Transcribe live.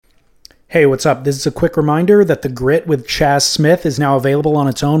Hey, what's up? This is a quick reminder that The Grit with Chaz Smith is now available on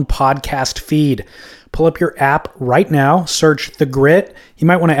its own podcast feed. Pull up your app right now, search The Grit. You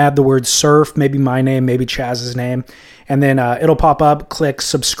might want to add the word surf, maybe my name, maybe Chaz's name, and then it'll pop up. Click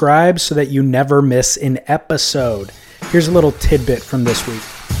subscribe so that you never miss an episode. Here's a little tidbit from this week.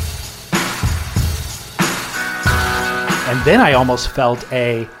 And then I almost felt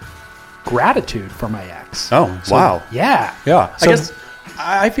a gratitude for my ex. Oh, so, wow. Yeah. Yeah. So, I guess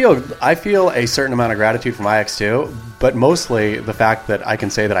I feel a certain amount of gratitude for my ex too, but mostly the fact that I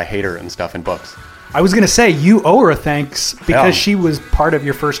can say that I hate her and stuff in books. I was going to say, you owe her thanks because she was part of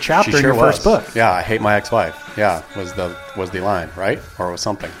your first chapter in your first book. Yeah, I hate my ex-wife. Yeah, was the line, right? Or was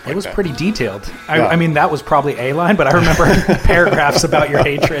something It was pretty detailed. I mean, that was probably a line, but I remember paragraphs about your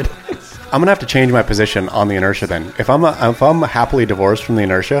hatred. I'm going to have to change my position on the inertia then. If I'm happily divorced from the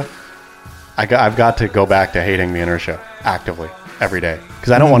inertia, I've got to go back to hating the inertia actively every day.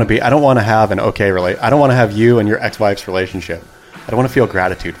 Because I don't want to have an I don't want to have you and your ex-wife's relationship. I don't want to feel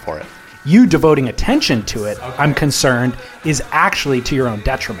gratitude for it. You devoting attention to it, I'm concerned, is actually to your own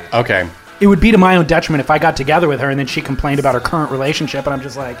detriment. Okay. It would be to my own detriment if I got together with her and then she complained about her current relationship and I'm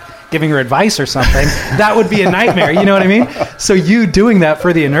just like giving her advice or something. That would be a nightmare. You know what I mean? So you doing that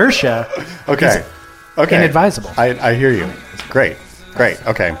for the inertia is inadvisable. I hear you. Great.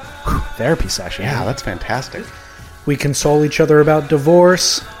 Okay. Therapy session. Yeah, that's fantastic. We console each other about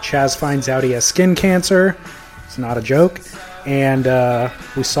divorce. Chaz finds out he has skin cancer. It's not a joke. And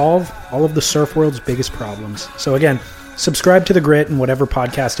we solve all of the surf world's biggest problems. So again, subscribe to The Grit in whatever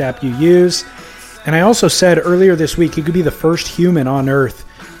podcast app you use. And I also said earlier this week, you could be the first human on earth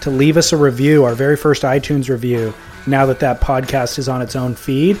to leave us a review, our very first iTunes review, now that podcast is on its own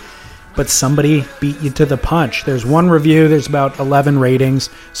feed. But somebody beat you to the punch. There's one review. There's about 11 ratings.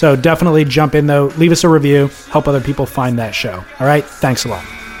 So definitely jump in, though. Leave us a review. Help other people find that show. All right? Thanks a lot.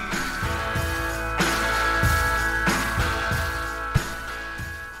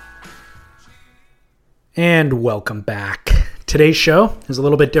 And welcome back. Today's show is a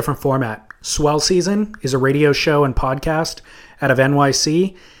little bit different format. Swell Season is a radio show and podcast out of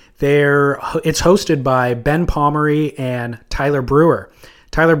NYC. It's hosted by Ben Pomeroy and Tyler Brewer.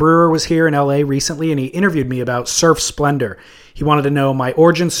 Tyler Brewer was here in LA recently and he interviewed me about Surf Splendor. He wanted to know my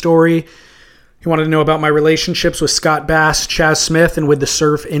origin story. He wanted to know about my relationships with Scott Bass, Chaz Smith, and with the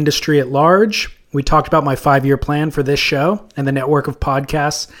surf industry at large. We talked about my 5-year plan for this show and the network of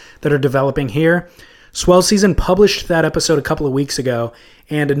podcasts that are developing here. Swell Season published that episode a couple of weeks ago,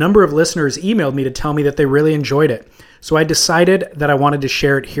 and a number of listeners emailed me to tell me that they really enjoyed it. So I decided that I wanted to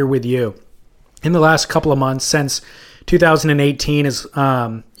share it here with you. In the last couple of months, since 2018 has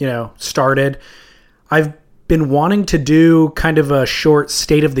started, I've been wanting to do kind of a short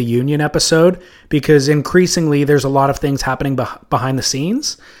State of the Union episode because increasingly there's a lot of things happening behind the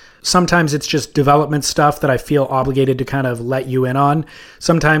scenes. Sometimes it's just development stuff that I feel obligated to kind of let you in on.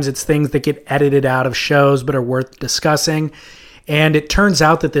 Sometimes it's things that get edited out of shows but are worth discussing. And it turns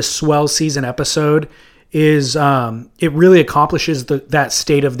out that this Swell Season episode is it really accomplishes that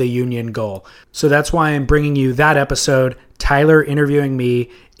State of the Union goal. So that's why I'm bringing you that episode, Tyler interviewing me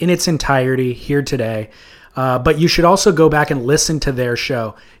in its entirety here today. But you should also go back and listen to their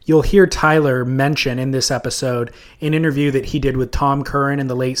show. You'll hear Tyler mention in this episode an interview that he did with Tom Curran and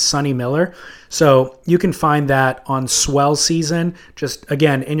the late Sonny Miller. So you can find that on Swell Season. Just,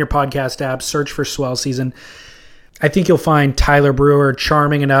 again, in your podcast app, search for Swell Season. I think you'll find Tyler Brewer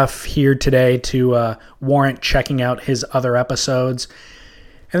charming enough here today to warrant checking out his other episodes.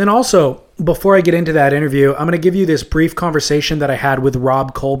 And then also, before I get into that interview, I'm going to give you this brief conversation that I had with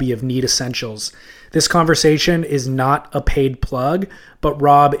Rob Colby of Neat Essentials. This conversation is not a paid plug, but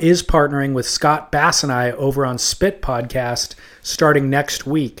Rob is partnering with Scott Bass and I over on Spit Podcast starting next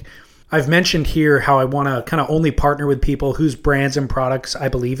week. I've mentioned here how I want to kind of only partner with people whose brands and products I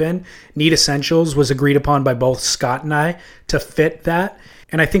believe in. Neat Essentials was agreed upon by both Scott and I to fit that.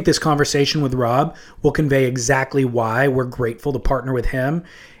 And I think this conversation with Rob will convey exactly why we're grateful to partner with him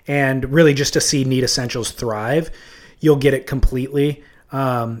and really just to see Neat Essentials thrive. You'll get it completely.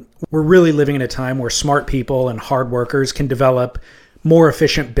 We're really living in a time where smart people and hard workers can develop more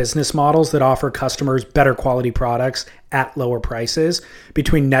efficient business models that offer customers better quality products at lower prices.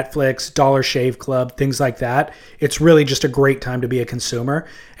 Between Netflix, Dollar Shave Club, things like that, it's really just a great time to be a consumer.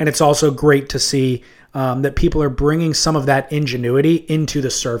 And it's also great to see that people are bringing some of that ingenuity into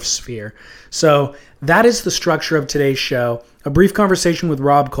the surf sphere. So that is the structure of today's show. A brief conversation with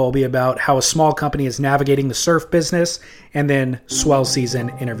Rob Colby about how a small company is navigating the surf business, and then Swell Season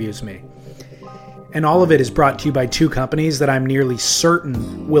interviews me. And all of it is brought to you by two companies that I'm nearly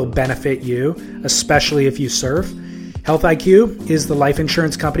certain will benefit you, especially if you surf. Health IQ is the life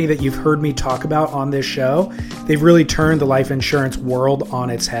insurance company that you've heard me talk about on this show. They've really turned the life insurance world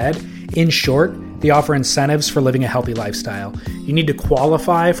on its head. In short, they offer incentives for living a healthy lifestyle. You need to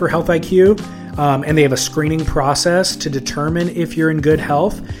qualify for Health IQ, and they have a screening process to determine if you're in good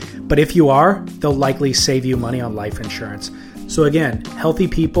health. But if you are, they'll likely save you money on life insurance. So again, healthy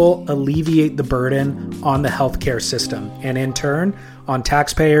people alleviate the burden on the healthcare system and in turn on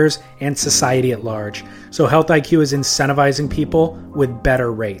taxpayers and society at large. So Health IQ is incentivizing people with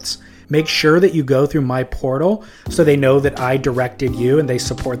better rates. Make sure that you go through my portal so they know that I directed you and they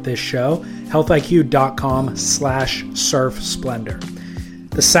support this show. healthiq.com/surfsplendor.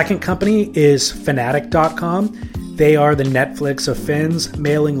 The second company is Fanatic.com. They are the Netflix of fins,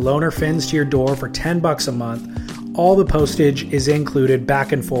 mailing loaner fins to your door for $10 a month. All the postage is included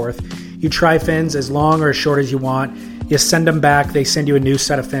back and forth. You try fins as long or as short as you want. You send them back. They send you a new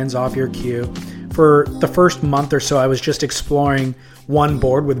set of fins off your queue. For the first month or so, I was just exploring one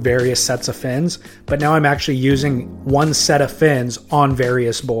board with various sets of fins, but now I'm actually using one set of fins on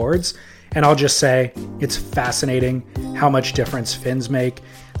various boards. And I'll just say it's fascinating how much difference fins make.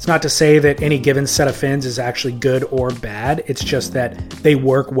 It's not to say that any given set of fins is actually good or bad. It's just that they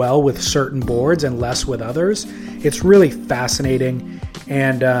work well with certain boards and less with others. It's really fascinating,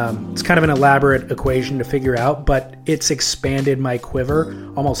 and it's kind of an elaborate equation to figure out, but it's expanded my quiver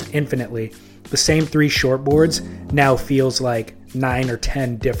almost infinitely. The same 3 short boards now feels like 9 or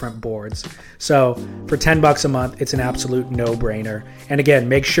 10 different boards. So for $10 a month, it's an absolute no-brainer. And again,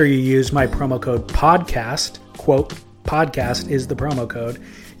 make sure you use my promo code PODCAST. Quote, podcast is the promo code.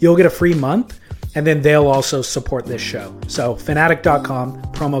 You'll get a free month, and then they'll also support this show. So Fanatic.com,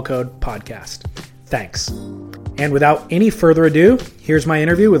 promo code PODCAST. Thanks. And without any further ado, here's my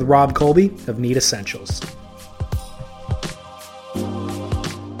interview with Rob Colby of Neat Essentials.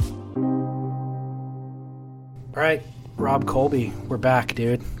 All right, Rob Colby, we're back,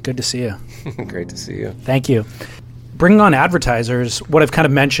 dude. Good to see you. Great to see you. Thank you. Bringing on advertisers, what I've kind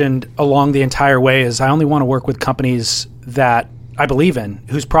of mentioned along the entire way is I only want to work with companies that I believe in,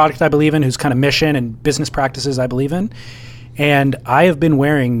 whose product I believe in, whose kind of mission and business practices I believe in. And I have been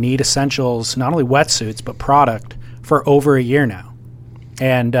wearing Neat Essentials, not only wetsuits, but product for over a year now.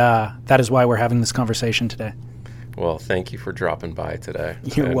 And that is why we're having this conversation today. Well, thank you for dropping by today.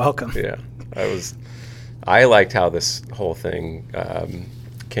 You're welcome. Yeah, I liked how this whole thing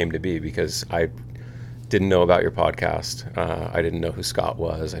came to be because I didn't know about your podcast. I didn't know who Scott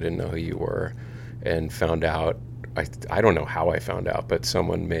was. I didn't know who you were, and found out. I don't know how I found out, but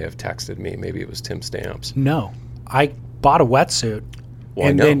someone may have texted me. Maybe it was Tim Stamps. No, I bought a wetsuit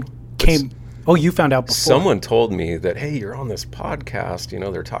then came. Oh, you found out before. Someone told me that, hey, you're on this podcast. You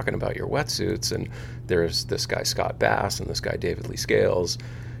know, they're talking about your wetsuits, and there's this guy Scott Bass and this guy David Lee Scales.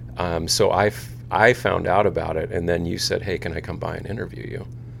 So I found out about it, and then you said, hey, can I come by and interview you?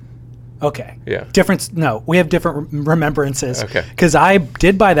 Okay. Yeah. No, we have different remembrances. Okay. Because I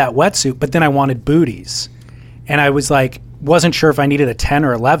did buy that wetsuit, but then I wanted booties. And I was like, wasn't sure if I needed a 10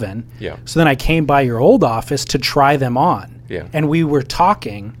 or 11. Yeah. So then I came by your old office to try them on. Yeah. And we were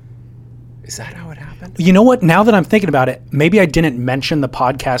talking. Is that how it happened? You know what? Now that I'm thinking about it, maybe I didn't mention the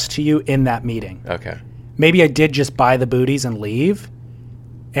podcast to you in that meeting. Okay. Maybe I did just buy the booties and leave.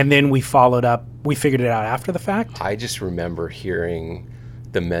 And then we followed up. We figured it out after the fact. I just remember hearing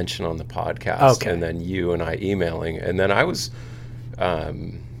the mention on the podcast, okay. And then you and I emailing, and then I was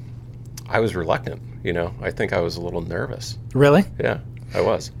reluctant. You know, I think I was a little nervous. Really? Yeah, I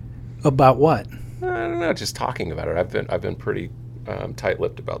was. About what? I don't know, just talking about it. I've been pretty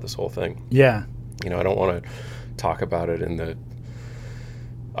tight-lipped about this whole thing. Yeah. You know, I don't want to talk about it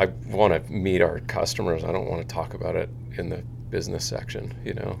I want to meet our customers. I don't want to talk about it in the business section,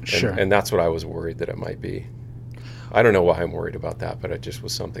 you know. Sure. And that's what I was worried that it might be. I don't know why I'm worried about that, but it just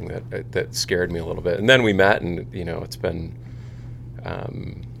was something that scared me a little bit. And then we met, and, you know, it's been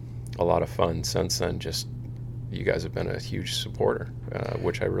a lot of fun since then. Just you guys have been a huge supporter,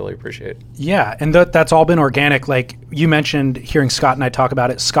 which I really appreciate. Yeah, and that's all been organic. Like you mentioned, hearing Scott and I talk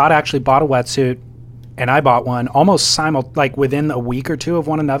about it, Scott actually bought a wetsuit, and I bought one almost within a week or two of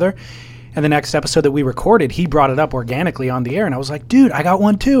one another. And the next episode that we recorded, he brought it up organically on the air, and I was like, dude, I got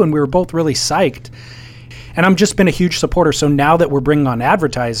one too. And we were both really psyched. And I've just been a huge supporter. So now that we're bringing on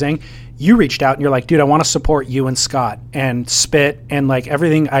advertising, you reached out and you're like, dude, I want to support you and Scott and Spit and like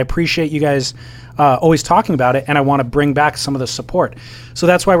everything. I appreciate you guys always talking about it, and I want to bring back some of the support. So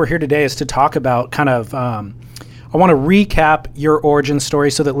that's why we're here today, is to talk about kind of, I want to recap your origin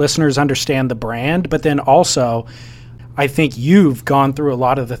story so that listeners understand the brand, but then also I think you've gone through a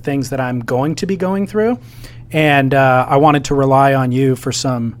lot of the things that I'm going to be going through, and I wanted to rely on you for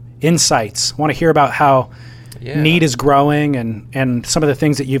some insights. I want to hear about how need is growing and some of the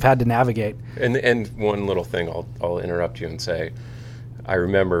things that you've had to navigate. And one little thing, I'll interrupt you and say, I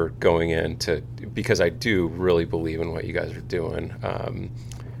remember going into, because I do really believe in what you guys are doing,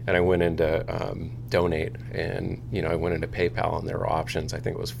 and I went into donate, and I went into PayPal, and there were options. I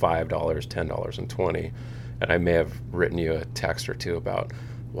think it was $5, $10, and $20, and I may have written you a text or two about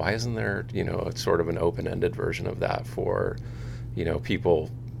why isn't there it's sort of an open-ended version of that for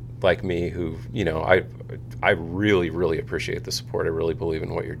people like me who I really, really appreciate the support. I really believe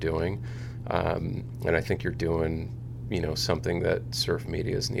in what you're doing, and I think you're doing something that surf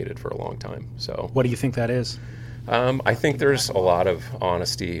media has needed for a long time. So what do you think that is? I think there's a lot of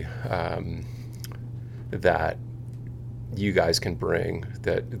honesty that you guys can bring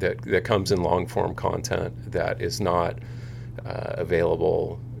that comes in long form content that is not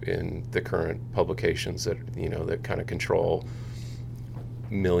available in the current publications that that kind of control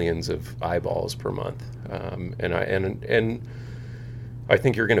millions of eyeballs per month. And I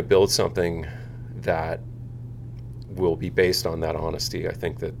think you're going to build something that will be based on that honesty. I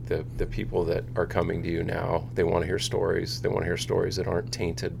think that the people that are coming to you now, they want to hear stories. They want to hear stories that aren't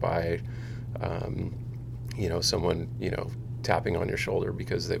tainted by, someone, tapping on your shoulder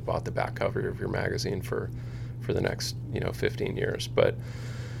because they bought the back cover of your magazine for the next, 15 years. But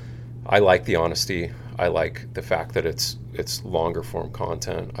I like the honesty. I like the fact that it's longer form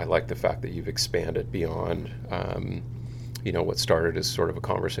content. I like the fact that you've expanded beyond, what started as sort of a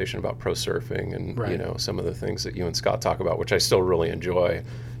conversation about pro surfing and, right. Some of the things that you and Scott talk about, which I still really enjoy,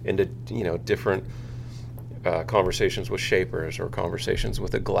 into, different conversations with shapers or conversations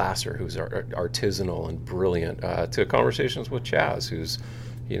with a glasser who's artisanal and brilliant, to conversations with Chaz, who's,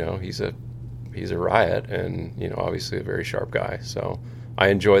 he's a riot and, obviously a very sharp guy. So I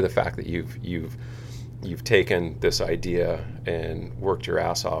enjoy the fact that you've taken this idea and worked your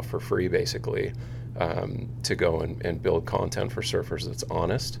ass off for free, basically, to go and build content for surfers that's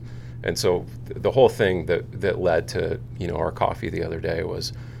honest. And so the whole thing that led to, our coffee the other day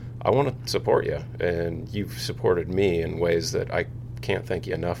was, I want to support you, and you've supported me in ways that I can't thank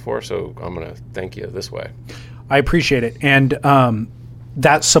you enough for. So I'm going to thank you this way. I appreciate it. And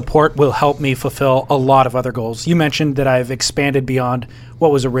that support will help me fulfill a lot of other goals. You mentioned that I've expanded beyond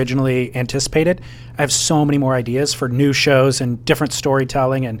what was originally anticipated. I have so many more ideas for new shows and different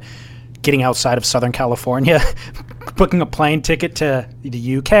storytelling and getting outside of Southern California, booking a plane ticket to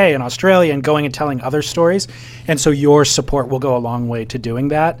the UK and Australia and going and telling other stories. And so your support will go a long way to doing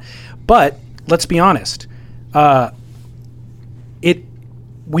that. But let's be honest,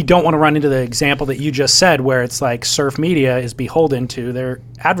 we don't want to run into the example that you just said where it's like surf media is beholden to their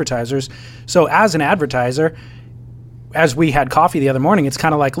advertisers. So as an advertiser, as we had coffee the other morning, it's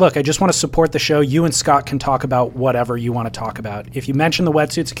kind of like, look, I just want to support the show. You and Scott can talk about whatever you want to talk about. If you mention the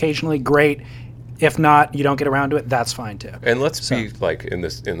wetsuits occasionally, great. If not, you don't get around to it, that's fine too. And let's be like in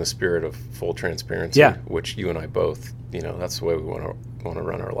the spirit of full transparency, which you and I both, that's the way we want to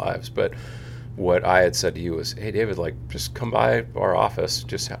run our lives. But what I had said to you was, hey, David, like, just come by our office,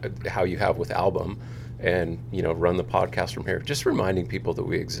 just how you have with Album, and, run the podcast from here. Just reminding people that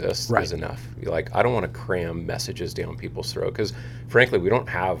we exist is enough. Like, I don't want to cram messages down people's throat because, frankly, we don't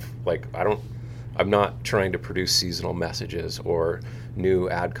have, like, I'm not trying to produce seasonal messages or new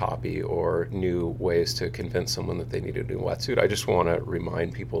ad copy or new ways to convince someone that they need a new wetsuit. I just want to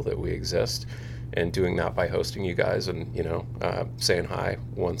remind people that we exist, and doing that by hosting you guys and, saying hi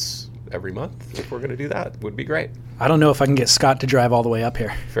once every month, if we're going to do that, would be great. I don't know if I can get Scott to drive all the way up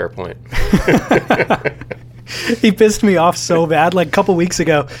here. Fair point. He pissed me off so bad. Like a couple weeks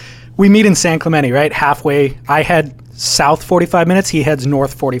ago, we meet in San Clemente, right? Halfway. I head south 45 minutes. He heads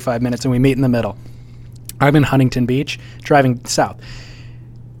north 45 minutes, and we meet in the middle. I'm in Huntington Beach, driving south.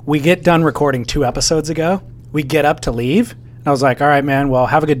 We get done recording 2 episodes ago. We get up to leave. And I was like, all right, man, well,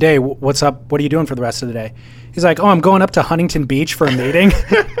 have a good day. What's up? What are you doing for the rest of the day? He's like, oh, I'm going up to Huntington Beach for a meeting.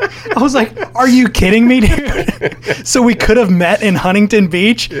 I was like, are you kidding me, dude? So we could have met in Huntington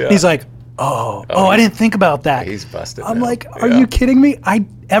Beach. Yeah. He's like, oh, I didn't think about that. He's busted. I'm like, are you kidding me?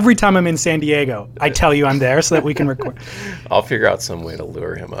 Every time I'm in San Diego, I tell you I'm there so that we can record. I'll figure out some way to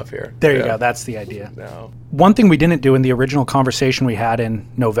lure him up here. There you go. That's the idea. No. One thing we didn't do in the original conversation we had in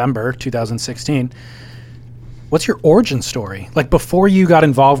November 2016, what's your origin story? Like, before you got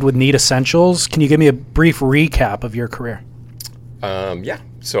involved with Neat Essentials, can you give me a brief recap of your career? Yeah.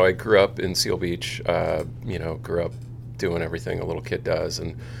 So I grew up in Seal Beach, grew up doing everything a little kid does,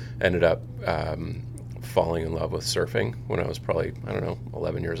 and ended up falling in love with surfing when I was probably,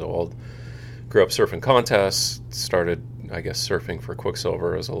 11 years old. Grew up surfing contests, started, surfing for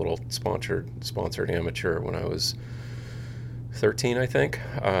Quicksilver as a little sponsored amateur when I was 13, I think.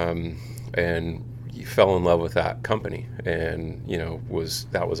 And fell in love with that company, and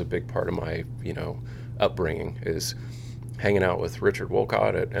that was a big part of my upbringing, is hanging out with Richard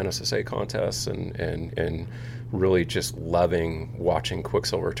Wolcott at NSSA contests, and really just loving watching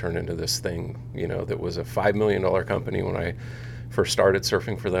Quiksilver turn into this thing, that was a $5 million company when I first started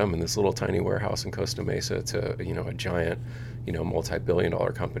surfing for them in this little tiny warehouse in Costa Mesa, to a giant,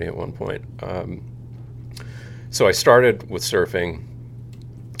 multi-billion-dollar company at one point. So I started with surfing,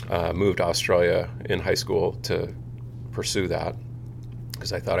 moved to Australia in high school to pursue that,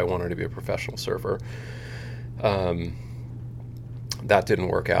 because I thought I wanted to be a professional surfer. That didn't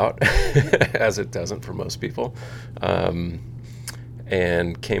work out, as it doesn't for most people.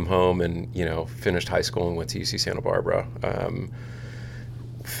 And came home and, finished high school and went to UC Santa Barbara.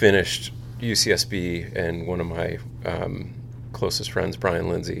 Finished UCSB, and one of my closest friends, Brian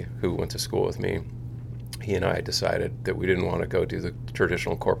Lindsay, who went to school with me, he and I decided that we didn't want to go do the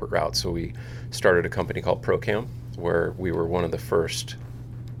traditional corporate route. So we started a company called ProCam, where we were one of the first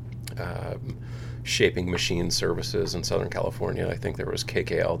shaping machine services in Southern California. I think there was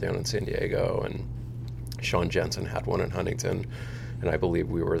KKL down in San Diego, and Sean Jensen had one in Huntington, and I believe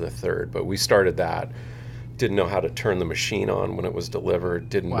we were the third. But we started that, didn't know how to turn the machine on when it was delivered,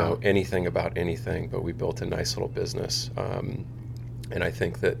 didn't know anything about anything, but we built a nice little business. And I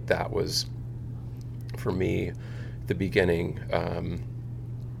think that was, for me, the beginning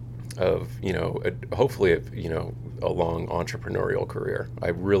of, hopefully, a long entrepreneurial career. I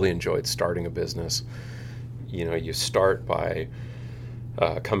really enjoyed starting a business. You start by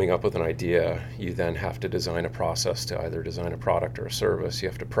coming up with an idea. You then have to design a process to either design a product or a service. You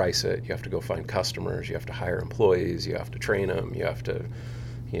have to price it. You have to go find customers. You have to hire employees. You have to train them. You have to,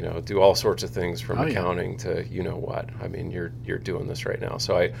 do all sorts of things, from accounting to what. I mean, you're doing this right now.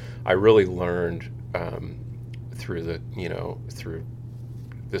 So I really learned through the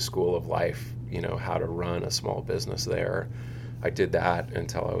school of life, how to run a small business there. I did that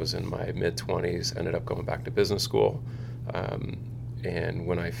until I was in my mid-20s, ended up going back to business school. And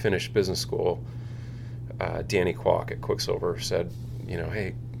when I finished business school, Danny Kwok at Quiksilver said,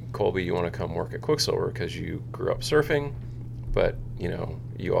 hey, Colby, you want to come work at Quiksilver because you grew up surfing, but,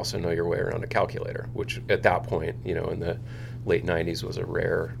 you also know your way around a calculator, which at that point, in the late 90s was a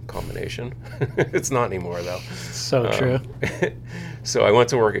rare combination. It's not anymore, though. So true. So I went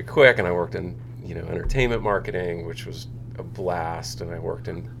to work at Quick, and I worked in, entertainment marketing, which was a blast. And I worked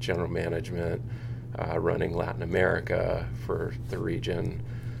in general management, running Latin America for the region.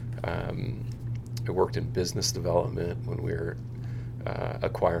 I worked in business development when we were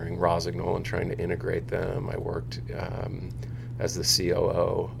acquiring Rosignol and trying to integrate them. I worked as the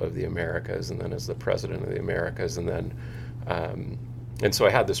COO of the Americas, and then as the president of the Americas, and then and so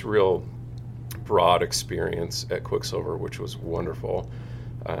I had this real broad experience at Quiksilver, which was wonderful.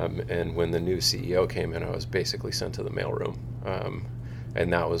 And when the new CEO came in, I was basically sent to the mailroom.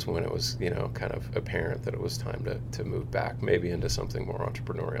 And that was when it was, kind of apparent that it was time to move back, maybe into something more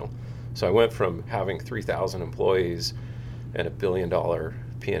entrepreneurial. So I went from having 3,000 employees and $1 billion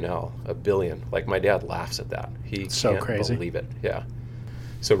P&L, $1 billion. Like, my dad laughs at that. He so can't crazy. believe it. Yeah.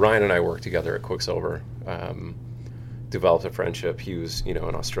 So Ryan and I worked together at Quiksilver. Developed a friendship. He was, an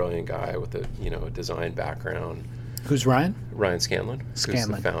Australian guy with a design background. Who's Ryan? Ryan Scanlon, who's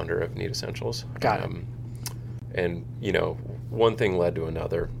the founder of Neat Essentials. Got it. And, one thing led to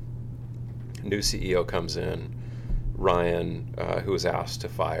another. New CEO comes in. Ryan, who was asked to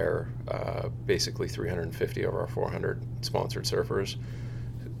fire basically 350 of our 400 sponsored surfers,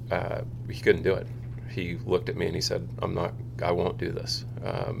 he couldn't do it. He looked at me and he said, I won't do this.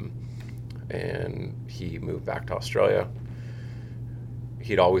 And he moved back to Australia.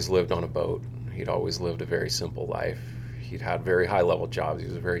 He'd always lived on a boat. He'd always lived a very simple life. He'd had very high-level jobs. He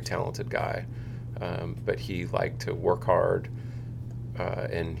was a very talented guy. But he liked to work hard,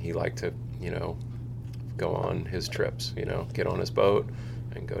 and he liked to, go on his trips, get on his boat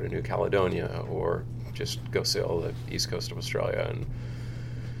and go to New Caledonia, or just go sail the east coast of Australia. And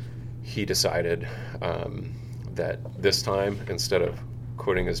he decided that this time, instead of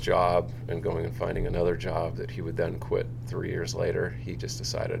quitting his job and going and finding another job that he would then quit 3 years later, he just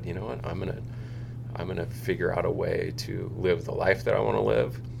decided, you know what, I'm gonna figure out a way to live the life that I want to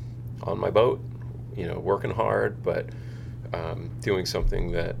live on my boat, working hard, but doing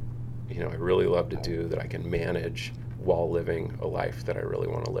something that, I really love to do, that I can manage while living a life that I really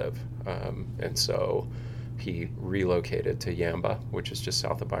want to live. And so he relocated to Yamba, which is just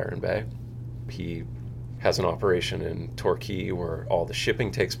south of Byron Bay. He has an operation in Torquay where all the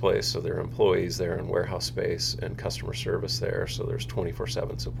shipping takes place, so there are employees there and warehouse space and customer service there, so there's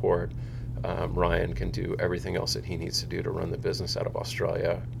 24/7 support. Ryan can do everything else that he needs to do to run the business out of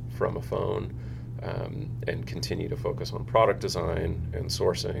Australia from a phone. and continue to focus on product design and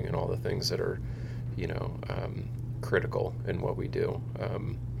sourcing and all the things that are, critical in what we do.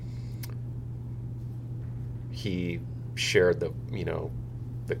 He shared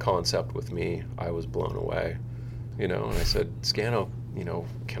the concept with me. I was blown away, and I said, Scano,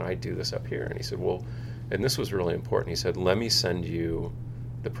 can I do this up here? And he said, well, and this was really important. He said, let me send you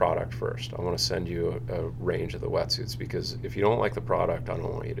the product first. I want to send you a range of the wetsuits, because if you don't like the product, I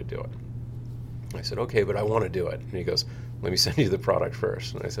don't want you to do it. I said, okay, but I want to do it. And he goes, let me send you the product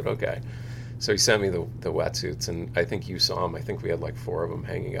first. And I said, okay. So he sent me the wetsuits, and I think you saw them. I think we had like 4 of them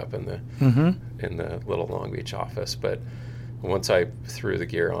hanging up in the little Long Beach office. But once I threw the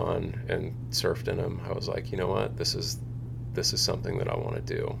gear on and surfed in them, I was like, you know what, this is something that I want to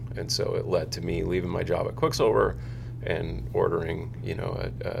do. And so it led to me leaving my job at Quicksilver and ordering,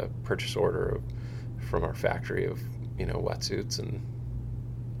 a purchase order from our factory of, wetsuits, and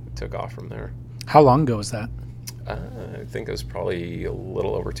it took off from there. How long ago was that? I think it was probably a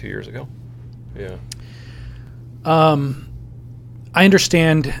little over 2 years ago. Yeah. I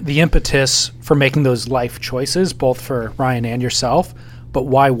understand the impetus for making those life choices, both for Ryan and yourself, but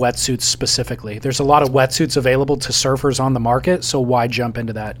why wetsuits specifically? There's a lot of wetsuits available to surfers on the market, so why jump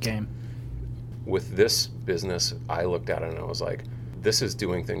into that game? With this business, I looked at it and I was like, this is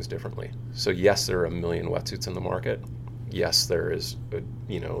doing things differently. So yes, there are 1 million wetsuits in the market. Yes, there is,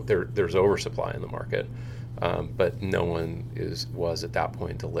 there's oversupply in the market. But no one was at that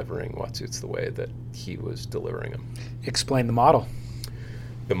point delivering wetsuits the way that he was delivering them. Explain the model.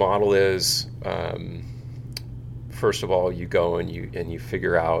 The model is, first of all, you go and you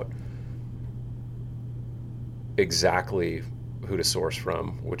figure out exactly who to source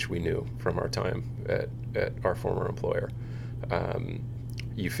from, which we knew from our time at our former employer.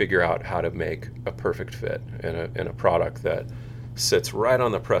 You figure out how to make a perfect fit in a product that sits right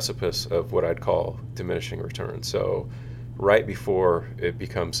on the precipice of what I'd call diminishing returns. So right before it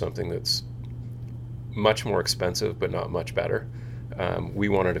becomes something that's much more expensive but not much better, we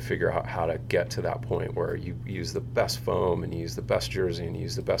wanted to figure out how to get to that point where you use the best foam and you use the best jersey and you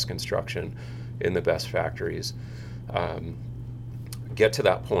use the best construction in the best factories. Get to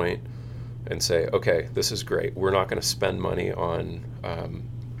that point and say, okay, this is great. We're not going to spend money on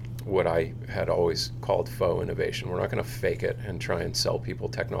what I had always called faux innovation. We're not going to fake it and try and sell people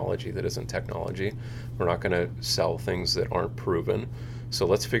technology that isn't technology. We're not going to sell things that aren't proven. So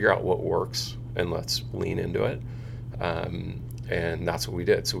let's figure out what works and let's lean into it. And that's what we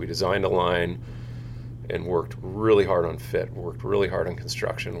did. So we designed a line and worked really hard on fit, worked really hard on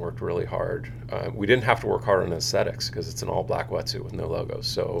construction, worked really hard. We didn't have to work hard on aesthetics because it's an all black wetsuit with no logos.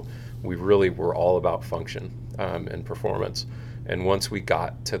 So we really were all about function and performance. And once we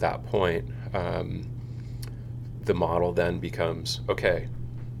got to that point, the model then becomes, okay,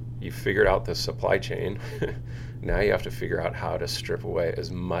 you figured out the supply chain. Now you have to figure out how to strip away as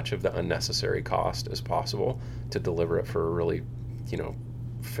much of the unnecessary cost as possible to deliver it for a really,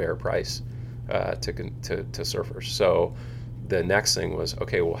 fair price to surfers. So the next thing was,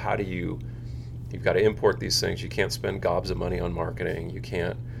 okay, well, how do you've got to import these things. You can't spend gobs of money on marketing. You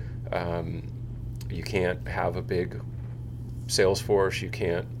can't have a big sales force. You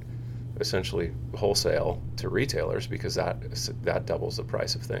can't essentially wholesale to retailers because that doubles the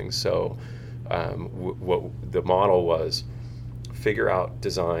price of things. So what the model was, figure out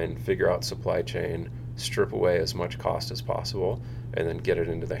design, figure out supply chain, strip away as much cost as possible, and then get it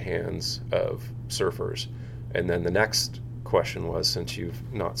into the hands of surfers. And then the next question was, since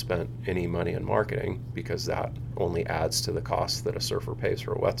you've not spent any money on marketing, because that only adds to the cost that a surfer pays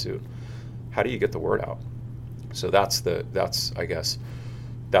for a wetsuit, how do you get the word out? So that's where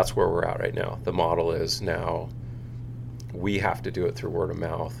we're at right now. The model is now we have to do it through word of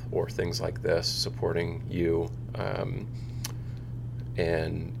mouth or things like this, supporting you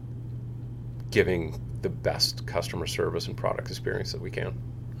and giving the best customer service and product experience that we can.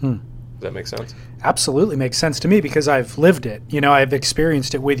 Does that make sense? Absolutely makes sense to me because I've lived it. I've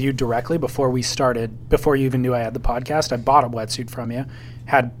experienced it with you directly before you even knew I had the podcast. I bought a wetsuit from you,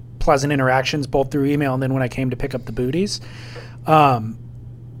 had pleasant interactions both through email and then when I came to pick up the booties.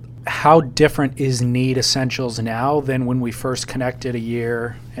 How different is Need Essentials now than when we first connected a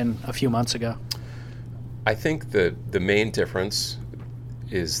year and a few months ago? I think the main difference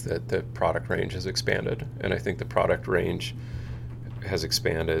is that the product range has expanded, and I think the product range has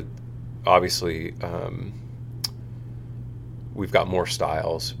expanded. Obviously, we've got more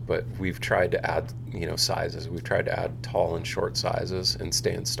styles, but we've tried to add, sizes. We've tried to add tall and short sizes and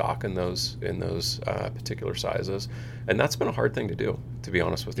stay in stock in those particular sizes, and that's been a hard thing to do, to be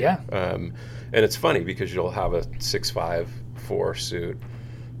honest with you. Yeah. And it's funny because you'll have a 6'5" 4 suit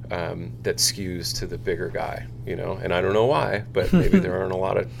that skews to the bigger guy, and I don't know why, but maybe there aren't a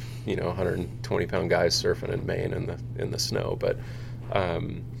lot of 120-pound guys surfing in Maine in the snow, but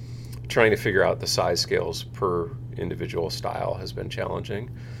trying to figure out the size scales per individual style has been challenging.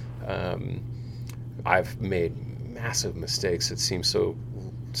 I've made massive mistakes that seem so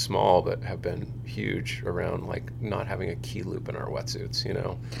small but have been huge around like not having a key loop in our wetsuits.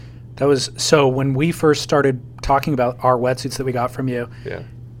 That was so when we first started talking about our wetsuits that we got from you. Yeah.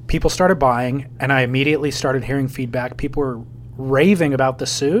 People started buying, and I immediately started hearing feedback. People were raving about the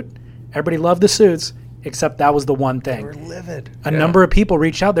suit. Everybody loved the suits, except that was the one thing. They were livid. A number of people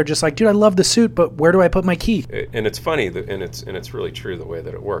reached out. They're just like, dude, I love the suit, but where do I put my key? And it's funny, and it's really true the way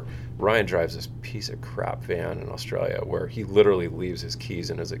that it worked. Ryan drives this piece of crap van in Australia where he literally leaves his keys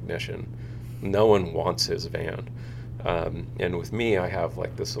in his ignition. No one wants his van. And with me, I have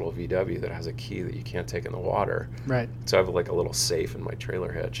like this little VW that has a key that you can't take in the water. Right. So I have like a little safe in my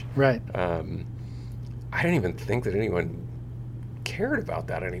trailer hitch. Right. I didn't even think that anyone cared about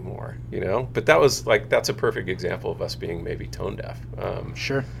that anymore, But that's a perfect example of us being maybe tone deaf.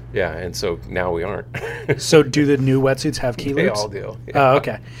 Sure. Yeah, and so now we aren't. So do the new wetsuits have key loops? They all do. Yeah. Oh,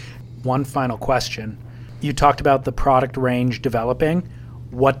 okay. One final question. You talked about the product range developing.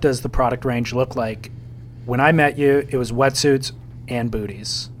 What does the product range look like? When I met you, it was wetsuits and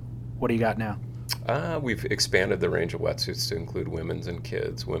booties. What do you got now? We've expanded the range of wetsuits to include women's and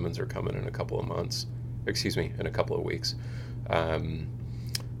kids. Women's are coming in a couple of weeks.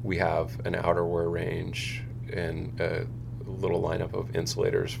 We have an outerwear range and a little lineup of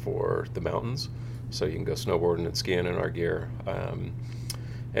insulators for the mountains, so you can go snowboarding and skiing in our gear.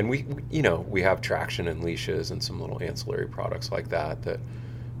 And we have traction and leashes and some little ancillary products like that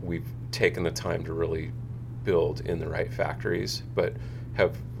we've taken the time to really build in the right factories, but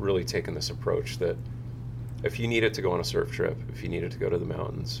have really taken this approach that if you need it to go on a surf trip, if you need it to go to the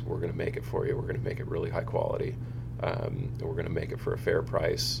mountains, we're going to make it for you. We're going to make it really high quality. And we're going to make it for a fair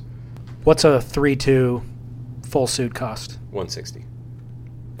price. What's a 3.2 full suit cost? $160.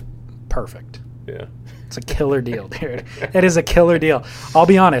 Perfect. Yeah. It's a killer deal, dude. It is a killer deal. I'll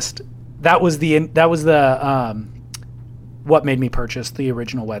be honest. That was the what made me purchase the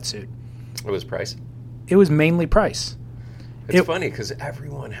original wetsuit. It was price. It was mainly price. It's funny because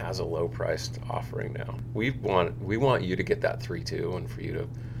everyone has a low priced offering now. We want you to get that 3.2 and for you to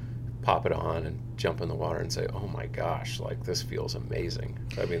pop it on and jump in the water and say, oh my gosh, like this feels amazing.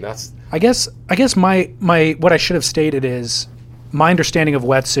 I mean, that's... I guess my what I should have stated is my understanding of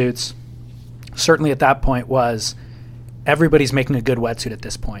wetsuits, certainly at that point, was everybody's making a good wetsuit at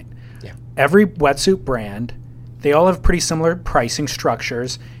this point. Yeah. Every wetsuit brand, they all have pretty similar pricing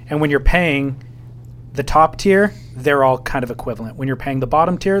structures, and when you're paying the top tier, they're all kind of equivalent. When you're paying the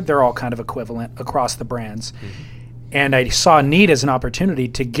bottom tier, they're all kind of equivalent across the brands. Mm-hmm. And I saw a need as an opportunity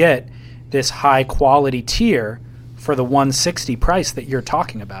to get this high quality tier for the $160 price that you're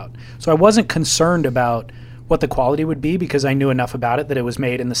talking about. So I wasn't concerned about what the quality would be because I knew enough about it that it was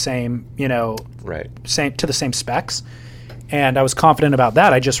made in the same, right, same to the same specs. And I was confident about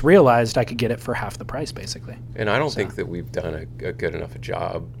that. I just realized I could get it for half the price, basically. And I don't think that we've done a good enough a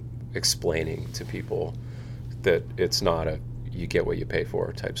job explaining to people that it's not a you get what you pay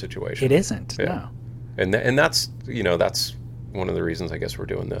for type situation. It isn't, yeah. No. And that's that's one of the reasons I guess we're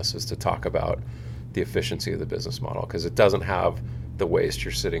doing this is to talk about the efficiency of the business model because it doesn't have the waste.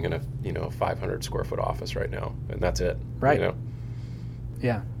 You're sitting in a 500 square foot office right now, and that's it. Right.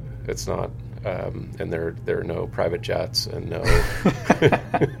 Yeah. It's not. And there are no private jets and no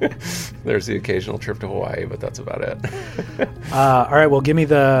there's the occasional trip to Hawaii, but that's about it. All right, well, give me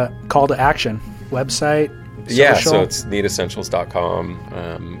the call to action website. Social. Yeah, so it's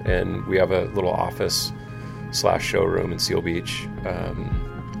neateessentials.com, and we have a little office/showroom in Seal Beach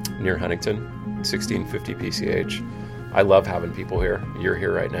near Huntington, 1650 PCH. I love having people here. You're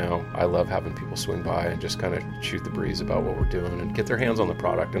here right now. I love having people swing by and just kind of shoot the breeze about what we're doing and get their hands on the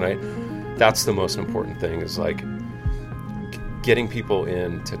product. And that's the most important thing is like getting people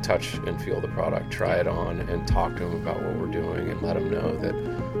in to touch and feel the product, try it on and talk to them about what we're doing and let them know that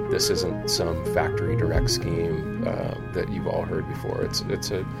this isn't some factory direct scheme that you've all heard before. It's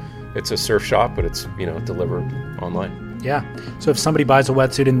a surf shop, but it's delivered online. Yeah. So if somebody buys a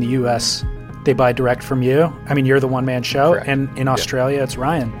wetsuit in the U.S., they buy direct from you. I mean, you're the one-man show. Correct. And in Australia, It's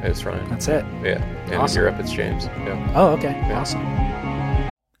Ryan. It's Ryan. That's it. Yeah. And Awesome. in Europe, it's James. Yeah. Oh, okay. Yeah. Awesome.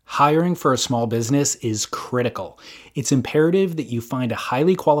 Hiring for a small business is critical. It's imperative that you find a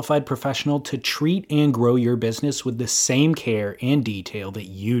highly qualified professional to treat and grow your business with the same care and detail that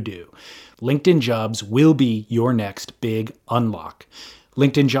you do. LinkedIn Jobs will be your next big unlock.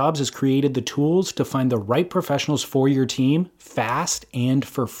 LinkedIn Jobs has created the tools to find the right professionals for your team fast and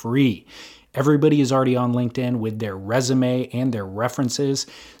for free. Everybody is already on LinkedIn with their resume and their references.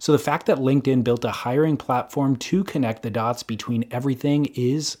 So the fact that LinkedIn built a hiring platform to connect the dots between everything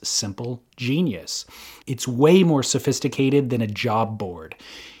is simple genius. It's way more sophisticated than a job board.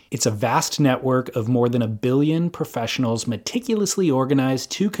 It's a vast network of more than 1 billion professionals meticulously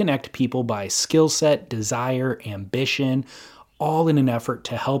organized to connect people by skill set, desire, ambition, all in an effort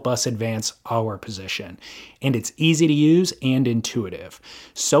to help us advance our position. And it's easy to use and intuitive.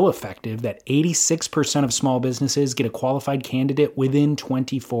 So effective that 86% of small businesses get a qualified candidate within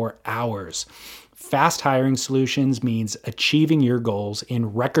 24 hours. Fast hiring solutions means achieving your goals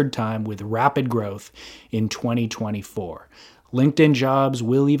in record time with rapid growth in 2024. LinkedIn Jobs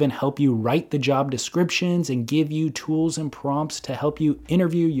will even help you write the job descriptions and give you tools and prompts to help you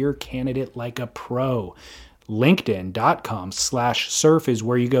interview your candidate like a pro. LinkedIn.com/surf is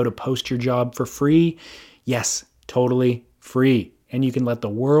where you go to post your job for free. Yes, totally free. And you can let the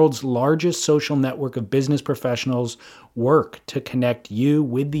world's largest social network of business professionals work to connect you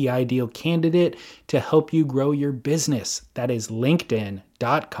with the ideal candidate to help you grow your business. That is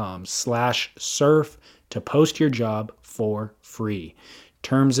LinkedIn.com/surf to post your job for free.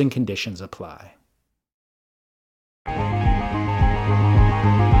 Terms and conditions apply.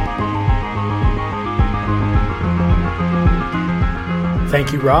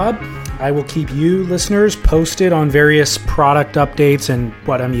 Thank you, Rob. I will keep you listeners posted on various product updates and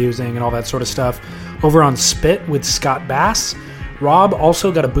what I'm using and all that sort of stuff over on Spit with Scott Bass. Rob also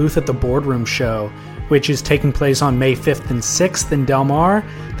got a booth at the Boardroom Show, which is taking place on May 5th and 6th in Del Mar.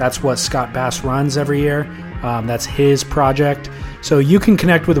 That's what Scott Bass runs every year. That's his project. So you can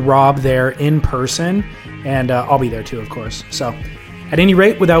connect with Rob there in person, and I'll be there too, of course. So at any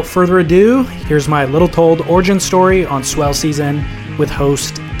rate, without further ado, here's my little told origin story on swell season with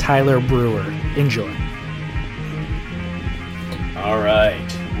host Tyler Brewer. Enjoy. All right,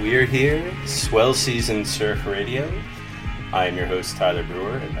 we're here, Swell Season Surf Radio. I am your host, Tyler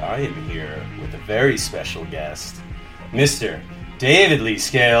Brewer, and I am here with a very special guest, Mr. David Lee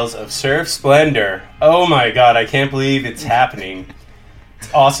Scales of Surf Splendor. Oh my God, I can't believe it's happening.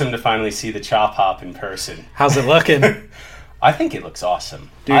 It's awesome to finally see the Chop Hop in person. How's it looking? I think it looks awesome.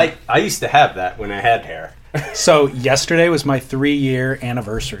 I used to have that when I had hair. So yesterday was my 3-year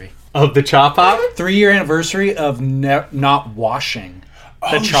anniversary. Of the Chop Hop? 3-year anniversary of not washing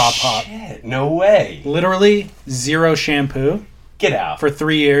the Chop Hop. Shit, no way. Literally 0 shampoo Get out. for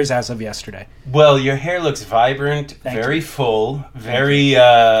 3 years as of yesterday. Well, your hair looks vibrant, very full, very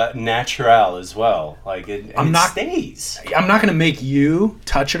natural as well. Like it stays. I'm not going to make you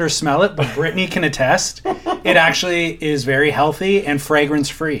touch it or smell it, but Brittany can attest. It actually is very healthy and fragrance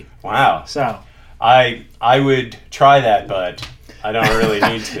free. Wow. So I would try that, but I don't really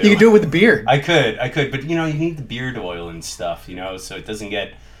need to. you can do it with the beard. I could, but you need the beard oil and stuff, so it doesn't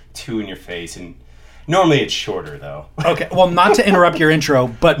get too in your face. And normally it's shorter though. Okay, well, not to interrupt your intro,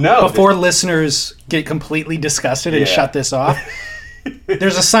 but No, before listeners get completely disgusted and shut this off,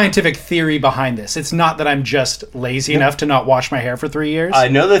 there's a scientific theory behind this. It's not that I'm just lazy enough to not wash my hair for 3 years. I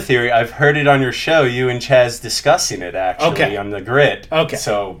know the theory. I've heard it on your show, you and Chaz discussing it actually on the Grit. Okay.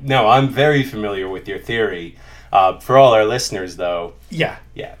 So, no, I'm very familiar with your theory. For all our listeners, though. Yeah.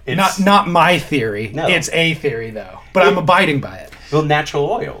 It's Not my theory. No. It's a theory, though. But I'm abiding by it. well, natural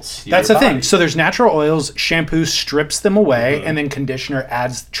oils. That's the thing. So there's natural oils. Shampoo strips them away, and then conditioner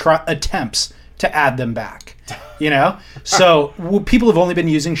attempts to add them back. So people have only been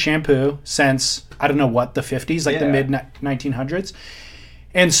using shampoo since, I don't know what, the 50s, like the mid 1900s.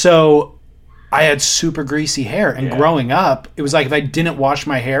 And so I had super greasy hair. And growing up, it was like if I didn't wash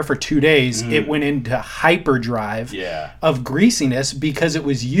my hair for 2 days, it went into hyperdrive of greasiness because it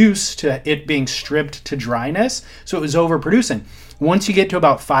was used to it being stripped to dryness. So it was overproducing. Once you get to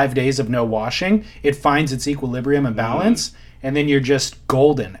about 5 days of no washing, it finds its equilibrium and balance, and then you're just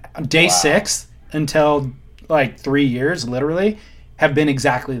golden. Day 6 until like 3 years, literally, have been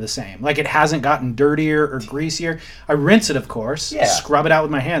exactly the same. Like it hasn't gotten dirtier or greasier. I rinse it, of course, scrub it out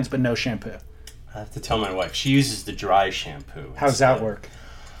with my hands, but no shampoo. I have to tell my wife. She uses the dry shampoo. How does that work?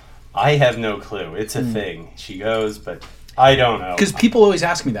 I have no clue. It's a thing. She goes, but I don't know. Because people always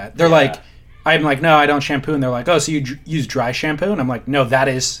ask me that. They're like, I'm like, no, I don't shampoo. And they're like, oh, so you use dry shampoo? And I'm like, no, that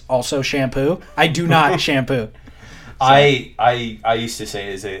is also shampoo. I do not shampoo. So. I used to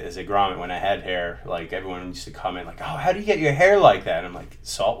say as a grommet when I had hair, like everyone used to comment like, oh, how do you get your hair like that? And I'm like,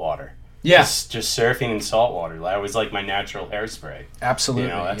 salt water. Yeah. Just surfing in salt water. That was like my natural hairspray. Absolutely.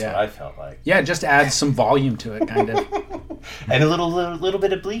 That's what I felt like. Yeah, just add some volume to it, kind of. and a little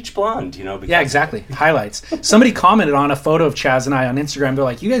bit of bleach blonde, you know. Because Yeah, exactly. Highlights. Somebody commented on a photo of Chaz and I on Instagram. They're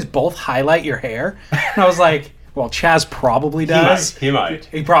like, "You guys both highlight your hair?" And I was like, "Well, Chaz probably does. He might.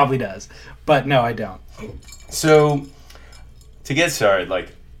 He probably does, but no, I don't." So, to get started, like,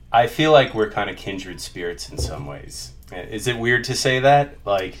 I feel like we're kind of kindred spirits in some ways. Is it weird to say that?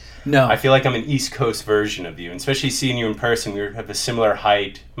 Like, No. I feel like I'm an East Coast version of you, and especially seeing you in person. We have a similar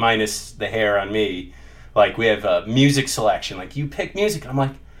height, minus the hair on me. Like, we have a music selection. Like, you pick music. I'm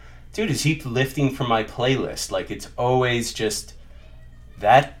like, dude, is he lifting from my playlist? Like, it's always just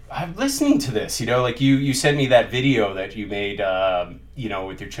that I'm listening to this, you know. Like, you sent me that video that you made, you know,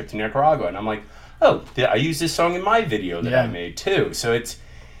 with your trip to Nicaragua, and I'm like, oh, I used this song in my video that I made too. So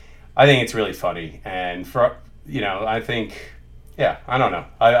I think it's really funny, and I think, I don't know.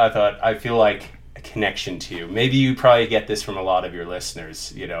 I feel like a connection to you. Maybe you probably get this from a lot of your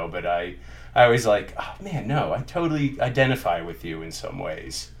listeners, you know, but I always like, oh man, no, I totally identify with you in some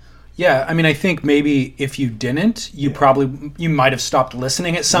ways. Yeah, I mean, I think maybe if you didn't, you might have stopped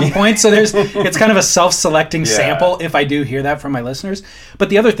listening at some point. So it's kind of a self-selecting sample if I do hear that from my listeners. But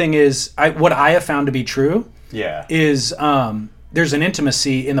the other thing is, what I have found to be true is there's an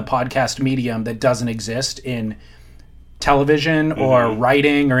intimacy in the podcast medium that doesn't exist in television or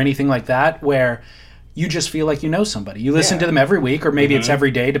writing or anything like that, where you just feel like you know somebody. You listen to them every week, or maybe it's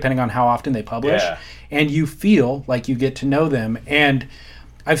every day, depending on how often they publish, and you feel like you get to know them. And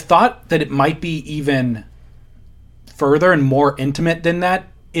I've thought that it might be even further and more intimate than that,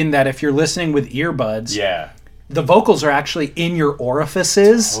 in that if you're listening with earbuds, the vocals are actually in your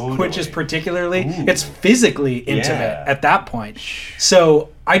orifices, which is particularly, it's physically intimate at that point. So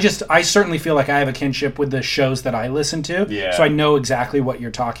I certainly feel like I have a kinship with the shows that I listen to. So I know exactly what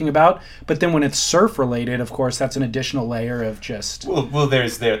you're talking about. But then when it's surf related, of course, that's an additional layer of just... Well,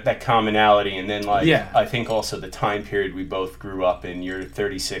 there's that commonality. And then, like, I think also the time period we both grew up in. You're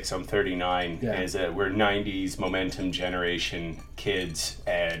 36, I'm 39. We're 90s momentum generation kids.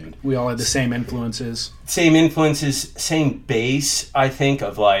 And we all had the same influences. Same base, I think,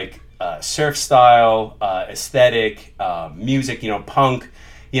 of, like, surf style, aesthetic, music, you know, punk,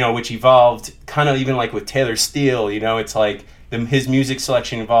 you know, which evolved kind of even like with Taylor Steele, you know, it's like his music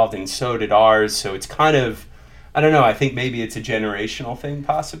selection evolved and so did ours. So it's kind of, I don't know, I think maybe it's a generational thing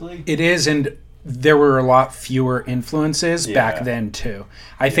possibly. It is, and there were a lot fewer influences back then too.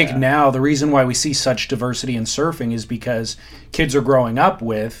 I think now the reason why we see such diversity in surfing is because kids are growing up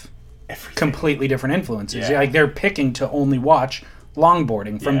with completely different influences. Like they're picking to only watch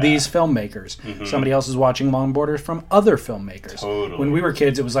longboarding from these filmmakers. Somebody else is watching longboarders from other filmmakers. When we were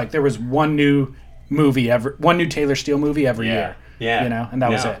kids, it was like there was one new Taylor Steele movie every year. You know, and that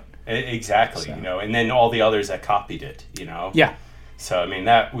was it. Exactly. So. You know, and then all the others that copied it, you know. So I mean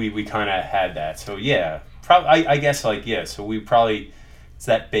that we kind of had that. So I guess like so we probably, it's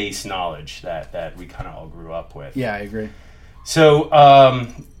that base knowledge that we kind of all grew up with. Yeah, I agree. So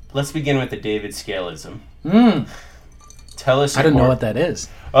let's begin with the David Scalism. Tell us. I don't know what that is.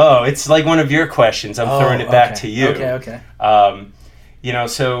 Oh, it's like one of your questions. I'm throwing it back to you. Okay. You know,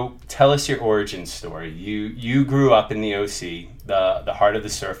 so tell us your origin story. You grew up in the OC, the heart of the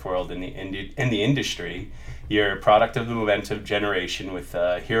surf world in the industry. You're a product of the momentum generation with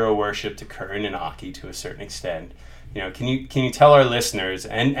hero worship to Curran and Aki to a certain extent. You know, can you tell our listeners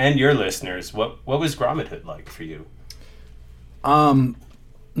and your listeners what was Grommet like for you?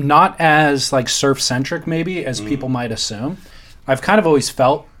 Not as like surf centric maybe as people might assume. I've kind of always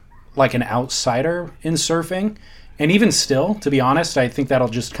felt like an outsider in surfing, and even still, to be honest, I think that'll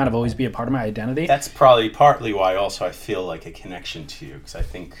just kind of always be a part of my identity. That's probably partly why also I feel like a connection to you, because I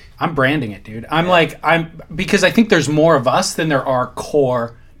think I'm branding it, dude. Because I think there's more of us than there are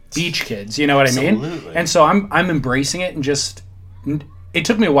core beach kids. You know what I mean? Absolutely. And so I'm embracing it, and just it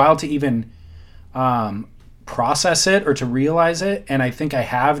took me a while to even process it or to realize it, and I think I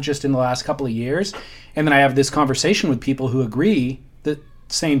have just in the last couple of years. And then I have this conversation with people who agree the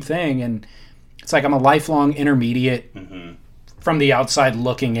same thing, and it's like I'm a lifelong intermediate from the outside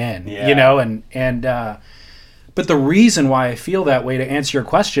looking in, you know, and but the reason why I feel that way, to answer your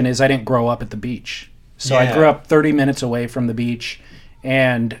question, is I didn't grow up at the beach. So I grew up 30 minutes away from the beach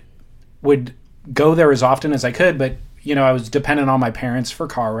and would go there as often as I could, but you know, I was dependent on my parents for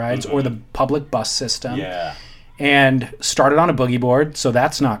car rides or the public bus system. And started on a boogie board, so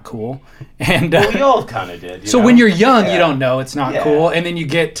that's not cool. And well, we all kind of did. So when you're young, you don't know it's not cool, and then you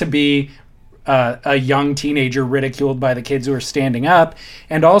get to be a young teenager ridiculed by the kids who are standing up,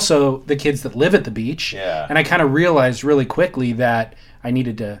 and also the kids that live at the beach. And I kind of realized really quickly that I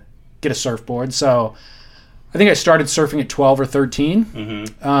needed to get a surfboard. So I think I started surfing at 12 or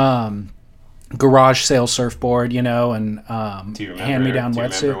 13. garage sale surfboard, and Do you remember? hand-me-down Do you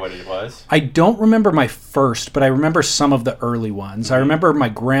wetsuit. remember what it was? I don't remember my first, but I remember some of the early ones. I remember my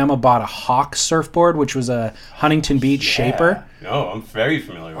grandma bought a Hawk surfboard, which was a Huntington Beach shaper. No, I'm very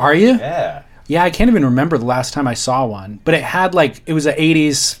familiar with Are it. you? Yeah. Yeah, I can't even remember the last time I saw one, but it had it was an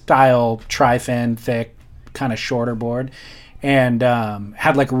 80s style tri-fin, thick, kind of shorter board, and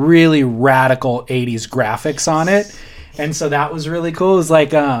had really radical 80s graphics on it. And so that was really cool. It was like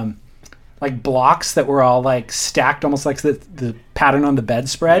blocks that were all stacked almost like the pattern on the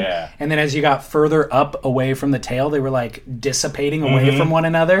bedspread. Yeah. And then as you got further up away from the tail, they were dissipating away from one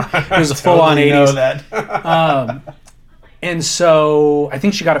another. It was a full-on Totally 80s. know that. And so I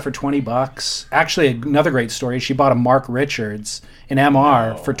think she got it for $20. Actually, another great story. She bought a Mark Richards, an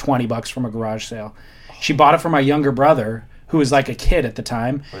MR, for $20 from a garage sale. She bought it for my younger brother, who was a kid at the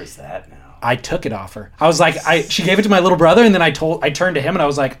time. Where's that now? I took it off her. I was she gave it to my little brother, and then I turned to him and I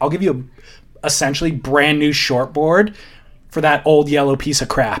was like, I'll give you a essentially brand new shortboard for that old yellow piece of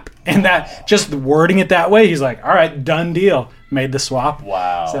crap. And that, just wording it that way, he's like, all right, done deal. Made the swap.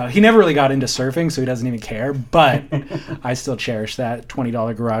 Wow. So he never really got into surfing, so he doesn't even care. But I still cherish that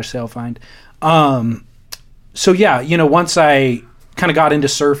 $20 garage sale find. So yeah, once I kind of got into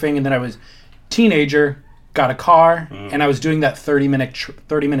surfing, and then I was teenager, got a car, and I was doing that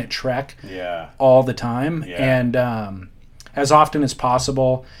 30-minute trek all the time. Yeah. And as often as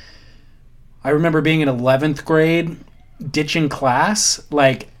possible. I remember being in 11th grade, ditching class,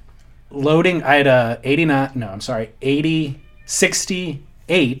 loading. I had a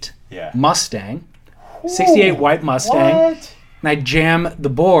 68 Mustang, 68 white Mustang. What? And I'd jam the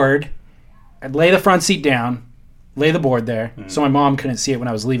board. I'd lay the front seat down, lay the board there, so my mom couldn't see it when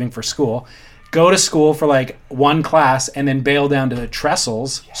I was leaving for school. Go to school for one class, and then bail down to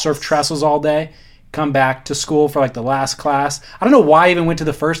Trestles, surf Trestles all day, come back to school for the last class. I don't know why I even went to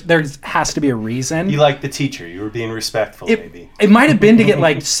the first. There has to be a reason. You liked the teacher. You were being respectful, maybe. It might have been to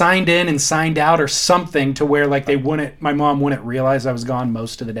get signed in and signed out or something, to where my mom wouldn't realize I was gone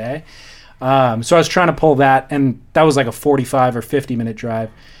most of the day. So I was trying to pull that, and that was a 45 or 50-minute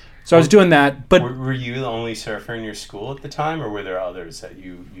drive. So I was doing that. But were you the only surfer in your school at the time, or were there others that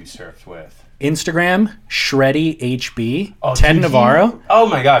you surfed with? Instagram, Shreddy HB, Oh, Ted dude, Navarro. Oh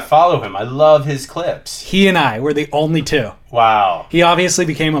my God, follow him. I love his clips. He and I were the only two. Wow. He obviously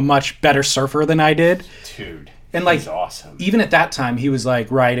became a much better surfer than I did. Dude. And he's awesome. Even at that time, he was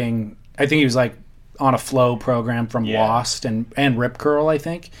riding, I think he was on a flow program from Lost and Rip Curl, I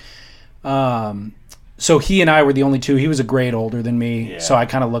think. So he and I were the only two. He was a grade older than me, so I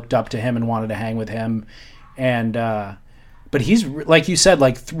kind of looked up to him and wanted to hang with him. And but he's, like you said,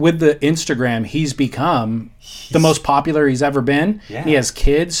 with the Instagram, he's become the most popular he's ever been. Yeah. He has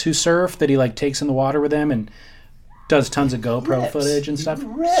kids who surf that he takes in the water with him and does tons of GoPro footage and stuff.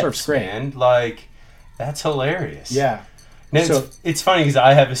 Surfs great, man. That's hilarious. Yeah. Now, So- it's funny because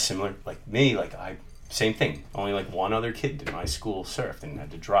I have a similar, same thing. Only one other kid in my school surfed and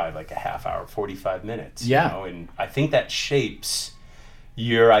had to drive a half hour, 45 minutes. Yeah. And I think that shapes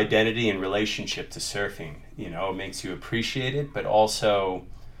your identity and relationship to surfing. It makes you appreciate it, but also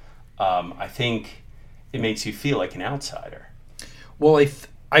I think it makes you feel like an outsider. Well,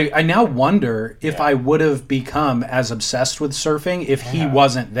 I now wonder if I would have become as obsessed with surfing if he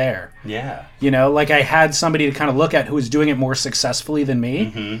wasn't there. Yeah. I had somebody to kind of look at who was doing it more successfully than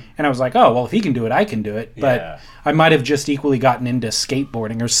me. And I was like, oh, well, if he can do it, I can do it. But I might have just equally gotten into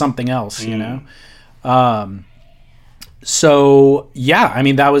skateboarding or something else, So, yeah, I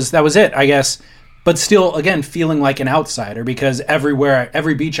mean, that was it, I guess. But still, again, feeling like an outsider, because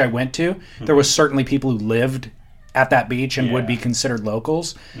every beach I went to, there was certainly people who lived at that beach and would be considered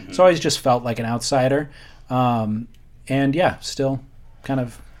locals. So I always just felt like an outsider. And yeah, still kind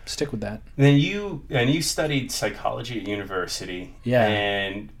of stick with that. Then you studied psychology at university. Yeah.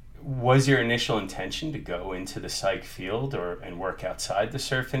 And was your initial intention to go into the psych field and work outside the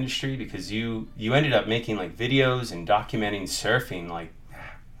surf industry? Because you ended up making videos and documenting surfing.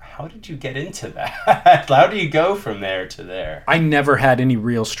 How did you get into that? How do you go from there to there? I never had any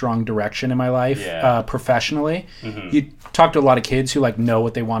real strong direction in my life professionally. You talk to a lot of kids who know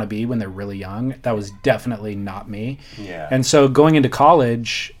what they want to be when they're really young. That was definitely not me. Yeah. And so going into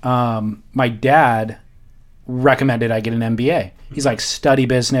college, my dad recommended I get an MBA. He's like, study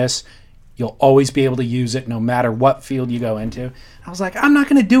business. You'll always be able to use it no matter what field you go into. I was like, I'm not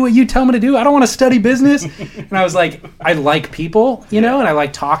going to do what you tell me to do. I don't want to study business. And I was like, I like people, and I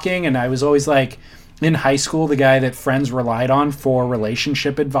like talking. And I was always in high school, the guy that friends relied on for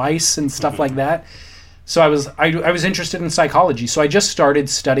relationship advice and stuff like that. So I was interested in psychology. So I just started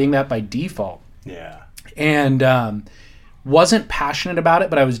studying that by default. Yeah. And wasn't passionate about it,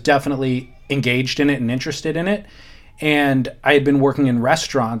 but I was definitely engaged in it and interested in it. And I had been working in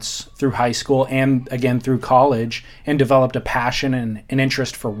restaurants through high school and again through college, and developed a passion and an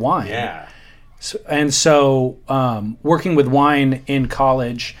interest for wine. Yeah. So working with wine in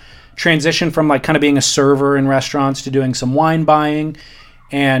college, transitioned from like kind of being a server in restaurants to doing some wine buying.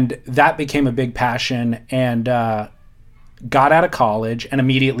 And that became a big passion, and got out of college and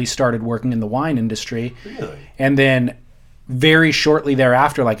immediately started working in the wine industry. Really? And then very shortly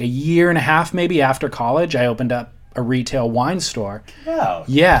thereafter, like a year and a half maybe after college, I opened up a retail wine store. Wow.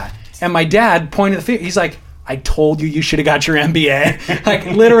 Yeah. And my dad pointed the finger. He's like, I told you should have got your MBA. Like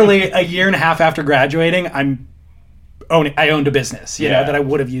literally a year and a half after graduating, I owned a business, you know, that I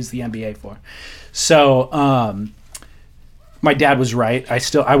would have used the MBA for. So my dad was right.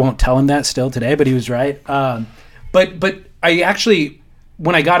 I won't tell him that still today, but he was right. But I actually,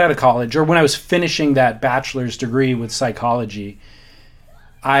 when I got out of college, or when I was finishing that bachelor's degree with psychology,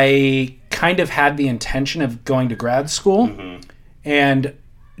 I kind of had the intention of going to grad school. Mm-hmm. And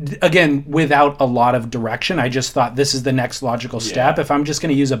again, without a lot of direction, I just thought this is the next logical step. If I'm just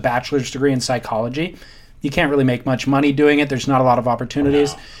going to use a bachelor's degree in psychology, you can't really make much money doing it. There's not a lot of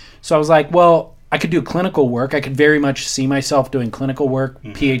opportunities. No. So I was like, well, I could do clinical work. I could very much see myself doing clinical work,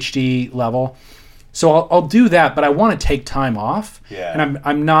 PhD level. So I'll do that, but I want to take time off. Yeah. And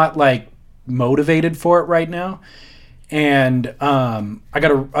I'm not like motivated for it right now. And I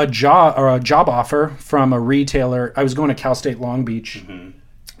got a job offer from a retailer. I was going to Cal State Long Beach. Mm-hmm.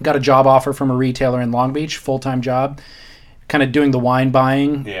 Got a job offer from a retailer in Long Beach, full-time job, kind of doing the wine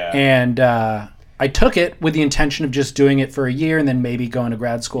buying. Yeah. And I took it with the intention of just doing it for a year and then maybe going to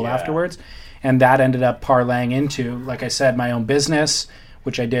grad school afterwards. And that ended up parlaying into, like I said, my own business,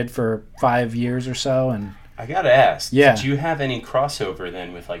 which I did for 5 years or so. And I gotta ask, did you have any crossover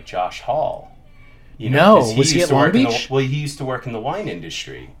then with like Josh Hall? You know, was he at Long Beach? He used to work in the wine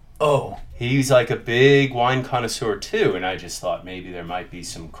industry. Oh. He's like a big wine connoisseur too, and I just thought maybe there might be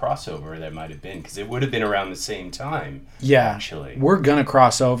some crossover that might have been, because it would have been around the same time. Yeah, actually. We're going to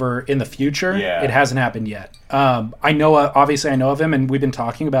cross over in the future. Yeah. It hasn't happened yet. I know of him, and we've been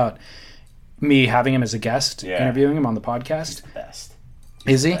talking about me having him as a guest, interviewing him on the podcast. He's the best.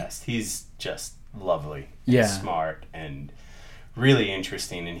 Is he? Best. He's just lovely and smart and really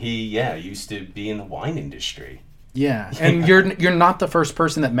interesting, and he used to be in the wine industry. Yeah, and you're not the first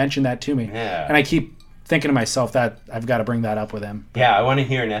person that mentioned that to me. Yeah. And I keep thinking to myself that I've got to bring that up with him. Yeah, I want to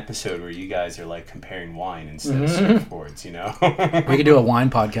hear an episode where you guys are like comparing wine instead of surfboards, you know? We could do a wine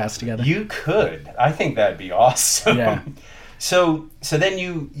podcast together. You could. I think that'd be awesome. Yeah. So then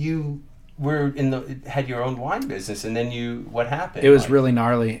you were had your own wine business, and then what happened? It was really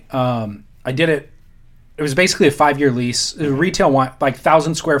gnarly. I did it. It was basically a 5-year lease, a retail wine, like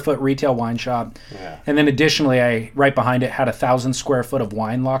 1,000 square foot retail wine shop. Yeah. And then additionally, right behind it had 1,000 square foot of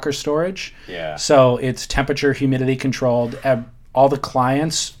wine locker storage. Yeah. So it's temperature, humidity controlled. All the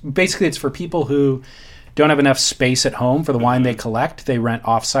clients, basically it's for people who don't have enough space at home for the wine they collect. They rent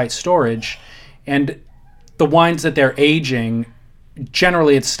offsite storage. And the wines that they're aging,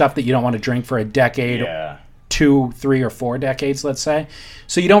 generally it's stuff that you don't want to drink for a decade. Yeah. 2, 3, or 4 decades, let's say.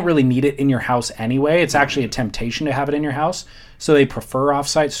 So you don't really need it in your house anyway. It's actually a temptation to have it in your house. So they prefer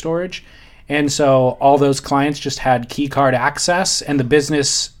offsite storage. And so all those clients just had key card access, and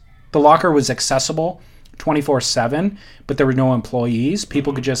the locker was accessible 24/7, but there were no employees.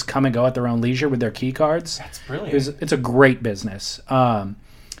 People could just come and go at their own leisure with their key cards. That's brilliant. It's a great business. And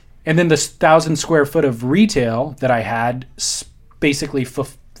then the 1,000 square foot of retail that I had basically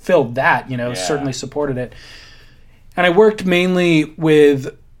fulfilled that, certainly supported it. And I worked mainly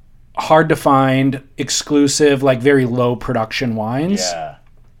with hard to find, exclusive, like very low production wines. Yeah.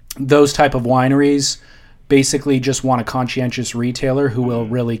 Those type of wineries basically just want a conscientious retailer who will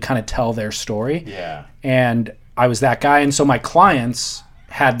really kind of tell their story. Yeah. And I was that guy. And so my clients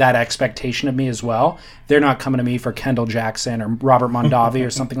had that expectation of me as well. They're not coming to me for Kendall Jackson or Robert Mondavi or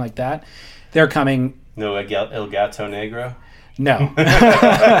something like that. They're coming... No El Gato Negro? No.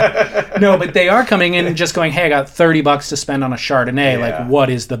 No, but they are coming in and just going, hey, I got $30 to spend on a Chardonnay. Yeah. Like, what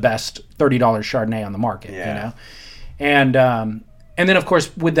is the best $30 Chardonnay on the market, And then, of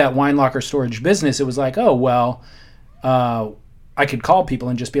course, with that wine locker storage business, it was like, oh, well, I could call people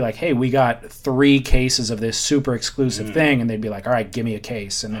and just be like, hey, we got 3 cases of this super exclusive thing. And they'd be like, all right, give me a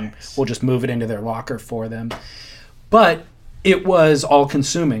case. And then we'll just move it into their locker for them. But it was all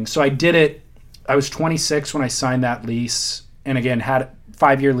consuming. So I did it. I was 26 when I signed that lease. And again, had a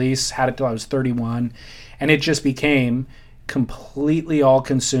 5-year lease, had it till I was 31. And it just became completely all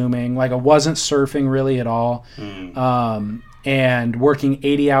consuming. Like I wasn't surfing really at all. And working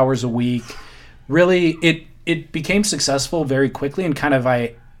 80 hours a week. Really, it became successful very quickly, and kind of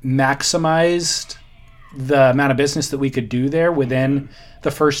I maximized the amount of business that we could do there within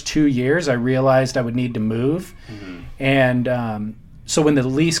the first 2 years, I realized I would need to move. And so when the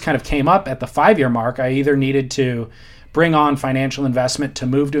lease kind of came up at the 5-year mark, I either needed to bring on financial investment to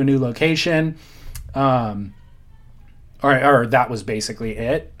move to a new location, or that was basically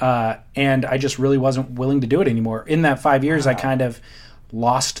it. And I just really wasn't willing to do it anymore. In that 5 years, I kind of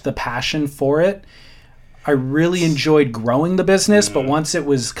lost the passion for it. I really enjoyed growing the business, but once it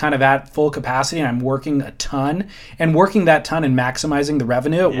was kind of at full capacity and I'm working a ton, and working that ton and maximizing the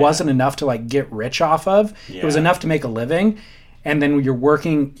revenue, it wasn't enough to like get rich off of. It was enough to make a living. And then you're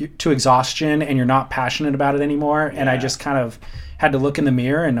working to exhaustion and you're not passionate about it anymore. And I just kind of had to look in the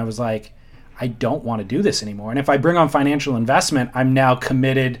mirror and I was like, I don't want to do this anymore. And if I bring on financial investment, I'm now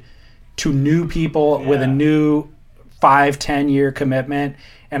committed to new people with a new 5-10 year commitment,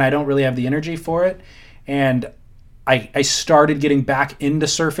 and I don't really have the energy for it. And I started getting back into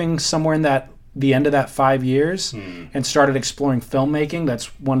surfing somewhere in the end of that 5 years and started exploring filmmaking. That's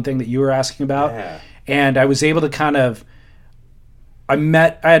one thing that you were asking about. And I was able to kind of, I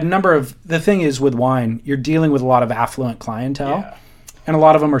had a number of, the thing is with wine, you're dealing with a lot of affluent clientele and a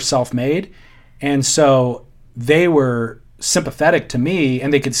lot of them are self-made. And so they were sympathetic to me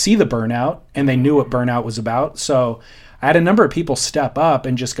and they could see the burnout and they knew what burnout was about. So I had a number of people step up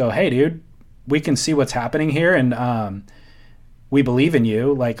and just go, hey dude, we can see what's happening here. And we believe in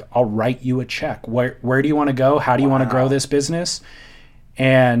you. Like, I'll write you a check. Where do you want to go? How do you want to grow this business?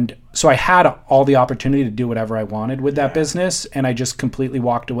 And so I had all the opportunity to do whatever I wanted with that business, and I just completely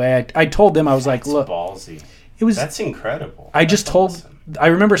walked away. I told them, I was like, look, ballsy. That's incredible. I just told, awesome. I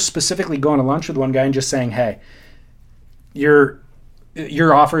remember specifically going to lunch with one guy and just saying, hey, your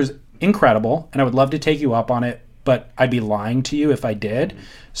offer is incredible, and I would love to take you up on it, but I'd be lying to you if I did.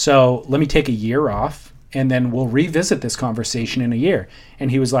 So let me take a year off, and then we'll revisit this conversation in a year.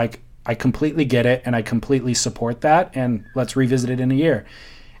 And he was like, I completely get it, and I completely support that, and let's revisit it in a year.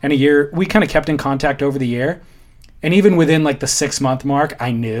 And a year, we kind of kept in contact over the year. And even within like the 6-month mark,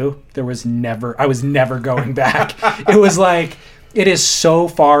 I knew I was never going back. It was like, it is so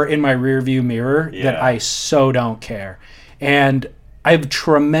far in my rearview mirror that I so don't care. And I have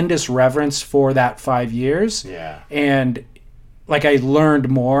tremendous reverence for that 5 years. And like, I learned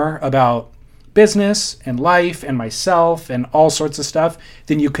more about business and life and myself and all sorts of stuff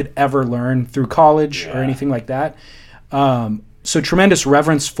than you could ever learn through college or anything like that. So tremendous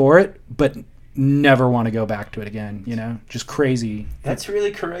reverence for it, but never want to go back to it again, just crazy. That's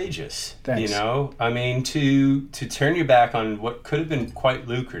really courageous. Thanks. I mean, to turn your back on what could have been quite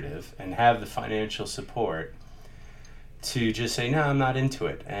lucrative and have the financial support to just say, no, I'm not into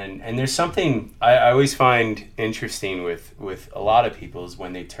it. And there's something I always find interesting with a lot of people is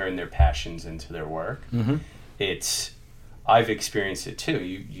when they turn their passions into their work. I've experienced it too.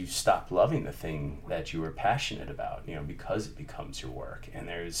 You stop loving the thing that you were passionate about, because it becomes your work. And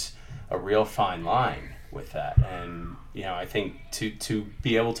there's a real fine line with that. And, I think to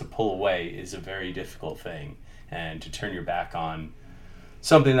be able to pull away is a very difficult thing. And to turn your back on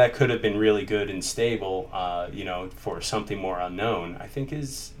something that could have been really good and stable, for something more unknown, I think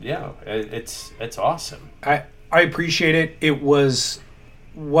it's awesome. I appreciate it. It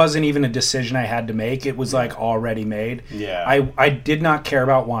wasn't even a decision I had to make. It was like already made. I did not care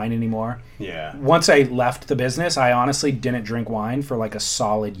about wine anymore. Once I left the business, I honestly didn't drink wine for like a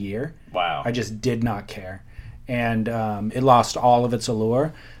solid year. Wow. I just did not care. And it lost all of its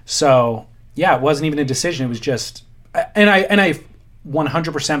allure. So it wasn't even a decision. It was just, and I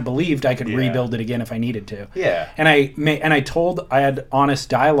 100% believed I could rebuild it again if I needed to. And I had honest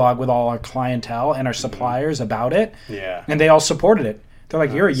dialogue with all our clientele and our suppliers about it. And they all supported it. They're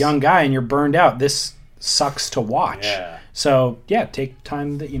like, you're a young guy and you're burned out. This sucks to watch. So take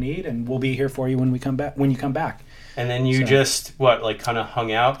time that you need, and we'll be here for you when you come back. And then you just kind of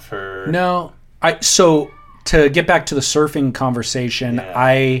hung out for? No, so to get back to the surfing conversation,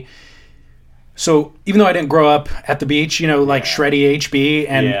 So even though I didn't grow up at the beach, like Shreddy HB,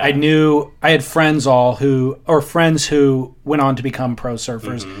 and I knew I had friends who went on to become pro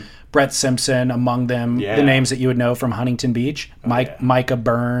surfers. Brett Simpson among them, the names that you would know from Huntington Beach, Micah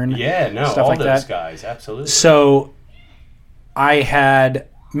Byrne, stuff all like those that. Guys, absolutely. So I had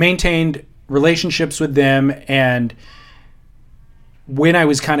maintained relationships with them, and when I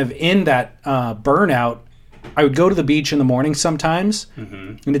was kind of in that burnout, I would go to the beach in the morning sometimes,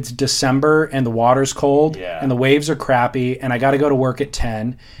 and it's December, and the water's cold, and the waves are crappy, and I got to go to work at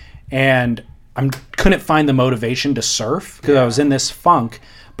 10, and I couldn't find the motivation to surf because I was in this funk,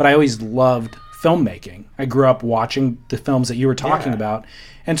 but I always loved filmmaking. I grew up watching the films that you were talking about,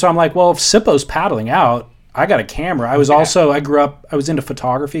 and so I'm like, well, if Sippo's paddling out, I got a camera. I was into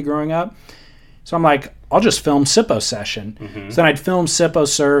photography growing up. So I'm like, I'll just film Sippo session. So then I'd film Sippo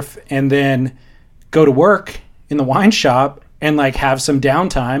surf and then go to work in the wine shop and like have some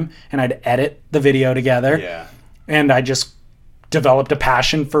downtime, and I'd edit the video together. Yeah. And I just developed a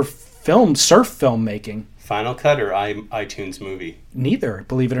passion for surf filmmaking. Final Cut or iTunes Movie? Neither,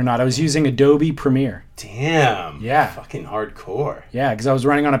 believe it or not. I was using Adobe Premiere. Damn. Yeah. Fucking hardcore. Yeah, because I was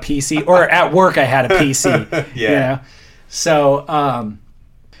running on a PC, or at work I had a PC. Yeah. You know? So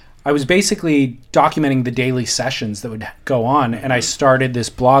I was basically documenting the daily sessions that would go on, and I started this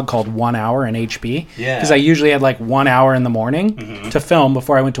blog called 1 Hour in HB. Yeah. Because I usually had like 1 hour in the morning to film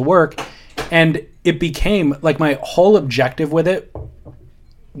before I went to work. And it became like my whole objective with it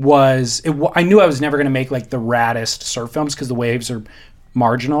was I knew I was never going to make like the raddest surf films because the waves are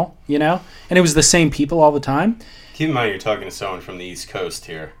marginal, you know, and it was the same people all the time. Keep in mind you're talking to someone from the East Coast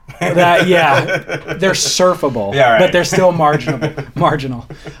here. They're surfable, Yeah, right. but they're still marginal.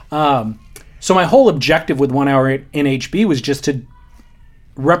 So my whole objective with 1 Hour in HB was just to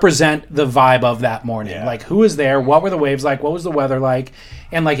represent the vibe of that morning. Yeah. Like, who was there? What were the waves like? What was the weather like?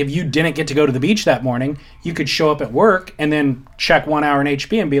 And like, if you didn't get to go to the beach that morning, you could show up at work and then check 1 Hour in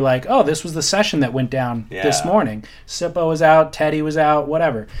HB and be like, oh, this was the session that went down this morning. Sippo was out, Teddy was out,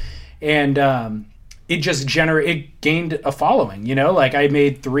 whatever. And it gained a following, you know? Like, I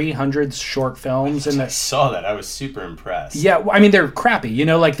made 300 short films. I saw that. I was super impressed. Yeah, I mean, they're crappy, you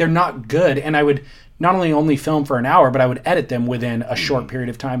know? Like, they're not good. And I would not only film for an hour, but I would edit them within a short period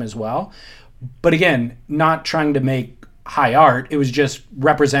of time as well. But again, not trying to make high art. It was just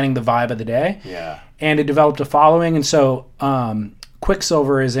representing the vibe of the day. Yeah. And it developed a following. And so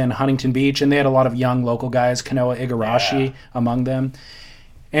Quicksilver is in Huntington Beach, and they had a lot of young local guys, Kanoa Igarashi among them.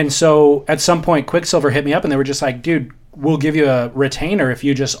 And so at some point, Quicksilver hit me up, and they were just like, dude, we'll give you a retainer if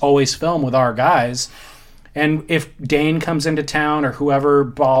you just always film with our guys. And if Dane comes into town, or whoever,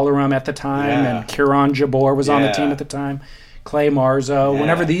 Balaram at the time, and Kiran Jabor was on the team at the time, Clay Marzo,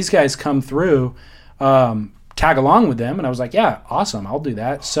 whenever these guys come through, tag along with them. And I was like, yeah, awesome, I'll do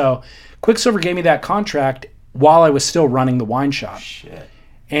that. So Quicksilver gave me that contract while I was still running the wine shop. Shit.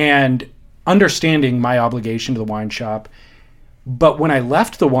 And understanding my obligation to the wine shop. But when I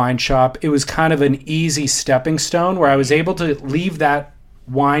left the wine shop, it was kind of an easy stepping stone where I was able to leave that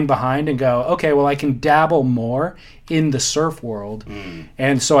wine behind and go, okay, well, I can dabble more in the surf world.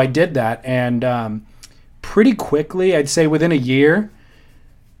 And so I did that. And pretty quickly, I'd say within a year,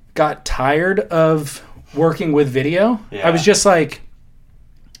 got tired of working with video. Yeah. I was just like,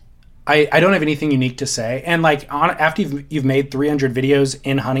 I don't have anything unique to say. And like after you've made 300 videos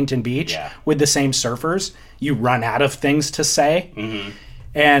in Huntington Beach with the same surfers, you run out of things to say.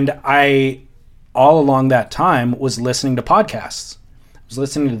 And I, all along that time, was listening to podcasts. I was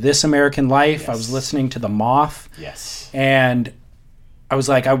listening to This American Life. I was listening to The Moth. And I was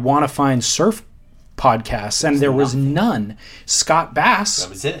like, I want to find surf podcasts. And there was none. Scott Bass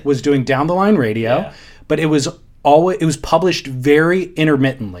was doing Down the Line Radio, but it was published very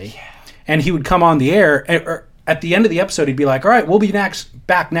intermittently. And he would come on the air, at the end of the episode, he'd be like, all right, we'll be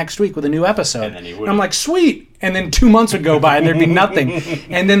back next week with a new episode. And I'm like, sweet. And then 2 months would go by and there'd be nothing.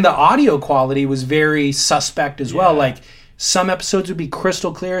 And then the audio quality was very suspect as well. Like, some episodes would be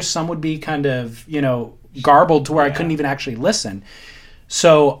crystal clear. Some would be kind of, garbled to where I couldn't even actually listen.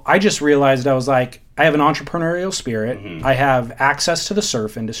 So I just realized, I was like, I have an entrepreneurial spirit. I have access to the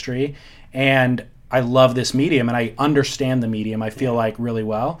surf industry, and I love this medium, and I understand the medium, I feel like, really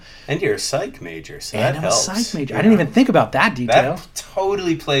well. And you're a psych major, so that helps. I'm a psych major. I didn't even think about that detail. That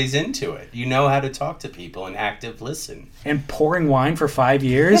totally plays into it. You know how to talk to people and active listen. And pouring wine for 5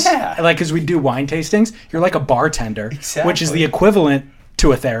 years? Like, because we do wine tastings, you're like a bartender, which is the equivalent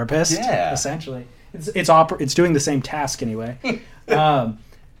to a therapist, essentially. It's doing the same task anyway.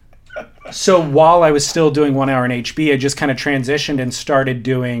 So while I was still doing 1 Hour in HB, I just kind of transitioned and started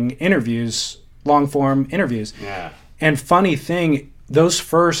doing interviews, long-form interviews. And funny thing, those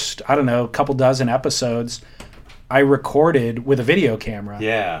first, I don't know, couple dozen episodes, I recorded with a video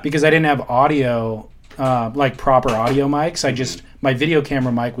camera. Because I didn't have audio, like proper audio mics. My video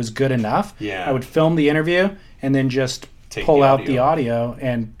camera mic was good enough. I would film the interview and then just pull out the audio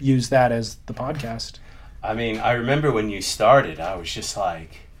and use that as the podcast. I mean, I remember when you started, I was just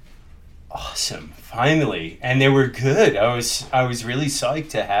like, awesome, finally. And they were good. I was really psyched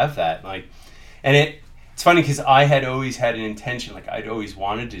to have that. Like, and it's funny because I had always had an intention, like I'd always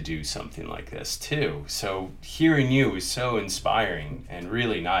wanted to do something like this too. So hearing you was so inspiring and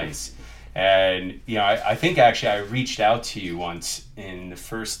really nice. And, I think actually I reached out to you once in the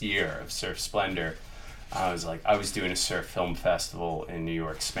first year of Surf Splendor. I was doing a surf film festival in New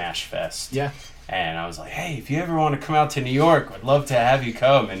York, Smash Fest. Yeah. And I was like, hey, if you ever want to come out to New York, I'd love to have you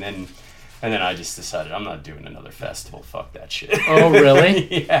come. And then I just decided I'm not doing another festival. Fuck that shit. Oh,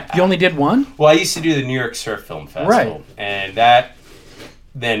 really? Yeah. You only did one? Well, I used to do the New York Surf Film Festival. Right. And that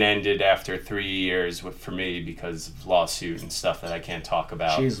then ended after 3 years for me because of lawsuit and stuff that I can't talk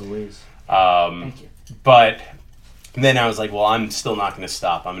about. Jeez Louise. Thank you. But then I was like, well, I'm still not going to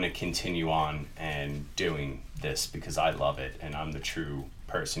stop. I'm going to continue on and doing this because I love it. And I'm the true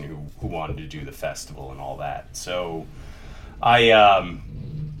person who wanted to do the festival and all that. So I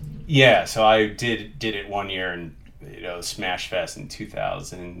did it 1 year and Smash Fest in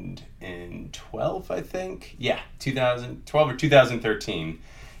 2012, I think. Yeah, 2012 or 2013.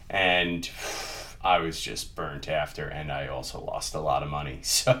 And I was just burnt after, and I also lost a lot of money.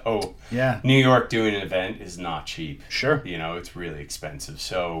 So yeah, New York doing an event is not cheap. Sure. It's really expensive.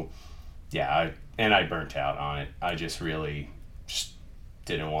 So yeah, I burnt out on it. I just really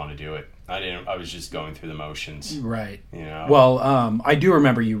didn't want to do it. I was just going through the motions. Right. Well, I do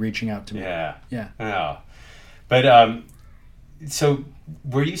remember you reaching out to me. Yeah. Yeah. Oh. But so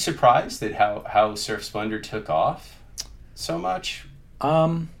were you surprised at how Surf Splendor took off so much?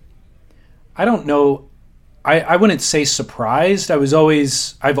 I don't know. I wouldn't say surprised.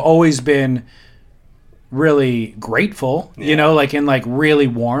 I've always been really grateful, and really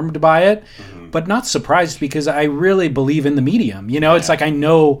warmed by it, but not surprised because I really believe in the medium. It's like I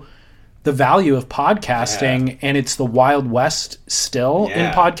know the value of podcasting, and it's the Wild West still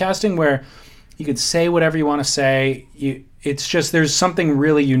in podcasting where you could say whatever you want to say. It's just there's something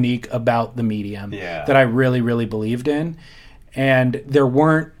really unique about the medium that I really, really believed in, and there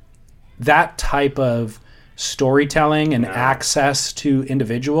weren't that type of storytelling and access to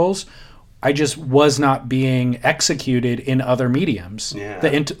individuals. I just was not being executed in other mediums.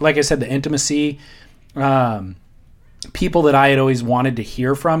 Yeah. Like I said, the intimacy, people that I had always wanted to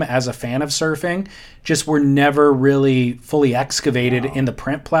hear from as a fan of surfing just were never really fully excavated in the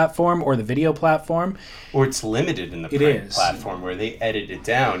print platform or the video platform. Or it's limited in the print platform where they edit it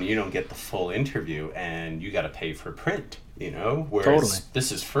down. You don't get the full interview and you got to pay for print, whereas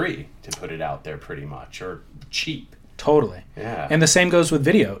this is free to put it out there pretty much, or cheap. Totally. Yeah. And the same goes with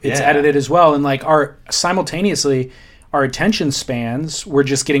video. It's edited as well. And our attention spans were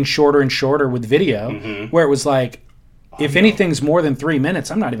just getting shorter and shorter with video, where it was like, if anything's more than 3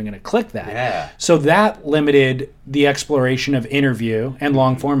 minutes, I'm not even going to click that. Yeah. So that limited the exploration of interview and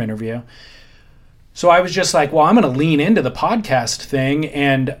long form interview. So I was just like, well, I'm going to lean into the podcast thing.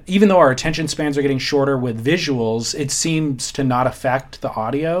 And even though our attention spans are getting shorter with visuals, it seems to not affect the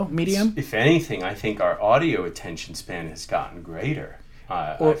audio medium. If anything, I think our audio attention span has gotten greater.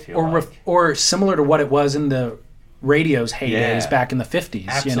 I feel or similar to what it was in the radio's heydays back in the 50s.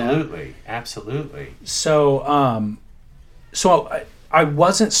 Absolutely. So I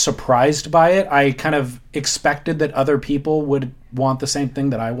wasn't surprised by it. I kind of expected that other people would want the same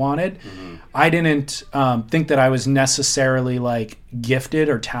thing that I wanted. I didn't think that I was necessarily gifted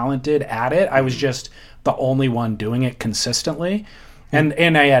or talented at it. I was just the only one doing it consistently.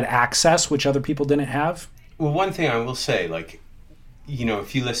 And I had access, which other people didn't have. Well, one thing I will say,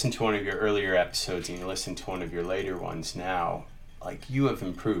 if you listen to one of your earlier episodes and you listen to one of your later ones now, you have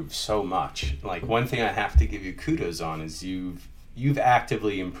improved so much. One thing I have to give you kudos on is you've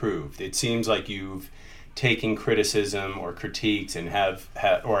actively improved. It seems like you've taken criticism or critiques and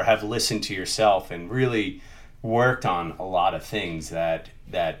have listened to yourself and really worked on a lot of things that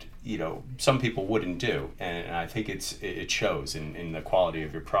some people wouldn't do. And I think it shows in the quality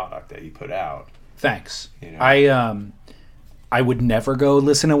of your product that you put out. Thanks. I would never go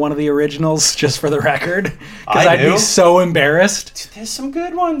listen to one of the originals, just for the record, because I'd be so embarrassed. There's some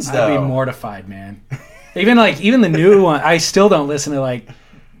good ones, though. I'd be mortified, man. Even the new one, I still don't listen to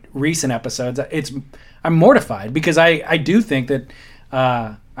recent episodes. I'm mortified because I do think that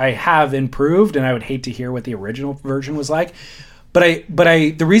I have improved, and I would hate to hear what the original version was like. But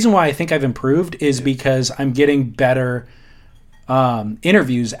the reason why I think I've improved is because I'm getting better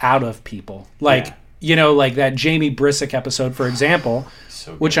interviews out of people, like that Jamie Brisick episode, for example,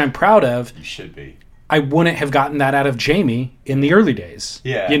 which I'm proud of. You should be. I wouldn't have gotten that out of Jamie in the early days.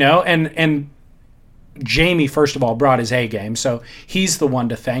 Yeah. And Jamie, first of all, brought his A game, so he's the one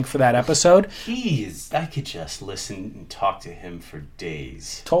to thank for that episode. I could just listen and talk to him for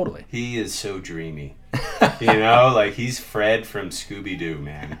days. Totally. He is so dreamy. He's Fred from Scooby-Doo,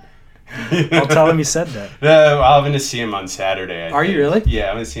 man. I'll tell him you said that. I'm going to see him on Saturday. Are you really? Yeah,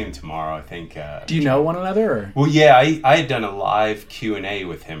 I'm going to see him tomorrow, I think. Do you know one another? Or? Well, yeah, I had done a live Q&A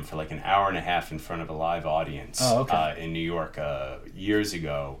with him for an hour and a half in front of a live audience in New York years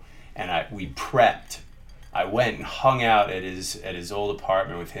ago. And we prepped I went and hung out at his old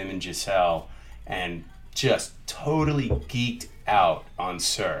apartment with him and Giselle, and just totally geeked out on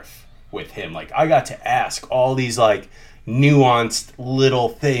surf with him. Like, I got to ask all these like nuanced little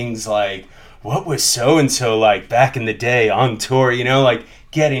things, like, what was so-and-so like back in the day on tour, you know, like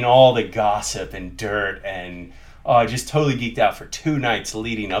getting all the gossip and dirt. And I just totally geeked out for 2 nights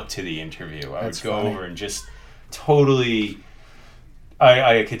leading up to the interview. I would go over and just totally,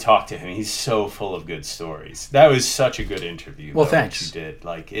 I could talk to him. He's so full of good stories. That was such a good interview. Well, thanks. What you did.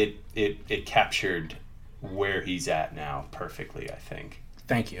 Like, it captured where he's at now perfectly, I think.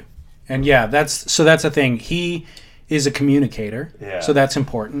 Thank you. And yeah, that's the thing. He is a communicator. Yeah. So that's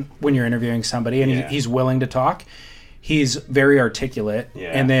important when you're interviewing somebody, and he's willing to talk. He's very articulate.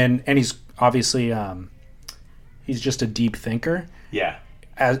 Yeah. And he's obviously, he's just a deep thinker. Yeah.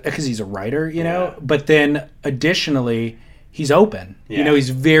 Because he's a writer, you know. But then additionally, he's open. Yeah. You know, he's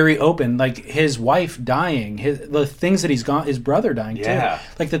very open. Like his wife dying, the things that he's gone, his brother dying too.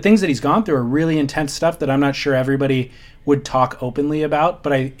 Like the things that he's gone through are really intense stuff that I'm not sure everybody would talk openly about.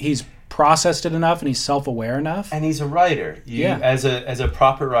 But he's processed it enough, and he's self-aware enough. And he's a writer. As a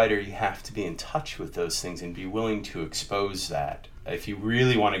proper writer, you have to be in touch with those things and be willing to expose that. If you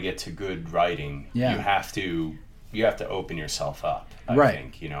really want to get to good writing, you have to open yourself up. I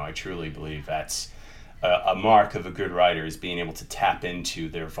think, you know, I truly believe that's a mark of a good writer, is being able to tap into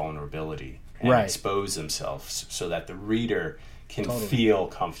their vulnerability and expose themselves so that the reader can feel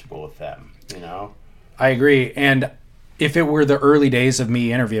comfortable with them, you know? I agree. And if it were the early days of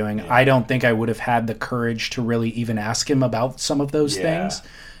me interviewing, I don't think I would have had the courage to really even ask him about some of those things.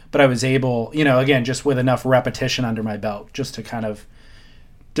 But I was able, you know, again, just with enough repetition under my belt, just to kind of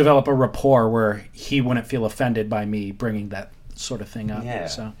develop a rapport where he wouldn't feel offended by me bringing that sort of thing up. Yeah.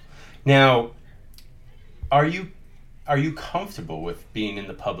 So now, are you comfortable with being in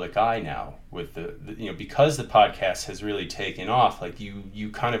the public eye now with the you know, because the podcast has really taken off? Like you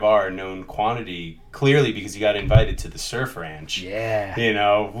kind of are a known quantity, clearly, because you got invited to the Surf Ranch. Yeah. You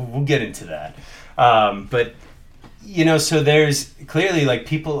know, we'll get into that. But you know, so there's clearly, like,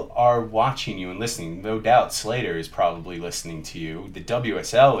 people are watching you and listening. No doubt Slater is probably listening to you. The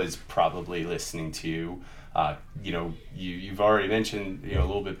WSL is probably listening to you. You know, you've already mentioned, you know, a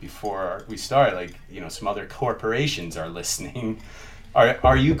little bit before we start, like, you know, some other corporations are listening.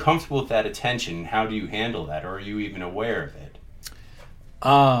 Are you comfortable with that attention? How do you handle that? Or are you even aware of it?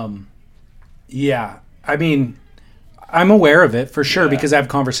 Yeah. I mean, I'm aware of it for sure, Yeah. because I have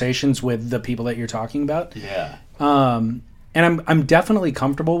conversations with the people that you're talking about. Yeah. And I'm definitely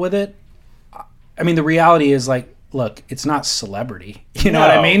comfortable with it. I mean, the reality is, like, look, it's not celebrity. You know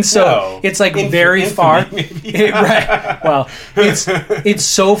what I mean? So it's like very far. Right. Well, it's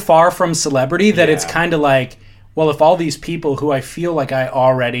so far from celebrity that it's kind of like, well, if all these people who I feel like I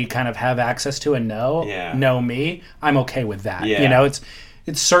already kind of have access to and know me, I'm okay with that. Yeah. You know, it's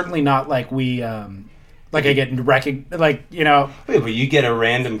certainly not like we like I get recognized, like, you know. Wait, but you get a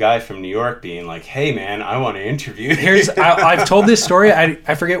random guy from New York being like, "Hey, man, I want to interview you." I've told this story.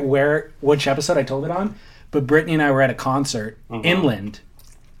 I forget which episode I told it on, but Brittany and I were at a concert inland.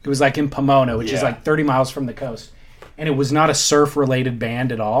 It was like in Pomona, which is like 30 miles from the coast, and it was not a surf-related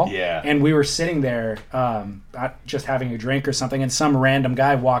band at all. Yeah. And we were sitting there, just having a drink or something, and some random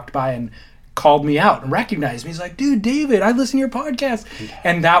guy walked by and called me out and recognized me. He's like, "Dude, David, I listen to your podcast,"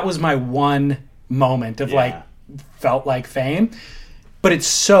 and that was my one moment of like felt like fame, but it's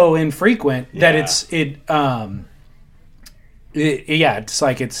so infrequent that it's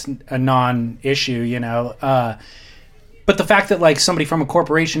like it's a non-issue, you know. But the fact that, like, somebody from a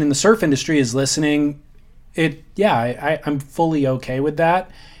corporation in the surf industry is listening, I'm fully okay with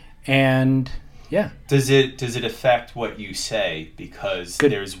that. And Does it affect what you say, because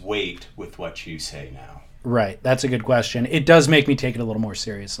there's weight with what you say now? Right, that's a good question. It does make me take it a little more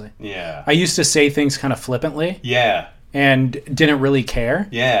seriously. Yeah. I used to say things kind of flippantly. Yeah. And didn't really care.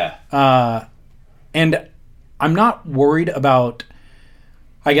 Yeah. And I'm not worried about,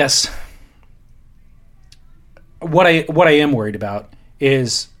 I guess, what I am worried about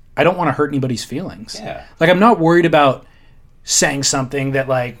is I don't want to hurt anybody's feelings. Yeah. Like, I'm not worried about saying something that,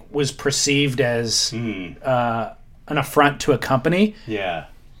 like, was perceived as an affront to a company. Yeah.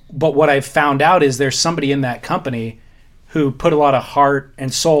 But what I've found out is there's somebody in that company who put a lot of heart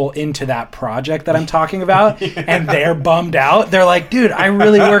and soul into that project that I'm talking about, and they're bummed out. They're like, "Dude, I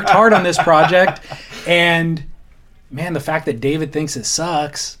really worked hard on this project, and man, the fact that David thinks it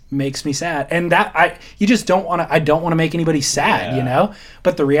sucks makes me sad." And that I don't want to make anybody sad, you know?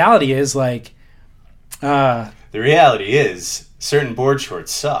 But the reality is, like, the reality is certain board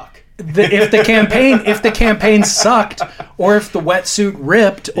shorts suck. If the campaign sucked, or if the wetsuit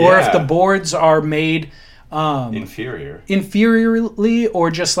ripped, or if the boards are made inferiorly or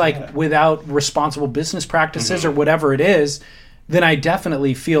just like without responsible business practices or whatever it is, then I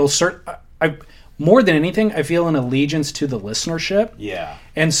definitely feel more than anything, I feel an allegiance to the listenership. Yeah.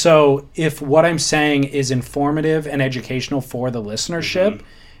 And so if what I'm saying is informative and educational for the listenership,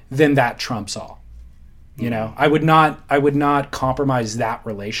 then that trumps all. You know, I would not compromise that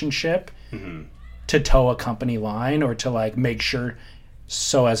relationship to toe a company line or to like make sure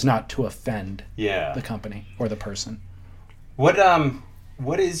so as not to offend the company or the person. What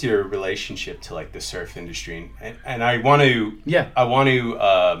is your relationship to like the surf industry? And I want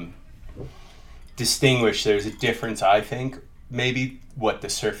to distinguish. There's a difference, I think, maybe what the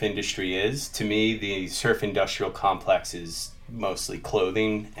surf industry is. To me, the surf industrial complex is mostly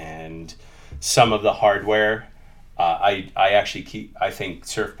clothing and some of the hardware. I think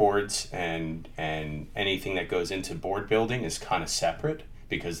surfboards and anything that goes into board building is kind of separate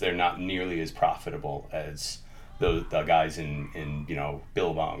because they're not nearly as profitable as the guys in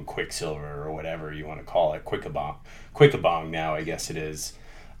Billabong, Quicksilver, or whatever you want to call it, Quickabong now, I guess it is.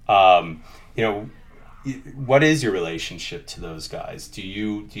 What is your relationship to those guys? Do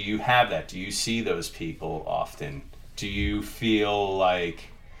you have that? Do you see those people often? Do you feel like,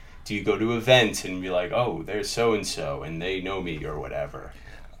 do you go to events and be like, oh, there's so-and-so and they know me or whatever?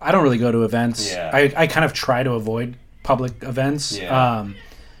 I don't really go to events. Yeah. I kind of try to avoid public events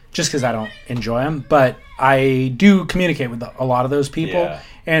just because I don't enjoy them. But I do communicate with a lot of those people. Yeah.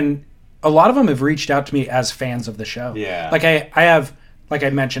 And a lot of them have reached out to me as fans of the show. Yeah. Like I have, like I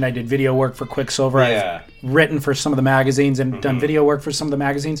mentioned, I did video work for Quicksilver. Yeah. I've written for some of the magazines and done video work for some of the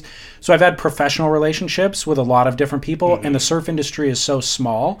magazines. So I've had professional relationships with a lot of different people. And the surf industry is so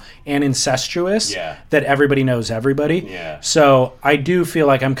small and incestuous that everybody knows everybody. Yeah. So I do feel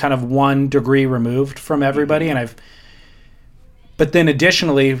like I'm kind of 1 degree removed from everybody. But then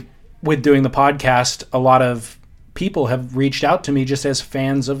additionally, with doing the podcast, a lot of people have reached out to me just as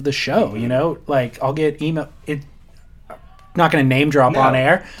fans of the show. You know, like I'll get email. Not going to name drop on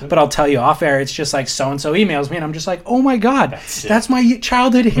air, but I'll tell you off air. It's just like so-and-so emails me, and I'm just like, oh my God, that's my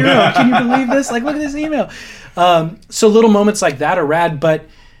childhood hero. Can you believe this? Like, look at this email. So little moments like that are rad, but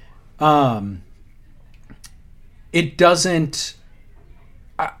it doesn't...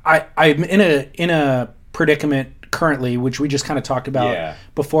 I'm in a predicament currently, which we just kind of talked about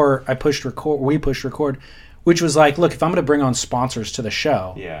before we pushed record, which was like, look, if I'm going to bring on sponsors to the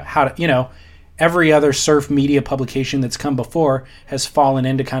show, how to, every other surf media publication that's come before has fallen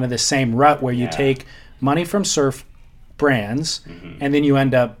into kind of the same rut where you take money from surf brands and then you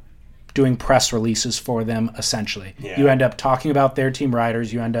end up doing press releases for them, essentially. You end up talking about their team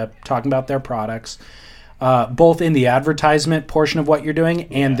riders. You end up talking about their products, both in the advertisement portion of what you're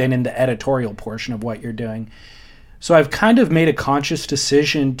doing and then in the editorial portion of what you're doing. So I've kind of made a conscious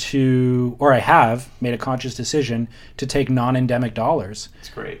decision to take non-endemic dollars. That's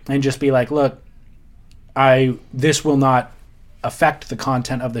great. And just be like, look, this will not affect the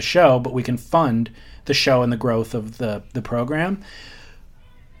content of the show, but we can fund the show and the growth of the program.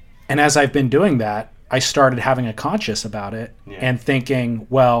 And as I've been doing that, I started having a conscience about it and thinking,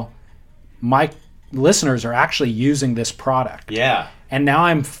 well, my listeners are actually using this product. Yeah. And now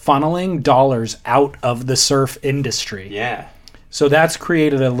I'm funneling dollars out of the surf industry. Yeah. So that's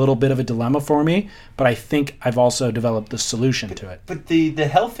created a little bit of a dilemma for me, but I think I've also developed the solution to it. But the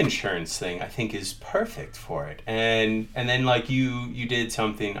health insurance thing, I think, is perfect for it. And then like you did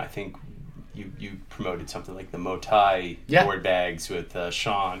something, I think you promoted something like the Motai board bags with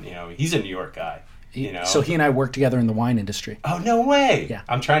Sean. He's a New York guy. So he and I work together in the wine industry. Oh, no way. Yeah.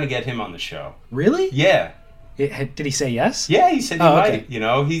 I'm trying to get him on the show. Really? Yeah. Did he say yes? Yeah, he said he might.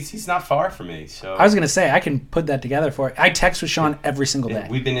 Okay. He's not far from me. So I was going to say, I can put that together for you. I text with Sean every single day.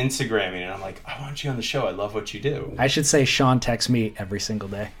 We've been Instagramming, and I'm like, I want you on the show. I love what you do. I should say Sean texts me every single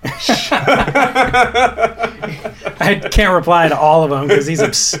day. I can't reply to all of them because he's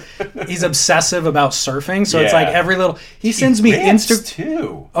obsessive about surfing. So it's like every little... He sends me Instagram...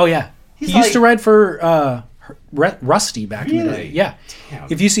 too. Oh, yeah. He used to ride for... Rusty back in the day. Yeah.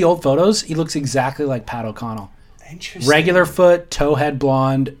 Damn. If you see old photos, he looks exactly like Pat O'Connell. Interesting. Regular foot, towhead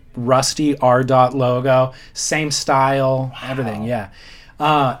blonde, Rusty R. logo, same style, everything. Yeah.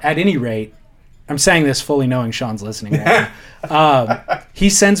 At any rate, I'm saying this fully knowing Sean's listening right now. He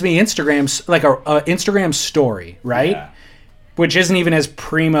sends me Instagrams, like a Instagram story, right? Yeah. Which isn't even as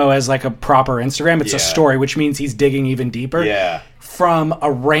primo as like a proper Instagram. It's a story, which means he's digging even deeper. Yeah. From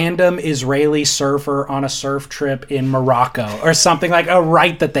a random Israeli surfer on a surf trip in Morocco or something, like a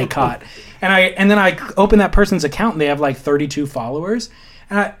right that they caught. And then I open that person's account and they have like 32 followers.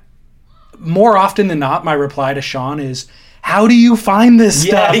 And more often than not, my reply to Sean is, how do you find this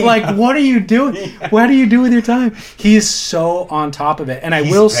Yeah, stuff? yeah. Like, what are you doing? What do you do with your time? He is so on top of it. And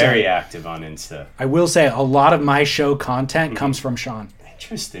He's very very active on Insta. I will say a lot of my show content comes from Sean.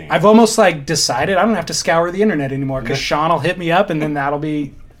 Interesting. I've almost like decided I don't have to scour the internet anymore because Sean will hit me up and then that'll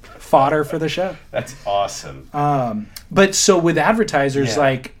be fodder for the show. That's awesome. But so with advertisers,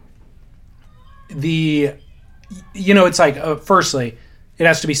 like it's like, firstly, it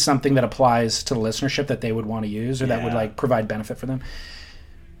has to be something that applies to the listenership that they would want to use or that would like provide benefit for them.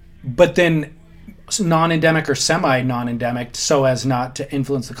 But then non-endemic or semi-non-endemic so as not to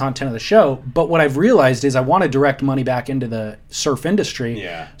influence the content of the show. But what I've realized is I want to direct money back into the surf industry.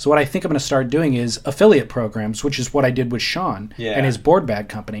 Yeah. So what I think I'm going to start doing is affiliate programs, which is what I did with Sean and his board bag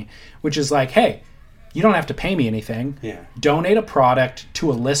company, which is like, hey, you don't have to pay me anything. Yeah. Donate a product to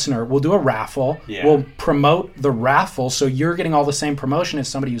a listener. We'll do a raffle. Yeah. We'll promote the raffle so you're getting all the same promotion as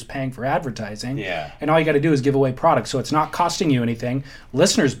somebody who's paying for advertising. Yeah. And all you got to do is give away products. So it's not costing you anything.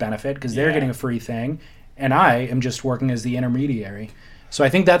 Listeners benefit because they're Yeah. getting a free thing. And I am just working as the intermediary. So I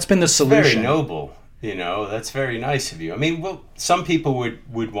think that's been the solution. Very noble. That's very nice of you. I mean, well, some people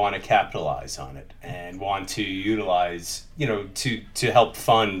would want to capitalize on it and want to utilize, to help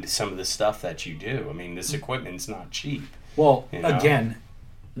fund some of the stuff that you do. I mean, this equipment's not cheap. Well, You know? again,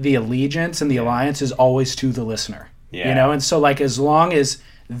 the allegiance and the alliance is always to the listener. Yeah. And so like as long as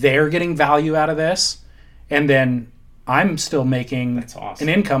they're getting value out of this and then I'm still making That's awesome.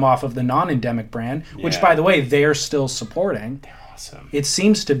 an income off of the non-endemic brand, which Yeah. by the way, they're still supporting. Awesome. It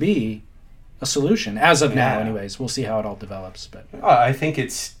seems to be a solution as of now Yeah. anyways. We'll see how it all develops, but I think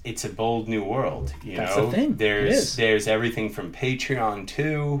it's a bold new world. That's the thing. It is. There's everything from Patreon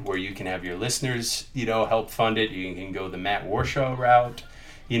too, where you can have your listeners, help fund it. You can go the Matt Warshaw route,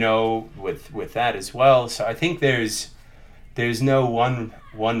 with that as well. So I think there's no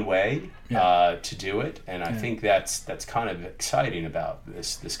one way to do it, and I think that's kind of exciting about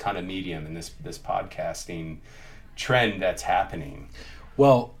this kind of medium and this podcasting trend that's happening.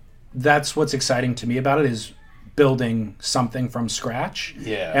 well, that's what's exciting to me about it is building something from scratch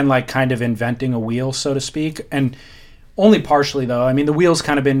and like kind of inventing a wheel, so to speak. And only partially though. I mean, the wheel's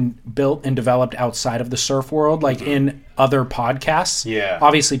kind of been built and developed outside of the surf world, like in other podcasts. Yeah.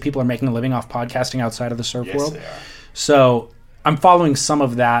 Obviously people are making a living off podcasting outside of the surf Yes, world. they are. So I'm following some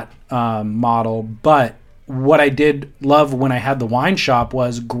of that model, but what I did love when I had the wine shop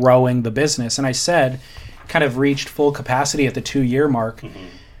was growing the business. And I said, kind of reached full capacity at the 2-year mark.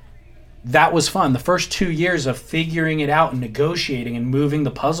 That was fun. The first 2 years of figuring it out and negotiating and moving the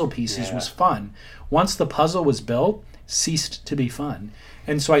puzzle pieces was fun. Once the puzzle was built, ceased to be fun.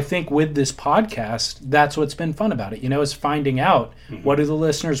 And so I think with this podcast, that's what's been fun about it, is finding out what do the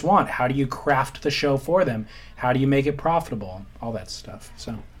listeners want? How do you craft the show for them? How do you make it profitable? All that stuff.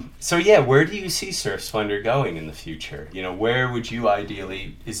 So yeah, where do you see Surf Splendor going in the future? Where would you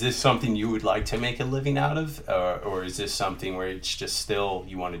ideally, is this something you would like to make a living out of? Or is this something where it's just still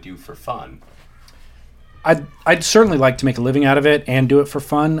you want to do for fun? I'd certainly like to make a living out of it and do it for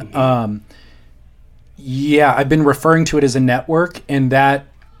fun. I've been referring to it as a network, and that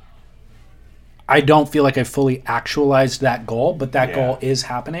I don't feel like I fully actualized that goal, but that goal is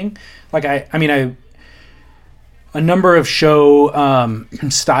happening. Like a number of show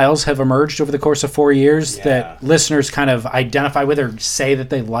styles have emerged over the course of 4 years that listeners kind of identify with or say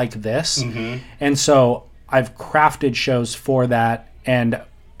that they like this. And so I've crafted shows for that and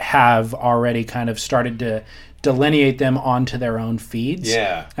have already kind of started to delineate them onto their own feeds.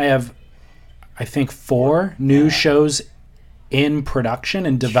 Yeah. I have, I think, 4 new shows in production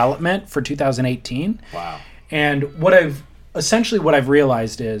and development for 2018. Wow. And what I've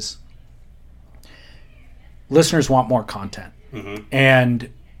realized is listeners want more content. And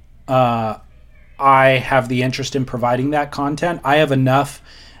I have the interest in providing that content. I have enough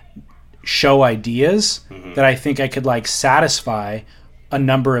show ideas that I think I could like satisfy a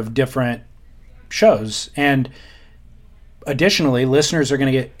number of different shows. And additionally, listeners are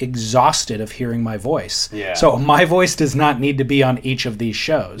going to get exhausted of hearing my voice. Yeah. So my voice does not need to be on each of these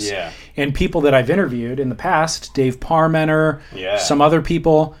shows. Yeah. And people that I've interviewed in the past, Dave Parmenter, some other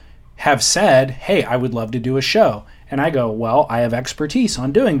people have said, hey, I would love to do a show. And I go, well, I have expertise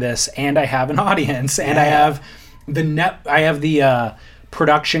on doing this, and I have an audience, and I have the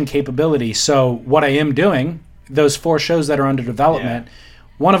production capability. So what I am doing, those 4 shows that are under development,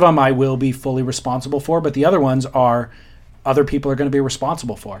 one of them I will be fully responsible for, but the other ones are other people are going to be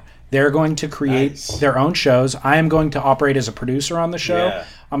responsible for. They're going to create their own shows. I am going to operate as a producer on the show. Yeah.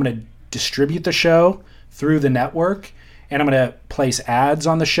 I'm going to distribute the show through the network, and I'm going to place ads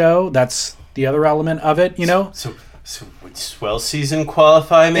on the show. That's the other element of it, So would swell season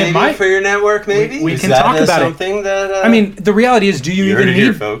qualify maybe for your network? Maybe we can talk about something that I mean, the reality is, do you even need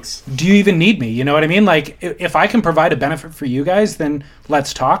here, folks? Do you even need me? You know what I mean? Like, if I can provide a benefit for you guys, then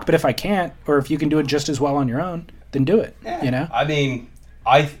let's talk. But if I can't, or if you can do it just as well on your own, then do it. Yeah. You know? I mean,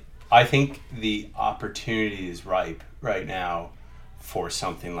 I think the opportunity is ripe right now for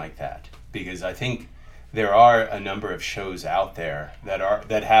something like that, because I think there are a number of shows out there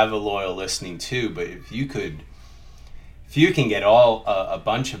that have a loyal listening too. But if you can get a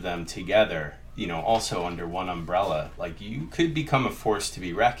bunch of them together, you know, also under one umbrella, like, you could become a force to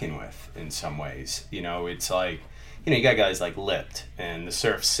be reckoned with in some ways. You know, it's like, you know, you got guys like Lipped and the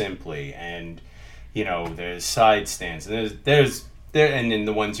Surf Simply, and, you know, there's Side Stands, and there's and then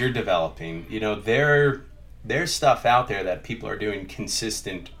the ones you're developing, you know, there's stuff out there that people are doing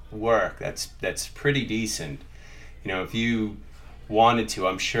consistent work that's pretty decent. You know, if you wanted to,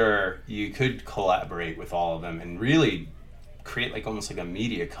 I'm sure you could collaborate with all of them and really create like almost like a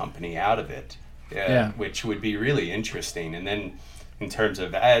media company out of it, which would be really interesting. And then in terms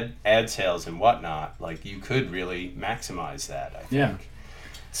of ad sales and whatnot, like, you could really maximize that, I think.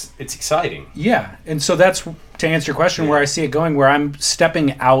 It's exciting. Yeah, and so that's, to answer your question, where I see it going, where I'm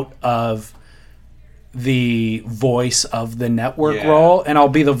stepping out of the voice of the network role, and I'll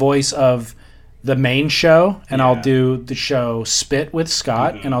be the voice of the main show, and I'll do the show Spit with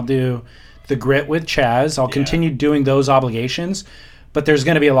Scott, and I'll do the Grit with Chaz. I'll continue doing those obligations, but there's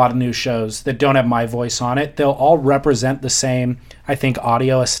going to be a lot of new shows that don't have my voice on it. They'll all represent the same, I think,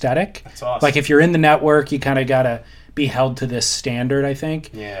 audio aesthetic. That's awesome. Like, if you're in the network, you kind of got to be held to this standard, I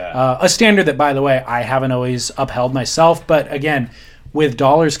think. Yeah. A standard that, by the way, I haven't always upheld myself, but again, with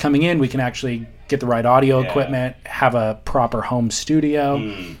dollars coming in, we can actually get the right audio equipment, have a proper home studio.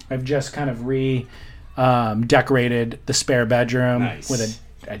 I've just kind of decorated the spare bedroom with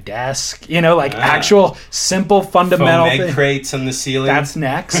a desk, you know, like actual simple fundamental foam egg crates on the ceiling. That's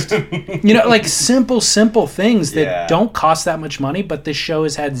next. You know, like simple things that don't cost that much money, but this show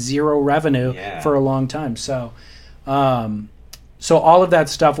has had zero revenue for a long time. So all of that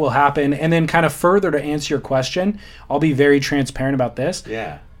stuff will happen. And then, kind of further to answer your question, I'll be very transparent about this.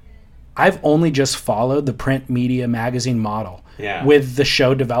 Yeah. I've only just followed the print media magazine model with the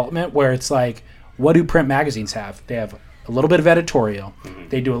show development, where it's like, what do print magazines have? They have a little bit of editorial.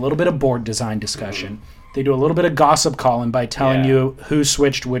 They do a little bit of board design discussion. They do a little bit of gossip column by telling you who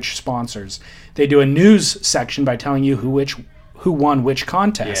switched which sponsors. They do a news section by telling you who won which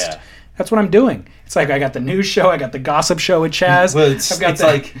contest. That's what I'm doing. It's like, I got the news show, I got the gossip show with Chaz. Well, it's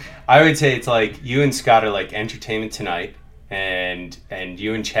like, I would say it's like you and Scott are like Entertainment Tonight, and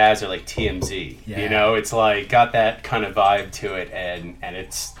you and Chaz are like TMZ. You know, it's like got that kind of vibe to it, and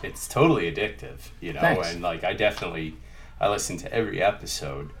it's totally addictive. You know, and like I listen to every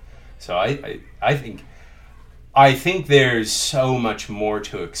episode, so I think there's so much more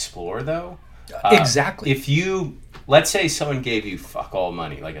to explore, though. Exactly. If you, let's say someone gave you fuck all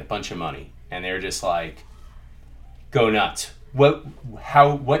money, like a bunch of money, and they're just like, go nuts. What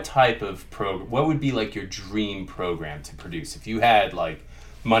type of program? What would be like your dream program to produce if you had like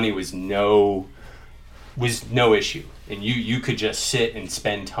money was no issue, and you could just sit and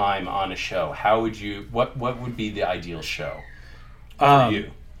spend time on a show? How would you? What would be the ideal show for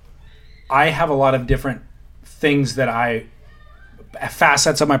you? I have a lot of different things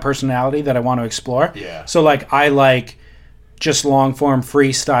facets of my personality that I want to explore. Yeah. So like, I like just long form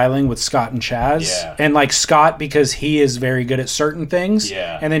freestyling with Scott and Chaz. Yeah. And like Scott because he is very good at certain things.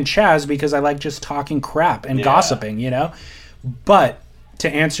 Yeah. And then Chaz because I like just talking crap and gossiping, you know? But to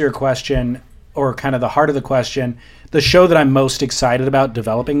answer your question, or kind of the heart of the question, the show that I'm most excited about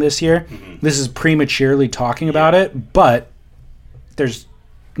developing this year, this is prematurely talking about it, but there's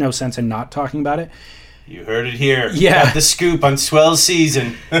no sense in not talking about it. You heard it here. Yeah. Got the scoop on swell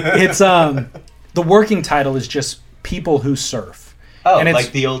season. It's the working title is just People Who Surf. Oh, and it's,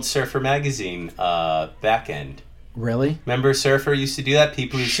 like the old Surfer magazine back end. Really? Remember Surfer used to do that?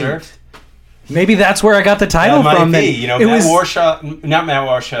 People Who Surfed? Maybe that's where I got the title that from. Might be. You know, Matt Warshaw, not Matt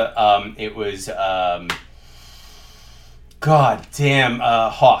Warshaw, it was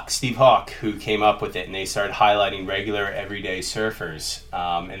Steve Hawk, who came up with it, and they started highlighting regular, everyday surfers,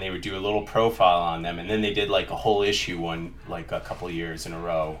 and they would do a little profile on them, and then they did like a whole issue one, like a couple of years in a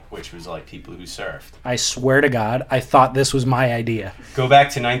row, which was like People Who Surfed. I swear to God, I thought this was my idea. Go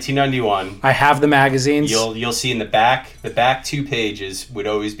back to 1991. I have the magazines. You'll see in the back 2 pages would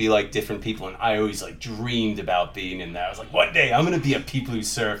always be like different people, and I always like dreamed about being in that. I was like, one day I'm gonna be a People Who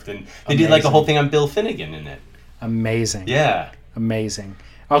Surfed, and they did like a whole thing on Bill Finnegan in it. Amazing. Yeah. Amazing.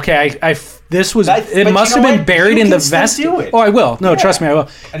 Okay, this was. But It must you have know been what? buried You in the can still vestige. do it. Oh, I will. No, trust me, I will.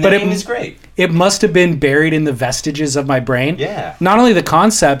 And but the name is great. It must have been buried in the vestiges of my brain. Yeah. Not only the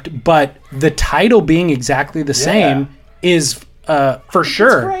concept, but the title being exactly the same is for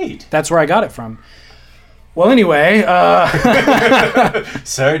sure. great. That's where I got it from. Well, anyway,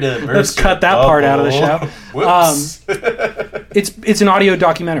 Sorry to burst let's your cut that part out of the show. Whoops. It's an audio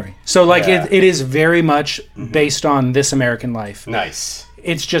documentary, so like Yeah. it is very much based on This American Life. Nice.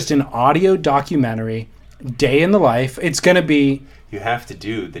 It's just an audio documentary, day in the life. It's going to be You have to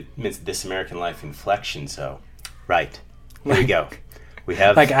do This American Life inflection, so. Right. Here we go. We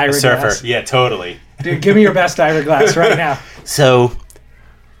have Like a Ira surfer. Glass. Yeah, totally. Dude, give me your best Ira Glass right now. So,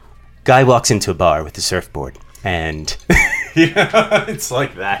 guy walks into a bar with a surfboard, and it's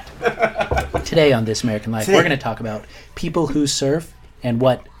like that. Today on This American Life, we're going to talk about people who surf and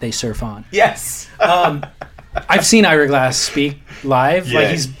what they surf on. Yes. I've seen Ira Glass speak live. Yeah. Like,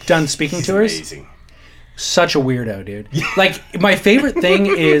 he's done speaking He's tours. amazing. Such a weirdo, dude. Like, my favorite thing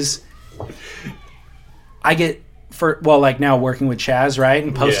is I get, now working with Chaz, right?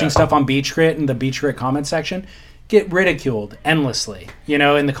 And posting Yeah. stuff on Beach Grit and the Beach Grit comment section, get ridiculed endlessly,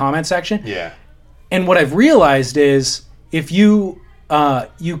 in the comment section. Yeah. And what I've realized is if you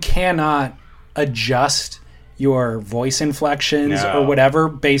cannot adjust your voice inflections No. or whatever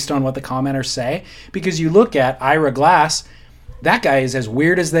based on what the commenters say, because you look at Ira Glass, that guy is as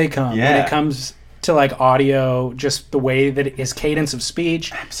weird as they come when Yeah. it comes to like audio, just the way that his cadence of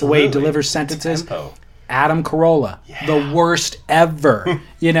speech, the way he Absolutely. delivers sentences. Tempo. Adam Carolla, the worst ever,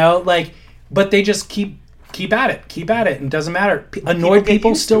 but they just keep at it, and it doesn't matter. Annoyed get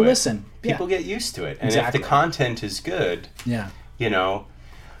people used still to it. listen. People get used to it. And Exactly. if the content is good, Yeah.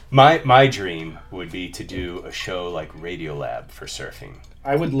 my dream would be to do a show like Radiolab for surfing.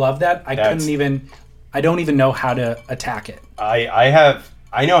 I would love that. I don't even know how to attack it.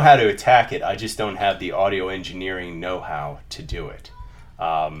 I know how to attack it. I just don't have the audio engineering know-how to do it.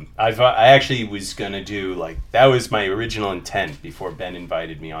 I actually was gonna do that was my original intent before Ben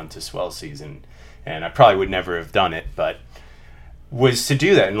invited me on to Swell Season, and I probably would never have done it, but was to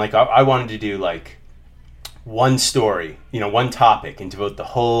do that. And I wanted to do one story, one topic, and devote the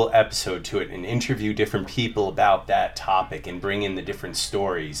whole episode to it and interview different people about that topic and bring in the different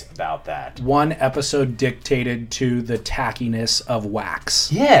stories about that. One episode dictated to the tackiness of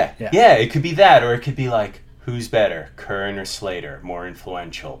wax. Yeah, it could be that, or it could be who's better, Kern or Slater, more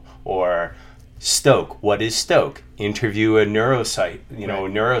influential, or Stoke. What is Stoke? Interview a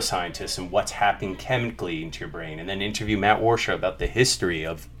neuroscientist and what's happening chemically into your brain, and then interview Matt Warshaw about the history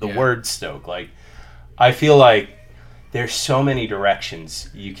of the word Stoke. I feel like there's so many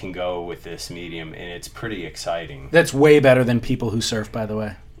directions you can go with this medium, and it's pretty exciting. That's way better than people who surf, by the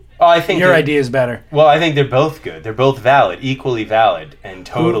way. Oh, I think Your idea is better. Well, I think they're both good. They're both valid, equally valid, and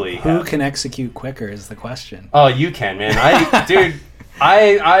totally. Who can execute quicker is the question. Oh, you can, man.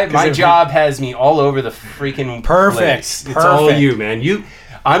 My job has me all over the freaking place. It's all you, man.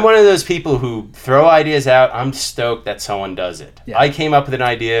 I'm one of those people who throw ideas out. I'm stoked that someone does it. Yeah. I came up with an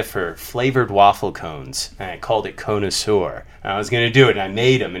idea for flavored waffle cones, and I called it Connoisseur. And I was going to do it, and I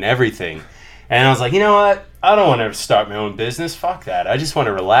made them and everything. And I was like, you know what? I don't want to start my own business. Fuck that. I just want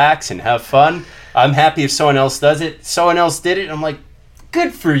to relax and have fun. I'm happy if someone else does it. Someone else did it. And I'm like,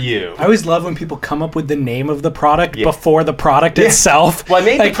 good for you. I always love when people come up with the name of the product before the product itself. Well, I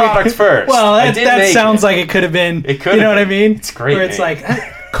made the product first. Well, I did that make sounds it. like it could have been. It could You know have what I been. mean? It's a great Where it's name.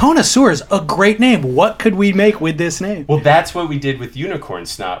 Connoisseur is a great name. What could we make with this name? Well, that's what we did with Unicorn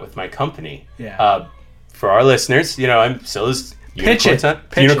Snot with my company. Yeah. For our listeners, I'm still as Pitch Unicorn it. Snot.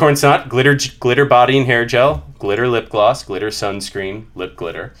 Pitch Unicorn Snot, glitter body and hair gel, glitter lip gloss, glitter sunscreen, lip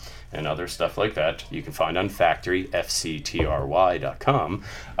glitter, and other stuff like that. You can find on factoryfctry.com.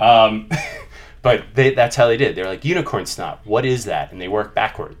 But that's how they did. They're like, Unicorn Snot, what is that? And they work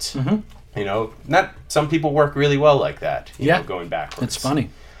backwards. Mm-hmm. Some people work really well like that. You know, going backwards. It's funny.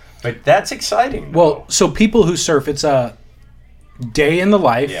 But that's exciting. Well, so people who surf, it's a day in the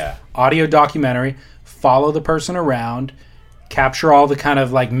life, audio documentary, follow the person around, capture all the kind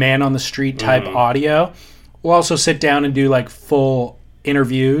of man on the street type audio. We'll also sit down and do full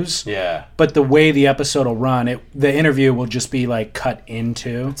interviews. Yeah. But the way the episode will run, the interview will just be cut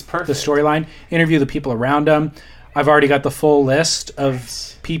into the storyline. Interview the people around them. I've already got the full list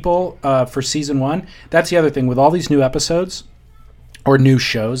of people for season 1. That's the other thing with all these new episodes, or new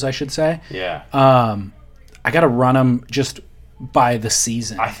shows, I should say. Yeah. I got to run them just by the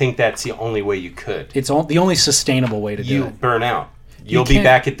season. I think that's the only way you could. It's the only sustainable way to do You it. burn out. You'll be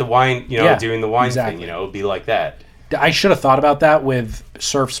back at the wine, doing the wine exactly. thing. It'll be like that. I should have thought about that with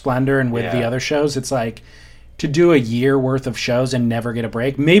Surf Splendor and with the other shows. It's to do a year worth of shows and never get a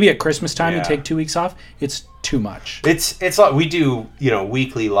break. Maybe at Christmas time you Yeah. take 2 weeks off. It's too much. It's like we do,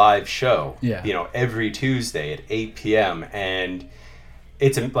 weekly live show. Yeah. Every Tuesday at 8 p.m. and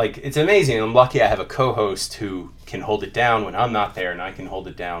it's amazing. I'm lucky I have a co-host who can hold it down when I'm not there, and I can hold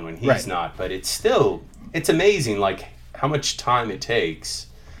it down when he's Right. not. But it's amazing, like how much time it takes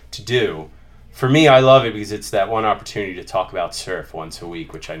to do. For me, I love it because it's that one opportunity to talk about surf once a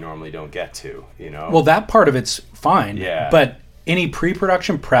week, which I normally don't get to. Well, that part of it's fine. Yeah. But any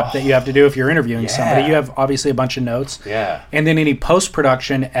pre-production prep that you have to do if you're interviewing somebody, Yeah. you have obviously a bunch of notes. Yeah. And then any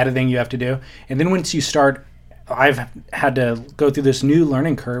post-production editing you have to do. And then once you start, I've had to go through this new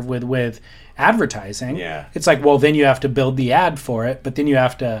learning curve with advertising. Yeah. It's like, well, then you have to build the ad for it, but then you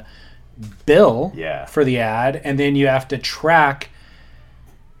have to bill Yeah. for the ad, and then you have to track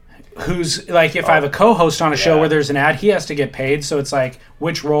who's, like, if I have a co-host on a show Yeah. where there's an ad, he has to get paid. So it's like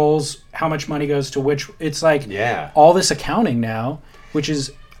which roles, how much money goes to which. It's like Yeah. all this accounting now, which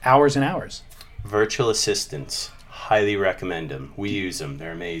is hours and hours. Virtual assistants, highly recommend them. We use them;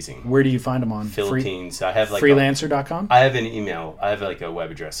 they're amazing. Where do you find them on? Philippines. I have like Freelancer.com? I have an email. I have like a web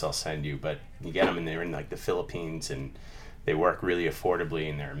address I'll send you, but you get them and they're in like the Philippines and they work really affordably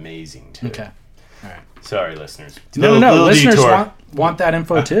and they're amazing too. Okay. All right. Sorry, listeners. No. Little Listeners detour. want that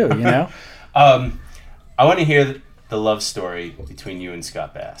info too, you know? I want to hear the love story between you and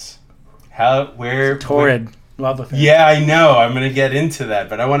Scott Bass. Where Torrid. Love affair. Yeah, I know. I'm going to get into that,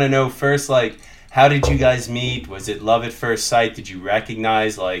 but I want to know first, like, how did you guys meet? Was it love at first sight? Did you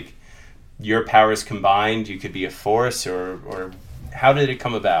recognize, like, your powers combined, you could be a force, or how did it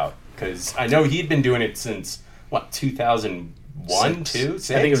come about? Because I know he'd been doing it since, 2001, 2?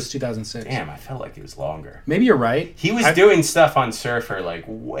 6? I think it was 2006. Damn, I felt like it was longer. Maybe you're right. He was doing stuff on Surfer, like,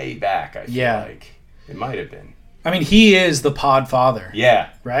 way back, I feel like. It might have been. I mean, he is the pod father, Yeah.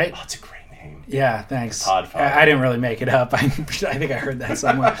 right? Oh, it's a great name. Yeah, thanks. Pod father. I didn't really make it up. I think I heard that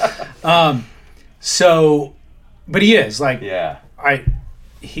somewhere. But he is like, Yeah.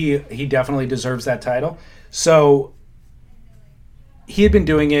 he definitely deserves that title. So he had been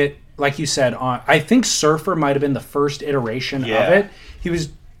doing it, like you said, on, I think Surfer might have been the first iteration of it. He was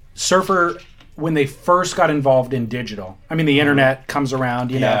Surfer when they first got involved in digital. I mean, the internet comes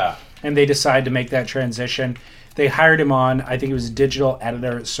around, you know, Yeah. and they decide to make that transition. They hired him on, I think he was a digital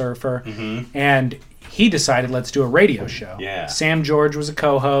editor at Surfer, and he decided, let's do a radio show. Yeah. Sam George was a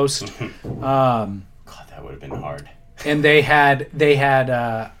co-host. God, that would have been hard. And they had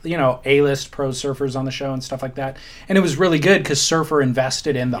A-list pro surfers on the show and stuff like that. And it was really good because Surfer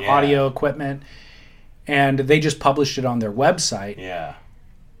invested in the audio equipment, and they just published it on their website. Yeah.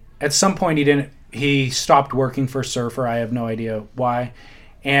 At some point he stopped working for Surfer. I have no idea why.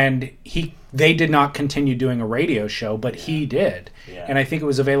 And they did not continue doing a radio show, but he did. Yeah. And I think it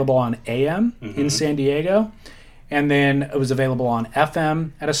was available on AM in San Diego. And then it was available on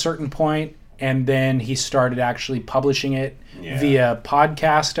FM at a certain point. And then he started actually publishing it via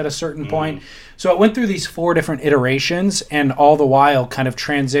podcast at a certain point. So it went through these 4 different iterations, and all the while kind of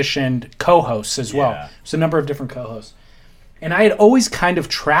transitioned co-hosts as well. Yeah. So a number of different co-hosts. And I had always kind of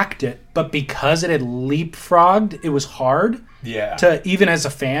tracked it, but because it had leapfrogged, it was hard to, even as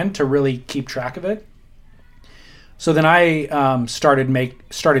a fan, to really keep track of it. So then I started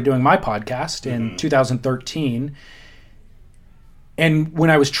doing my podcast in 2013. And when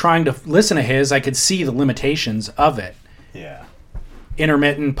I was trying to listen to his, I could see the limitations of it. Yeah.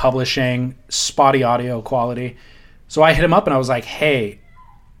 Intermittent publishing, spotty audio quality. So I hit him up and I was like, hey,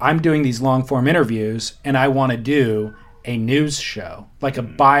 I'm doing these long form interviews and I want to do a news show, like a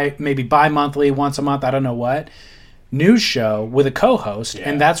maybe bi-monthly, once a month, I don't know what, news show with a co-host. Yeah.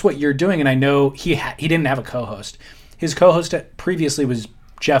 And that's what you're doing. And I know he didn't have a co-host. His co-host previously was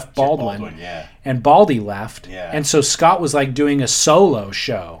Jeff Baldwin, and Baldy left, and so Scott was like doing a solo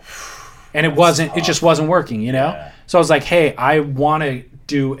show, and it just wasn't working, you know. Yeah. So I was like, hey, I want to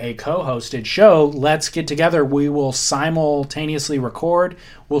do a co-hosted show. Let's get together. We will simultaneously record.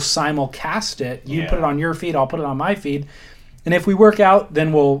 We'll simulcast it. You put it on your feed. I'll put it on my feed, and if we work out,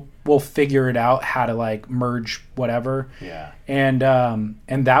 then we'll figure it out how to like merge whatever. Yeah. And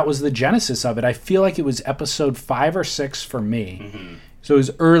that was the genesis of it. I feel like it was episode 5 or 6 for me. Mm-hmm. So it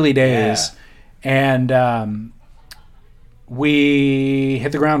was early days, and we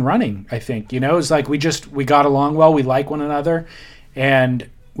hit the ground running, I think. You know, it's like we got along well. We like one another, and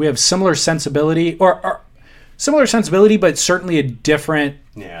we have similar sensibility, or similar sensibility, but certainly a different.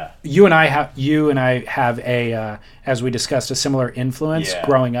 Yeah. You and I have a, as we discussed, a similar influence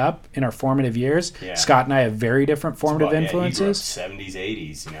growing up in our formative years. Yeah. Scott and I have very different formative influences. He grew up 70s,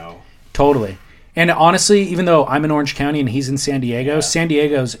 80s, you know. Totally. And honestly, even though I'm in Orange County and he's in San Diego, San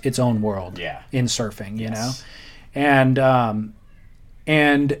Diego's its own world in surfing, you know?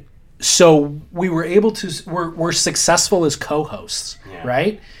 And so we were able to, we're successful as co-hosts,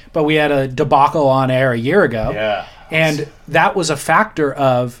 right? But we had a debacle on air a year ago. Yeah. And that was a factor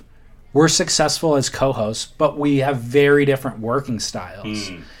of we're successful as co-hosts, but we have very different working styles.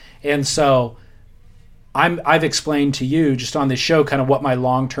 And so I've explained to you just on this show kind of what my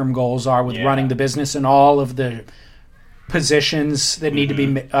long-term goals are with running the business and all of the positions that need to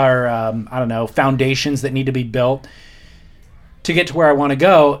be, or I don't know, foundations that need to be built to get to where I want to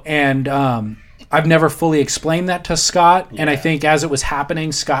go. And I've never fully explained that to Scott. And I think as it was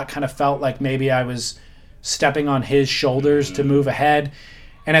happening, Scott kind of felt like maybe I was stepping on his shoulders to move ahead.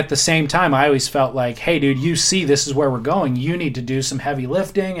 And at the same time, I always felt like, hey, dude, you see this is where we're going. You need to do some heavy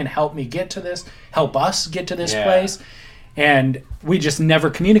lifting and help me get to this, help us get to this place. And we just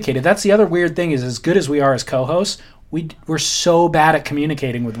never communicated. That's the other weird thing is as good as we are as co-hosts, we're so bad at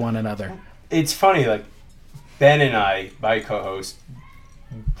communicating with one another. It's funny, like Ben and I, my co-host,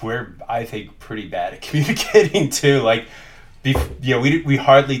 we're, I think, pretty bad at communicating too. Like, we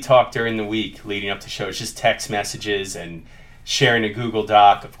hardly talk during the week leading up to shows, just text messages and sharing a Google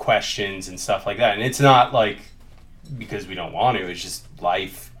Doc of questions and stuff like that. And it's not like because we don't want to, it's just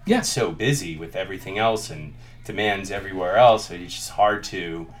life. It's so busy with everything else and demands everywhere else. So it's just hard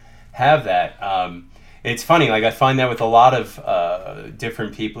to have that. It's funny, like I find that with a lot of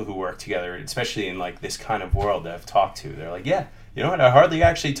different people who work together, especially in like this kind of world that I've talked to. They're like, yeah, you know what? I hardly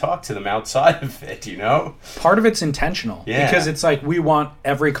actually talk to them outside of it, you know? Part of it's intentional. Yeah. Because it's like we want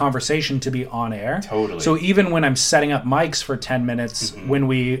every conversation to be on air. Totally. So even when I'm setting up mics for 10 minutes when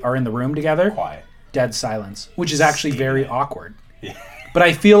we are in the room together, quiet. Dead silence, which is actually very awkward. Yeah. But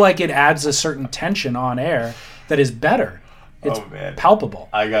I feel like it adds a certain tension on air that is better. It's palpable.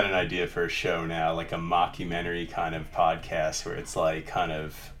 I got an idea for a show now, like a mockumentary kind of podcast where it's like kind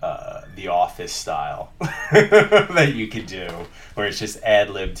of The Office style that you could do, where it's just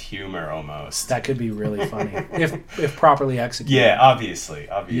ad-libbed humor almost. That could be really funny if properly executed. Yeah, obviously.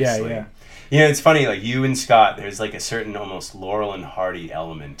 Yeah. You know, it's funny, like you and Scott, there's like a certain almost Laurel and Hardy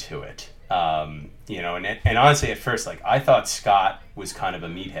element to it. You know, and honestly, at first, like I thought Scott was kind of a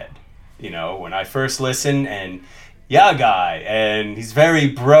meathead. You know, when I first listened and guy, and he's very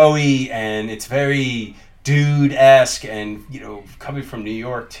bro-y and it's very dude-esque, and you know, coming from New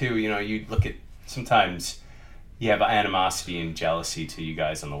York too, you know, you look at sometimes you have animosity and jealousy to you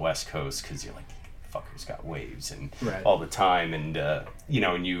guys on the West Coast because you're like, fuckers got waves and all the time, and you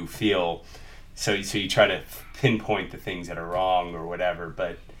know, and you feel so you try to pinpoint the things that are wrong or whatever.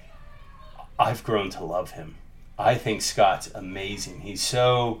 But I've grown to love him. I think Scott's amazing. He's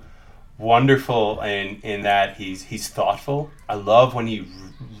so wonderful in that he's thoughtful. I love when he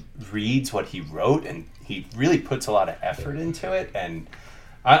reads what he wrote, and he really puts a lot of effort into it, and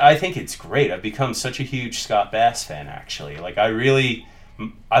I think it's great. I've become such a huge Scott Bass fan, actually. Like I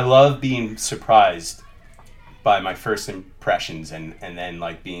love being surprised by my first impressions and then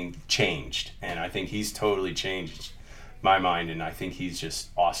like being changed, and I think he's totally changed my mind, and I think he's just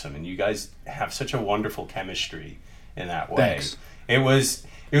awesome, and you guys have such a wonderful chemistry in that way. Thanks. It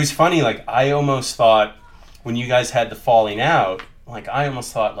was funny, like, I almost thought, when you guys had the falling out, like, I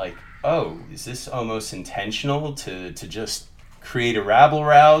almost thought, like, oh, is this almost intentional to just create a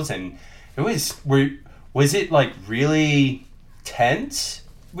rabble-rouse? And was it, like, really tense,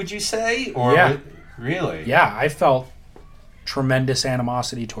 would you say? Or really? Yeah, I felt tremendous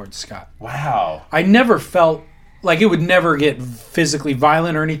animosity towards Scott. Wow. I never felt like it would never get physically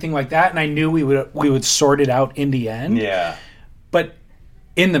violent or anything like that, and I knew we would sort it out in the end. Yeah. But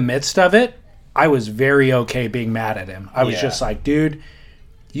in the midst of it, I was very okay being mad at him. I was just like, dude,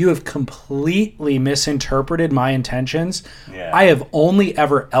 you have completely misinterpreted my intentions. Yeah. I have only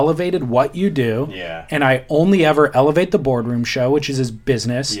ever elevated what you do. Yeah. And I only ever elevate the boardroom show, which is his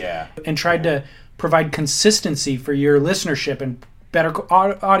business. Yeah. And tried to provide consistency for your listenership and better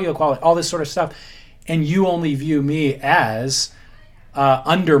audio quality, all this sort of stuff. And you only view me as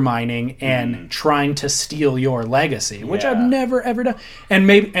undermining and trying to steal your legacy, which I've never ever done. And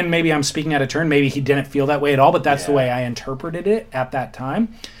maybe I'm speaking out of turn. Maybe he didn't feel that way at all, but that's the way I interpreted it at that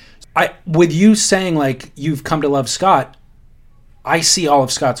time. With you saying like you've come to love Scott, I see all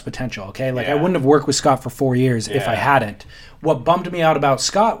of Scott's potential. Okay, like I wouldn't have worked with Scott for 4 years if I hadn't. What bummed me out about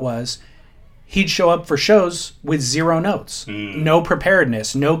Scott was he'd show up for shows with 0 notes, no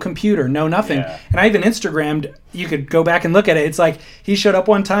preparedness, no computer, no nothing. Yeah. And I even Instagrammed, you could go back and look at it. It's like he showed up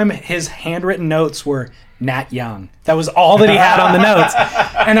one time, his handwritten notes were Nat Young. That was all that he had on the notes.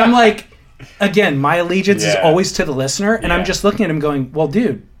 And I'm like, again, my allegiance is always to the listener. And I'm just looking at him going, well,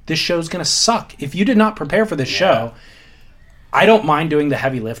 dude, this show's going to suck. If you did not prepare for this show, I don't mind doing the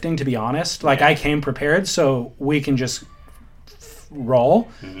heavy lifting, to be honest. Like, I came prepared, so we can just roll.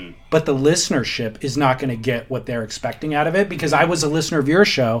 Mm-hmm. But the listenership is not going to get what they're expecting out of it, because I was a listener of your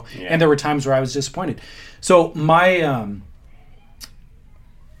show, and there were times where I was disappointed. So my...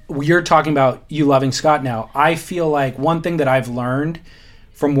 you're talking about you loving Scott now. I feel like one thing that I've learned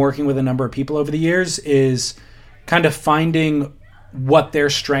from working with a number of people over the years is kind of finding what their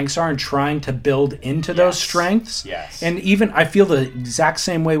strengths are and trying to build into those strengths. Yes. And even I feel the exact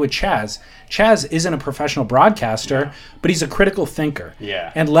same way with Chaz. Chaz isn't a professional broadcaster, but he's a critical thinker.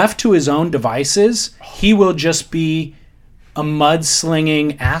 Yeah. And left to his own devices, he will just be a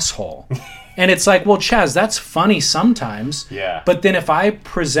mudslinging asshole. And it's like, well, Chaz, that's funny sometimes. Yeah. But then if I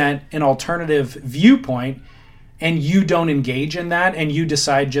present an alternative viewpoint and you don't engage in that and you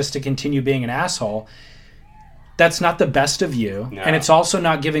decide just to continue being an asshole, that's not the best of you. No. And it's also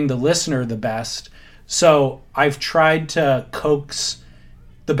not giving the listener the best. So I've tried to coax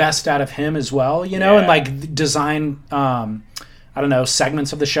the best out of him as well, you know, and like design,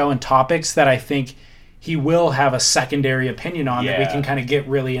 segments of the show and topics that I think he will have a secondary opinion on that we can kind of get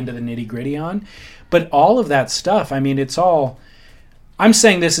really into the nitty gritty on. But all of that stuff, I mean, it's all, I'm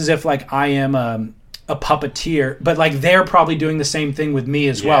saying this as if like I am a puppeteer, but like they're probably doing the same thing with me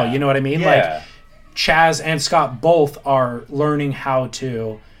as well. You know what I mean? Yeah. Like Chaz and Scott both are learning how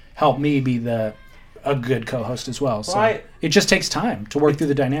to help me be a good co-host as well. So it just takes time to work through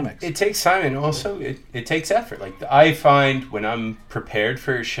the dynamics. It takes time, and also it takes effort. Like I find when I'm prepared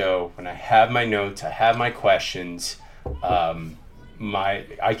for a show, when I have my notes, I have my questions,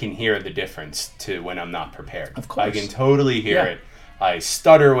 I can hear the difference to when I'm not prepared. Of course. I can totally hear it. I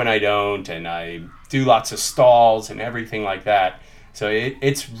stutter when I don't, and I do lots of stalls and everything like that. So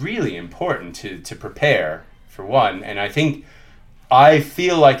it's really important to prepare, for one. And I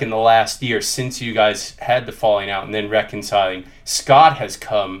feel like in the last year, since you guys had the falling out and then reconciling, Scott has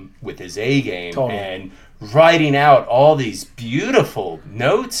come with his A game and writing out all these beautiful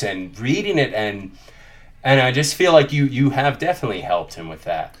notes and reading it. And I just feel like you have definitely helped him with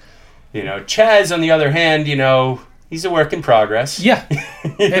that. You know, Chaz, on the other hand, you know, he's a work in progress. Yeah.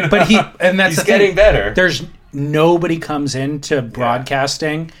 But that's he's the getting thing. better. There's nobody comes into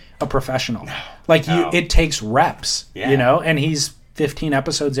broadcasting a professional. It takes reps, you know, and he's 15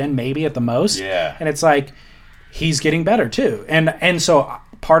 episodes in maybe at the most. Yeah. And it's like he's getting better too. And so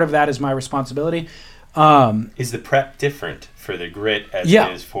part of that is my responsibility. Is the prep different for the grit as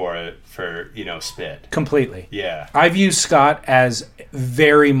it is for Spit? Completely. Yeah. I view Scott as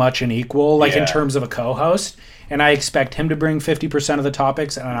very much an equal, in terms of a co-host. And I expect him to bring 50% of the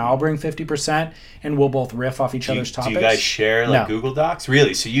topics, and I'll bring 50%, and we'll both riff off each other's topics. Do you guys share Google Docs?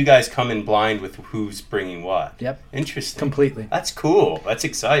 Really? So you guys come in blind with who's bringing what? Yep. Interesting. Completely. That's cool. That's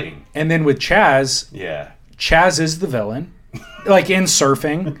exciting. And then with Chaz, Chaz is the villain, in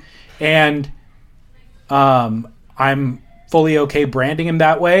surfing, and I'm fully okay branding him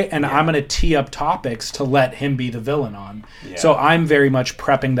that way, and I'm going to tee up topics to let him be the villain on. Yeah. So I'm very much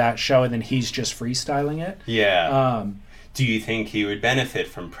prepping that show, and then he's just freestyling it. Yeah. Do you think he would benefit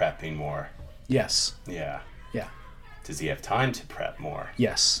from prepping more? Yes. Yeah. Yeah. Does he have time to prep more?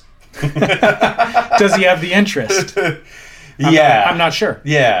 Yes. Does he have the interest? I'm not sure.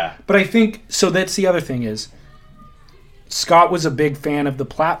 Yeah. But I think, so that's the other thing is, Scott was a big fan of the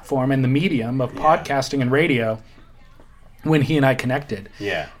platform and the medium of podcasting and radio when he and I connected.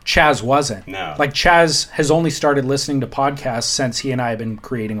 Yeah. Chaz wasn't. No. Chaz has only started listening to podcasts since he and I have been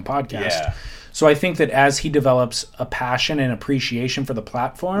creating a podcast. Yeah. So I think that as he develops a passion and appreciation for the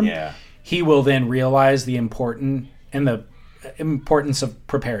platform, he will then realize the importance of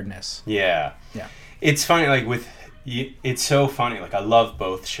preparedness. Yeah. Yeah. It's funny, it's so funny. I love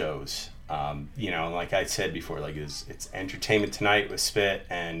both shows. Like I said before, it's Entertainment Tonight with Spit,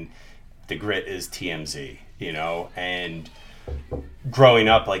 and the grit is TMZ, and growing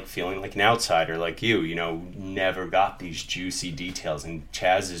up, feeling like an outsider like you, never got these juicy details, and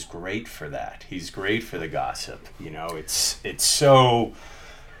Chaz is great for that. He's great for the gossip, it's so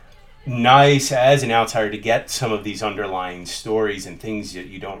nice as an outsider to get some of these underlying stories and things that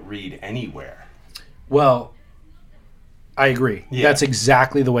you don't read anywhere. Well, I agree. Yeah. That's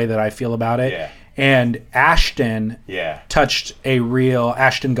exactly the way that I feel about it. Yeah. And Ashton touched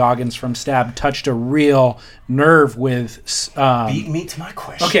Ashton Goggins from Stab touched a real nerve with... Beat me to my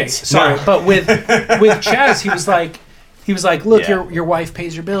question. Okay, sorry. No. But with Chaz, he was like, look, your wife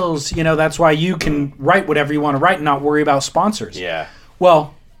pays your bills. That's why you can write whatever you want to write and not worry about sponsors. Yeah.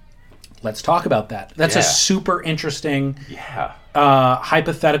 Well, let's talk about that. That's a super interesting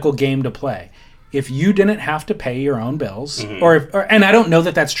hypothetical game to play. if you didn't have to pay your own bills, and I don't know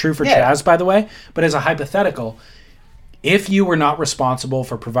that that's true for Chaz, by the way, but as a hypothetical, if you were not responsible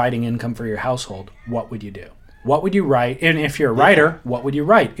for providing income for your household, what would you do? What would you write? And if you're a writer, what would you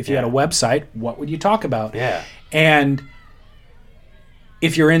write? If you had a website, what would you talk about? Yeah. And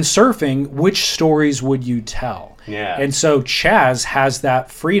if you're in surfing, which stories would you tell? Yeah. And so Chaz has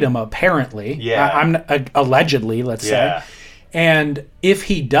that freedom, apparently. Yeah. I'm allegedly, let's Yeah. say. And if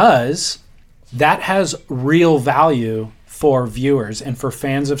he does, that has real value for viewers and for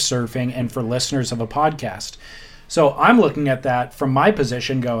fans of surfing and for listeners of a podcast. So I'm looking at that from my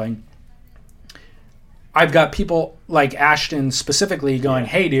position going, I've got people like Ashton specifically going,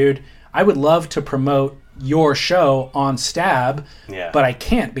 hey, dude, I would love to promote your show on Stab, but I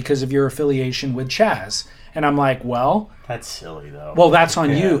can't because of your affiliation with Chaz. And I'm like, well... That's silly, though. Well, that's on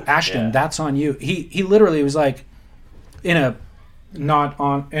you, Ashton. That's on you. He literally was like, in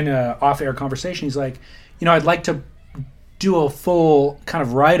a off-air conversation, he's like, I'd like to do a full kind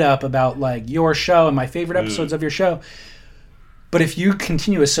of write-up about like your show and my favorite episodes of your show. But if you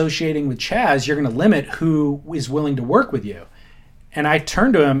continue associating with Chaz, you're going to limit who is willing to work with you. And I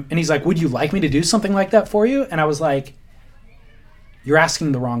turned to him and he's like, would you like me to do something like that for you? And I was like, you're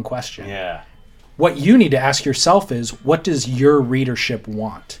asking the wrong question. Yeah. What you need to ask yourself is, what does your readership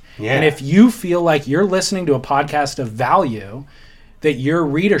want? Yeah. And if you feel like you're listening to a podcast of value that your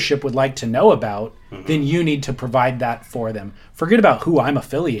readership would like to know about, then you need to provide that for them. Forget about who I'm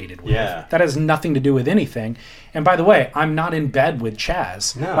affiliated with. Yeah. That has nothing to do with anything. And by the way, I'm not in bed with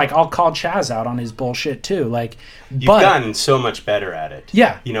Chaz. No. Like, I'll call Chaz out on his bullshit too. Like, You've gotten so much better at it.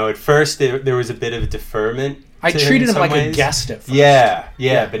 Yeah. At first there was a bit of deferment. I treated him like a guest at first.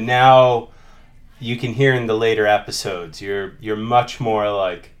 Yeah. But now you can hear in the later episodes, you're much more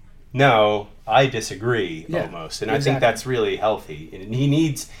like, no, I disagree almost. And I think that's really healthy. And he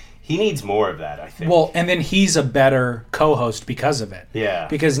needs more of that, I think. Well, and then he's a better co-host because of it. Yeah.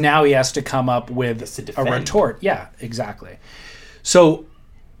 Because now he has to come up with a retort. Yeah, exactly. So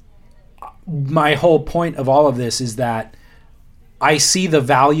my whole point of all of this is that I see the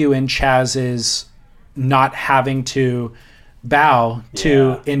value in Chaz's not having to bow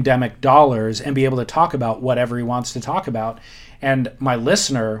to endemic dollars and be able to talk about whatever he wants to talk about. And my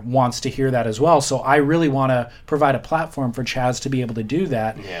listener wants to hear that as well. So I really want to provide a platform for Chaz to be able to do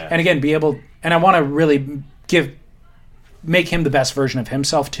that. Yeah. And again, and I want to really make him the best version of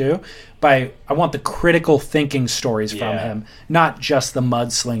himself too. I want the critical thinking stories from him, not just the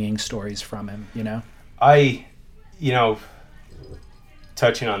mudslinging stories from him,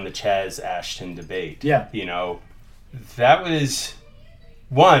 touching on the Chaz Ashton debate. Yeah. That was...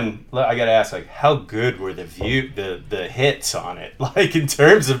 One, I gotta ask, like, how good were the hits on it? Like, in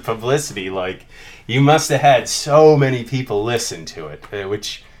terms of publicity, like, you must have had so many people listen to it,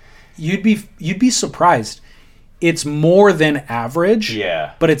 which you'd be surprised. It's more than average,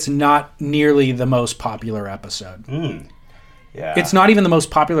 but it's not nearly the most popular episode. Yeah, it's not even the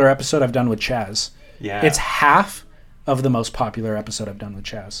most popular episode I've done with Chaz. Yeah, it's half of the most popular episode I've done with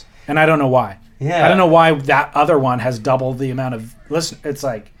Chaz, and I don't know why. Yeah. I don't know why that other one has doubled the amount of listen. It's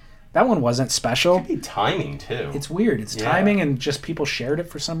like, that one wasn't special. It could be timing, too. It's weird. It's timing, and just people shared it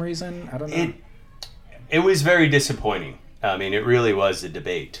for some reason. I don't know. It was very disappointing. I mean, it really was a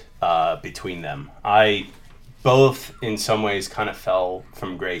debate between them. I both, in some ways, kind of fell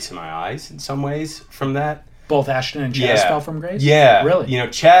from grace in my eyes, in some ways, from that. Both Ashton and Chaz fell from grace? Yeah. Really?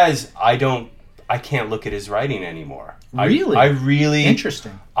 Chaz, I can't look at his writing anymore. Really? I really...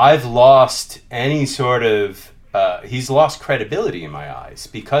 Interesting. I've lost any sort of... he's lost credibility in my eyes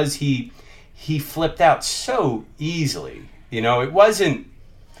because he flipped out so easily. It wasn't...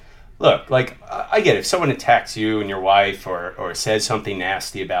 Look, like, I get it. If someone attacks you and your wife or says something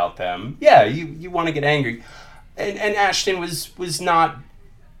nasty about them, yeah, you want to get angry. And Ashton was not...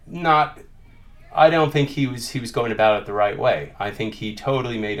 I don't think he was going about it the right way. I think he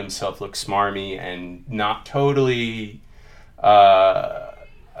totally made himself look smarmy and not totally...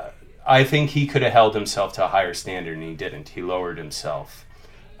 I think he could have held himself to a higher standard, and he didn't. He lowered himself.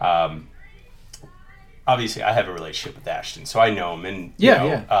 Obviously, I have a relationship with Ashton, so I know him. And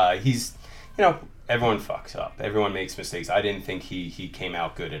he's, everyone fucks up. Everyone makes mistakes. I didn't think he came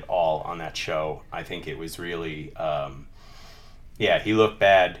out good at all on that show. I think it was really, he looked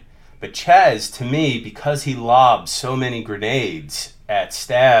bad. But Chaz, to me, because he lobbed so many grenades at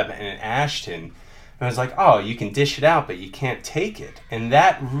Stab and Ashton, I was like, oh, you can dish it out, but you can't take it. And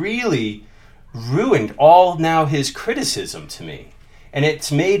that really ruined all now his criticism to me. And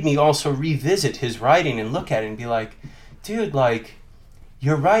it's made me also revisit his writing and look at it and be like, dude, like,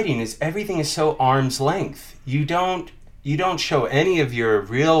 your writing everything is so arm's length. You don't you don't show any of your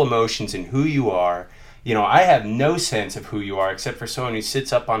real emotions and who you are. You know, I have no sense of who you are except for someone who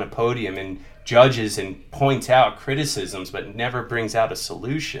sits up on a podium and judges and points out criticisms but never brings out a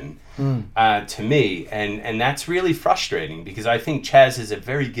solution to me. And that's really frustrating because I think Chaz is a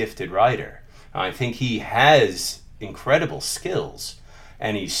very gifted writer. I think he has incredible skills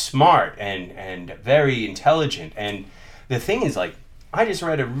and he's smart and very intelligent. And the thing is, like, I just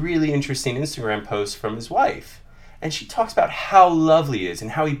read a really interesting Instagram post from his wife. And she talks about how lovely he is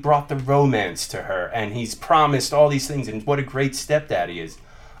and how he brought the romance to her and he's promised all these things and what a great stepdad he is.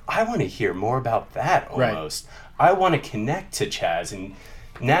 I want to hear more about that almost. Right. I want to connect to Chaz. And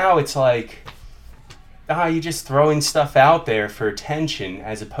now it's like, you're just throwing stuff out there for attention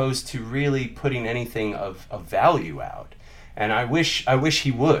as opposed to really putting anything of value out. And I wish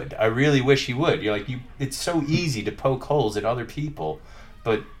he would. I really wish he would. You're like, it's so easy to poke holes at other people,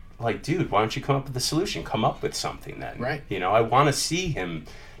 but like, dude, why don't you come up with a solution? Come up with something then. Right. You know, I want to see him.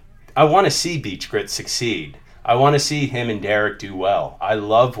 I want to see Beach Grit succeed. I want to see him and Derek do well. I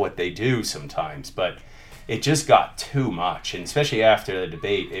love what they do sometimes, but it just got too much. And especially after the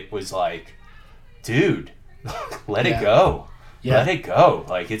debate, it was like, dude, let it go. Yeah. Let it go.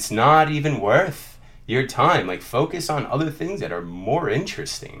 Like, it's not even worth your time. Like, focus on other things that are more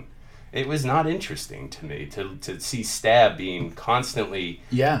interesting. It was not interesting to me to see Stab being constantly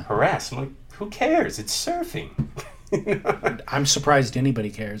harassed. I'm like, who cares? It's surfing. I'm surprised anybody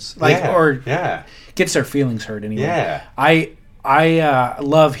cares. Or gets their feelings hurt anyway. Yeah. I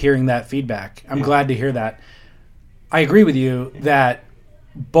love hearing that feedback. I'm glad to hear that. I agree with you that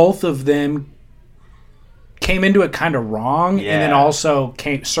both of them came into it kind of wrong and then also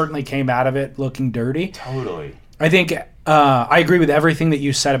certainly came out of it looking dirty. Totally. I think I agree with everything that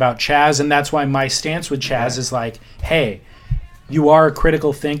you said about Chaz, and that's why my stance with Chaz is like, hey, you are a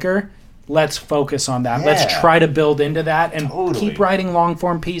critical thinker. Let's focus on that. Yeah. Let's try to build into that and keep writing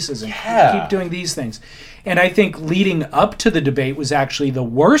long-form pieces and keep doing these things. And I think leading up to the debate was actually the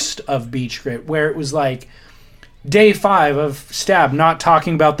worst of Beach Grit, where it was like day 5 of Stab not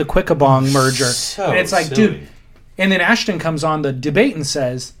talking about the Quickabong merger. And it's like, silly. Dude. And then Ashton comes on the debate and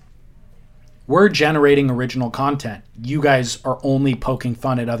says, we're generating original content. You guys are only poking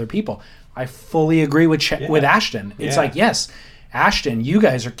fun at other people. I fully agree with Ashton. It's like, yes, Ashton, you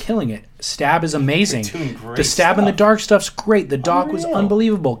guys are killing it. Stab is amazing. The Stab in the Dark stuff's great. The doc was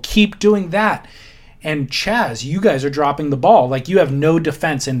unbelievable. Keep doing that. And Chaz, you guys are dropping the ball. Like, you have no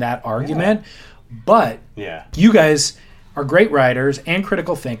defense in that argument. But you guys are great writers and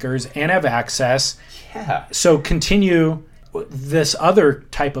critical thinkers and have access. Yeah. So continue this other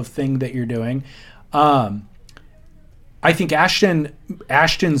type of thing that you're doing. I think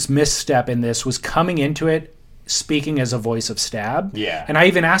Ashton's misstep in this was coming into it speaking as a voice of Stab. Yeah. And I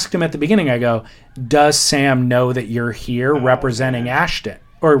even asked him at the beginning, I go, does Sam know that you're here representing Ashton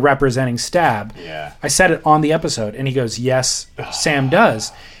or representing Stab? Yeah. I said it on the episode, and he goes, yes, Sam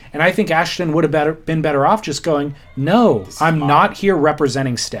does. And I think Ashton would have been better off just going, no, I'm not here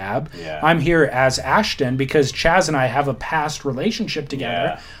representing Stab. Yeah. I'm here as Ashton because Chaz and I have a past relationship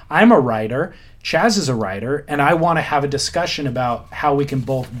together. Yeah. I'm a writer. Chaz is a writer. And I want to have a discussion about how we can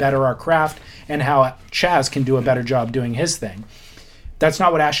both better our craft and how Chaz can do a better job doing his thing. That's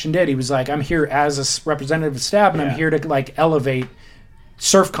not what Ashton did. He was like, I'm here as a representative of Stab, and I'm here to like elevate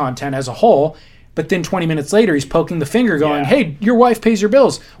surf content as a whole. But then 20 minutes later, he's poking the finger going, hey, your wife pays your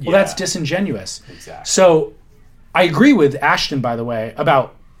bills. Well, that's disingenuous. Exactly. So I agree with Ashton, by the way,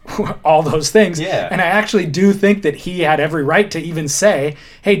 about all those things. Yeah. And I actually do think that he had every right to even say,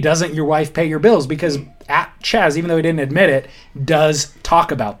 hey, doesn't your wife pay your bills? Because Chaz, even though he didn't admit it, does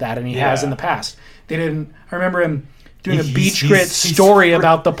talk about that, and he has in the past. I remember him doing a Beach Grit story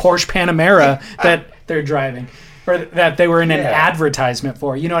about the Porsche Panamera that they're driving, or that they were in an advertisement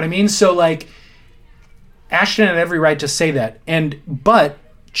for. You know what I mean? So, like, Ashton had every right to say that. But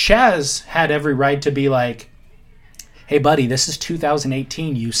Chaz had every right to be like, hey, buddy, this is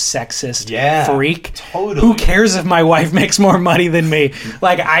 2018, you sexist freak. Totally. Who cares if my wife makes more money than me?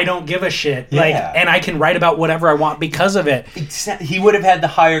 Like, I don't give a shit. Yeah. Like, and I can write about whatever I want because of it. He would have had the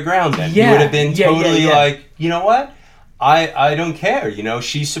higher ground then. Yeah. He would have been totally like, you know what? I don't care. You know,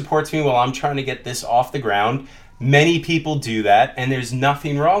 she supports me while I'm trying to get this off the ground. Many people do that, and there's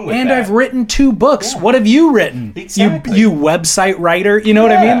nothing wrong with that. And I've written 2 books. Yeah. What have you written? Exactly. You website writer. You know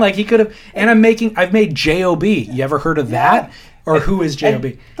what I mean? Like, he could have. And I've made J.O.B. You ever heard of that? Or who is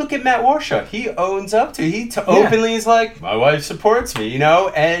J.O.B.? And look at Matt Warshaw. He owns up to. He openly is like, my wife supports me. You know,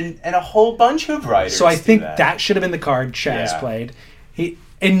 and a whole bunch of writers. So I think that should have been the card Chaz played.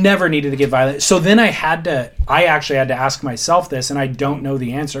 It never needed to get violent. So then I actually had to ask myself this, and I don't know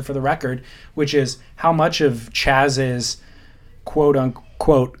the answer for the record, which is how much of Chaz's quote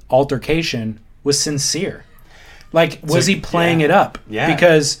unquote altercation was sincere? Like, was he playing it up? Yeah.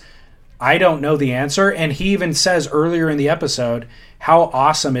 Because I don't know the answer. And he even says earlier in the episode, how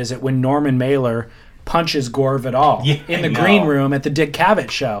awesome is it when Norman Mailer punches Gore Vidal in the green room at the Dick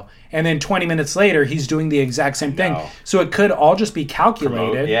Cavett show? And then 20 minutes later, he's doing the exact same thing. So it could all just be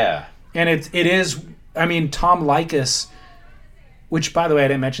calculated. And it is, I mean, Tom Likas, which, by the way, I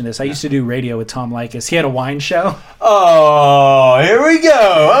didn't mention this. I used to do radio with Tom Likas. He had a wine show. Oh, here we go.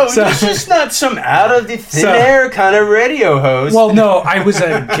 Oh, this is not some out of the thin air kind of radio host. Well, no, I was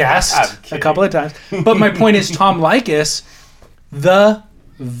a guest a couple of times. But my point is, Tom Likas, the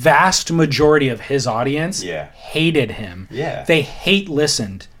vast majority of his audience hated him. Yeah. They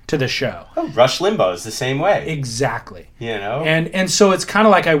listened to the show. Oh, Rush Limbaugh is the same way. Exactly. You know? And so it's kind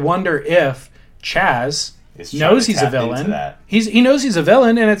of like, I wonder if Chaz knows he's a villain. He knows he's a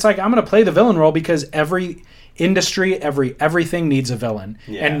villain, and it's like, I'm going to play the villain role because every industry, everything needs a villain,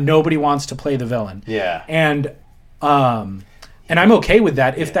 and nobody wants to play the villain. Yeah. And I'm okay with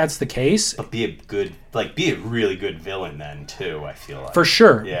that if that's the case. But be a really good villain then too, I feel like. For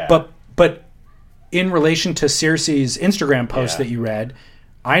sure. Yeah. But in relation to Circe's Instagram post that you read,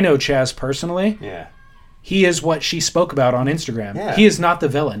 I know Chaz personally. Yeah. He is what she spoke about on Instagram. Yeah. He is not the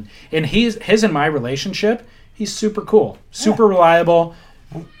villain. And his and my relationship, he's super cool, super reliable,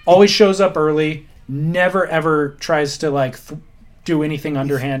 always shows up early, never ever tries to do anything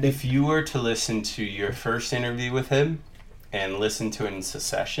underhanded. If you were to listen to your first interview with him and listen to it in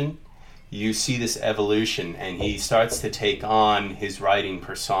succession, you see this evolution, and he starts to take on his writing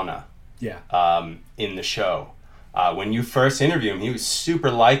persona in the show. When you first interview him, he was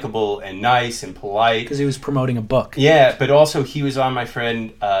super likable and nice and polite. Because he was promoting a book. Yeah, but also he was on my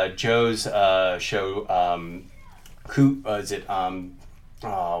friend Joe's show. Who was it?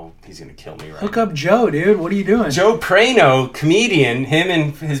 He's going to kill me right Hook up Joe, dude. What are you doing? Joe Prano, comedian, him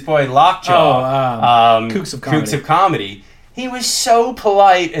and his boy Lockjaw. Kooks of Comedy. Kooks of Comedy. He was so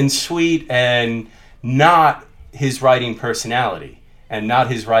polite and sweet and not his writing personality. And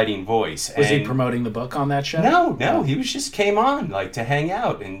not his writing voice. Was he promoting the book on that show? No. He just came on to hang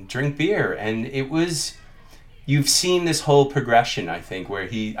out and drink beer. And it was, you've seen this whole progression, I think, where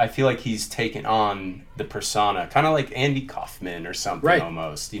I feel like he's taken on the persona, kind of like Andy Kaufman or something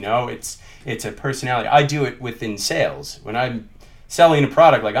almost. You know, it's a personality. I do it within sales. When I'm selling a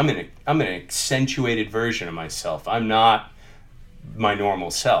product, I'm an accentuated version of myself. I'm not my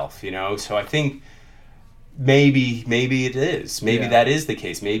normal self, you know? So I think maybe it is. Maybe that is the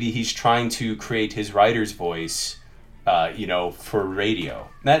case. Maybe he's trying to create his writer's voice, for radio.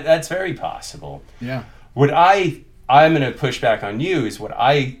 That's very possible. Yeah. What I'm going to push back on you is what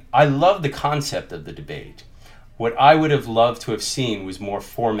I love the concept of the debate. What I would have loved to have seen was more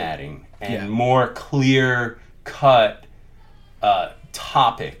formatting and more clear cut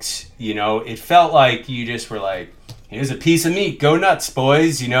topics. You know, it felt like you just were like, here's a piece of meat, go nuts,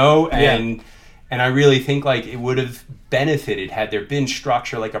 boys, you know? And I really think it would have benefited had there been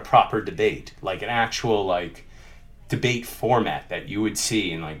structure, like a proper debate, like an actual debate format that you would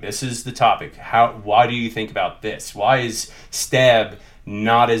see, and this is the topic. Why do you think about this? Why is Stab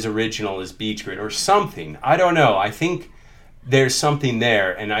not as original as Beach Grit or something? I don't know. I think there's something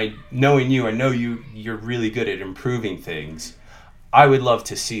there, and knowing you, I know you're really good at improving things. I would love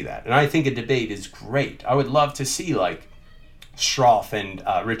to see that, and I think a debate is great. I would love to see Schroff and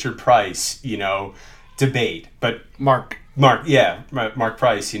Richard Price, debate, but Mark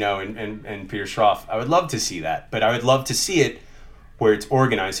Price, and Peter Schroff. I would love to see that, but I would love to see it where it's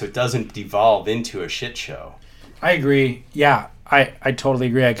organized so it doesn't devolve into a shit show. I agree. Yeah, I totally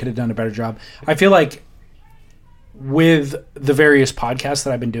agree. I could have done a better job. I feel like with the various podcasts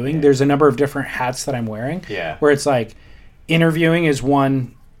that I've been doing, there's a number of different hats that I'm wearing. Yeah. Where it's interviewing is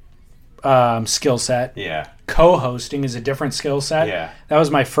one skill set. Yeah. Co-hosting is a different skill set. Yeah. That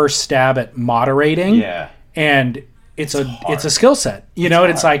was my first stab at moderating. Yeah. And it's a skill set.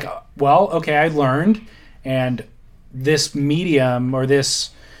 It's okay, I learned, and this medium or this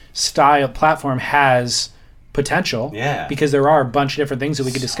style platform has potential. Yeah. Because there are a bunch of different things that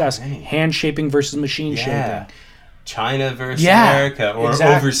we could discuss. Hand shaping versus machine shaping. China versus America, or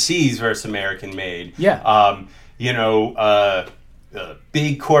overseas versus American made. Yeah.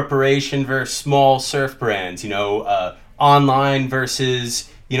 Big corporation versus small surf brands, online versus,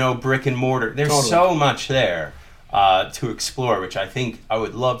 brick and mortar. There's so much there to explore, which I think I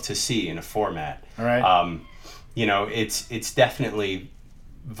would love to see in a format. All right. It's definitely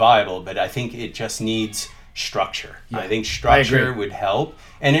viable, but I think it just needs structure. Yeah, I think I structure agree. would help.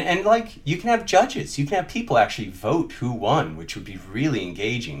 And like, you can have judges. You can have people actually vote who won, which would be really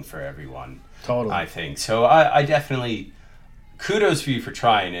engaging for everyone. Totally. I think. So I definitely, kudos for you for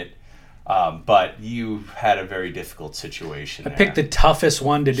trying it. But you had a very difficult situation there. Pick the toughest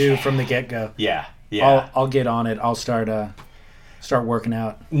one to do from the get-go. Yeah, yeah. I'll get on it. I'll start working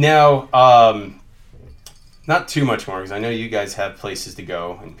out. Now, not too much more, because I know you guys have places to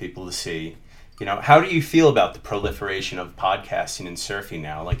go and people to see. You know, how do you feel about the proliferation of podcasting and surfing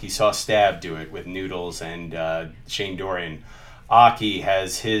now? Like, you saw Stab do it with Noodles and Shane Dorian. Aki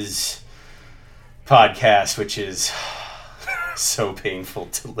has his podcast, which is so painful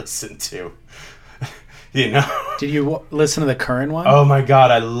to listen to. You know? Did you listen to the Curran one? Oh my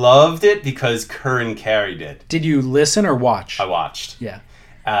God, I loved it because Curran carried it. Did you listen or watch? I watched. Yeah.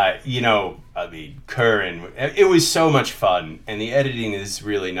 You know, I mean, Curran, it was so much fun, and the editing is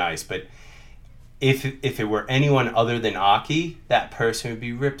really nice, but if it were anyone other than Aki, that person would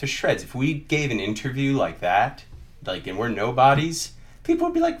be ripped to shreds. If we gave an interview like that, like, and we're nobodies, people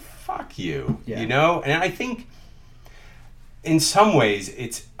would be like, fuck you, you know? And I think in some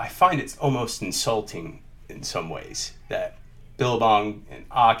ways, I find it's almost insulting in some ways that Billabong and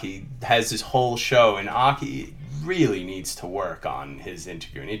Aki has this whole show, and Aki really needs to work on his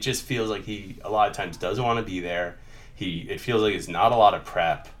interviewing. It just feels like he a lot of times doesn't want to be there. It feels like it's not a lot of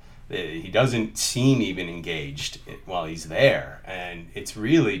prep. He doesn't seem even engaged while he's there, and it's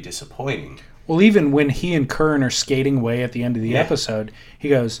really disappointing. Well, even when he and Curran are skating away at the end of the episode, he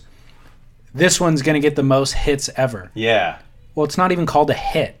goes, "This one's going to get the most hits ever." Yeah. Well, it's not even called a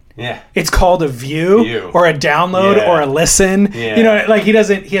hit. Yeah. It's called a view. Or a download Yeah. or a listen. Yeah. You know, like he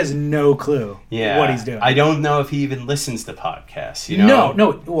has no clue what he's doing. I don't know if he even listens to podcasts, you know?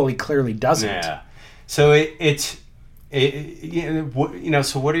 No. Well, he clearly doesn't. Yeah. So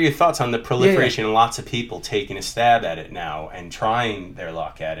so what are your thoughts on the proliferation and lots of people taking a stab at it now and trying their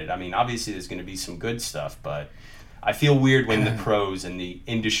luck at it? I mean, obviously there's going to be some good stuff, but I feel weird when the pros and the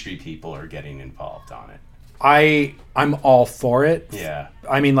industry people are getting involved on it. I'm all for it. Yeah.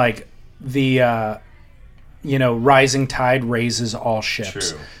 I mean, like, the rising tide raises all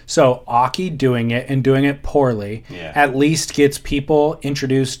ships. True. So Aki doing it and doing it poorly at least gets people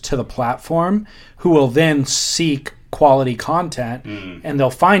introduced to the platform who will then seek quality content, and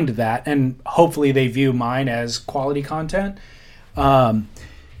they'll find that, and hopefully they view mine as quality content.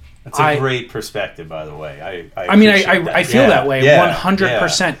 That's a great perspective, by the way. I feel that way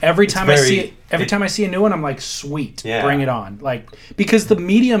 100%. Every time I see a new one, I'm like, sweet, bring it on. Like, because the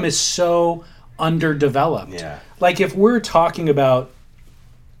medium is so underdeveloped. Yeah. Like, if we're talking about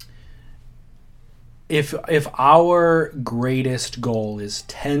if our greatest goal is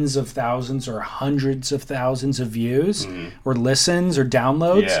tens of thousands or hundreds of thousands of views or listens or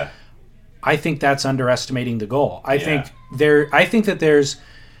downloads, I think that's underestimating the goal. I think that there's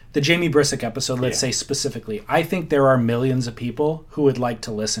the Jamie Brisick episode, let's say specifically, I think there are millions of people who would like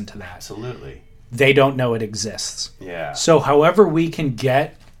to listen to that. Absolutely. They don't know it exists. Yeah. So however we can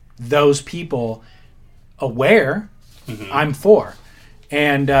get those people aware, I'm for.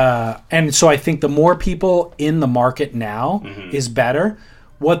 And so I think the more people in the market now is better.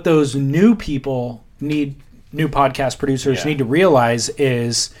 What those new people need, new podcast producers need to realize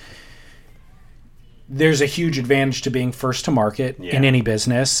is there's a huge advantage to being first to market in any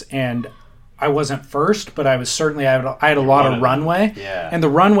business. And I wasn't first, but I was certainly, I had a lot of runway. Yeah. And the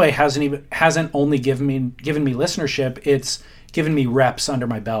runway hasn't only given me listenership, it's given me reps under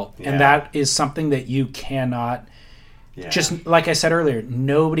my belt. Yeah. And that is something that you cannot, just like I said earlier,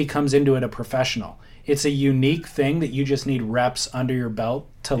 nobody comes into it a professional. It's a unique thing that you just need reps under your belt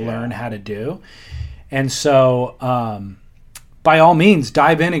to learn how to do. And so, by all means,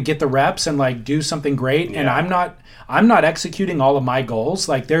 dive in and get the reps and like do something great. And I'm not executing all of my goals.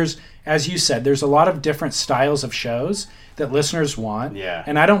 Like, there's, as you said, there's a lot of different styles of shows that listeners want. Yeah.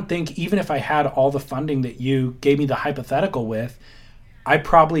 And I don't think, even if I had all the funding that you gave me the hypothetical with,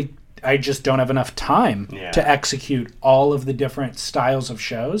 I just don't have enough time to execute all of the different styles of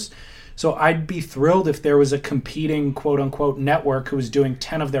shows. So I'd be thrilled if there was a competing quote unquote network who was doing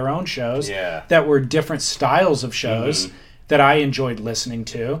 10 of their own shows that were different styles of shows that I enjoyed listening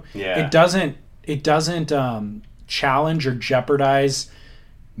to. Yeah. It doesn't challenge or jeopardize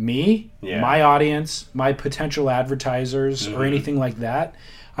me, my audience, my potential advertisers, or anything like that.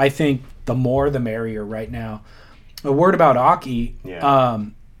 I think the more the merrier right now. A word about Aki.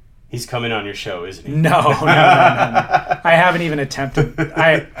 He's coming on your show, isn't he? No. I haven't even attempted.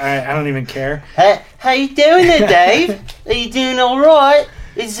 I don't even care. How you doing there, Dave? Are you doing all right?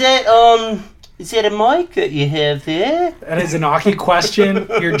 Is Is that a mic that you have there? That is an Aki question.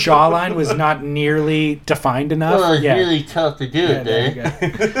 Your jawline was not nearly defined enough. Well, it's really tough to do it, there there.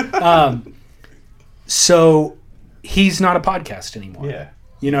 you go. So he's not a podcast anymore. Yeah.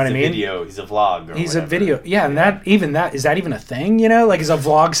 You know what I mean? Video. He's a vlog. Or He's whatever. a video. Yeah, and is that even a thing? You know, like is a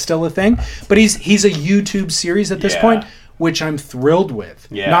vlog still a thing? But he's a YouTube series at this Yeah. point, which I'm thrilled with.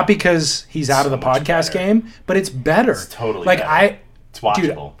 Yeah. Not because he's out of the So much podcast better. game, but it's better. It's totally like better. It's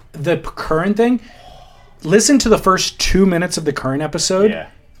watchable. Dude, the current thing. Listen to the first 2 minutes of the current episode. Yeah.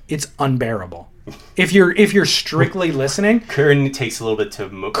 It's unbearable. If you're strictly listening, Curran takes a little bit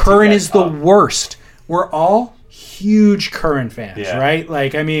to Curran get is the up. worst. We're all huge Curran fans, Yeah. right?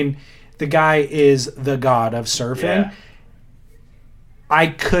 Like, I mean, the guy is the god of surfing. Yeah. I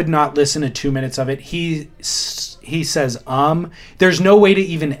could not listen to 2 minutes of it. He says, there's no way to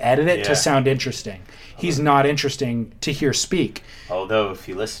even edit it Yeah. to sound interesting. He's not interesting to hear speak. Although, if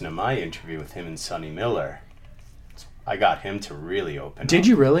you listen to my interview with him and Sonny Miller, I got him to really open up. Did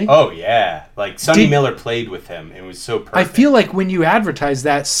you really? Oh, yeah. Like, Sonny Did- Miller played with him. It was so perfect. I feel like when you advertised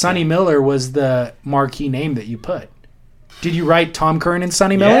that, Sonny Miller was the marquee name that you put. Did you write Tom Curran and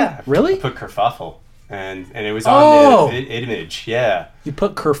Sonny Miller? Yeah. Really? I put Kerfuffle. And it was Oh! on the image. Yeah. You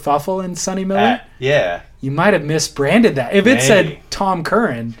put Kerfuffle and Sonny Miller? Yeah. You might have misbranded that. If it Maybe. said Tom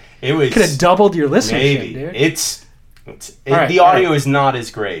Curran, It was... could have doubled your listenership, Maybe. dude. All right, the all audio right. is not as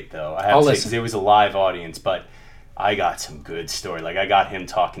great, though. I have I'll to say, listen. because it was a live audience, but I got some good story. Like, I got him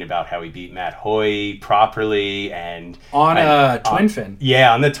talking about how he beat Matt Hoy properly and... On a twin fin.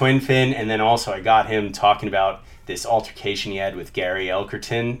 Yeah, on the twin fin. And then also I got him talking about this altercation he had with Gary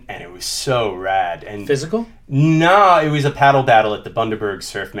Elkerton, and it was so rad. And Physical? no, it was a paddle battle at the Bundaberg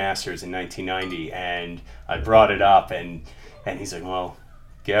Surf Masters in 1990, and I brought it up, and he's like, well,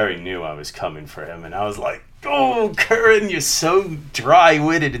 Gary knew I was coming for him, and I was like, oh, Curran, you're so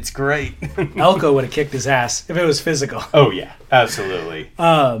dry-witted, it's great. Elko would have kicked his ass if it was physical. Oh, yeah, absolutely.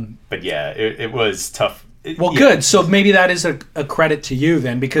 But yeah, it was tough. Well, Yeah. good. So maybe that is a credit to you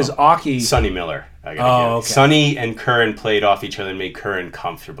then, because Aki... Sonny Miller, I gotta give it. okay. Sonny and Curran played off each other and made Curran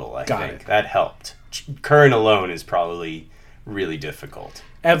comfortable, I Got think. it. That helped. Curran alone is probably really difficult.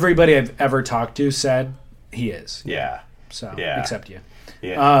 Everybody I've ever talked to said he is. Yeah. So, Yeah. except you.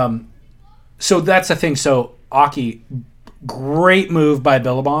 Yeah. So that's the thing. So Aki, great move by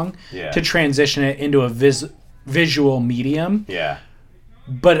Billabong Yeah. to transition it into a visual medium. yeah.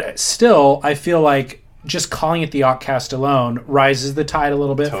 But still, I feel like just calling it the Ockcast alone rises the tide a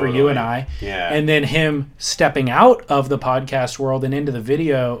little bit for you and I. Yeah. And then him stepping out of the podcast world and into the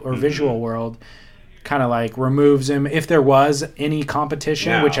video or Mm-hmm. visual world kind of like removes him. If there was any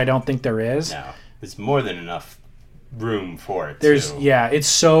competition, No. which I don't think there is. No. There's more than enough room for it. There's too. it's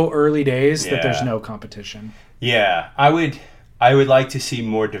so early days that there's Yeah. no competition. Yeah. I would like to see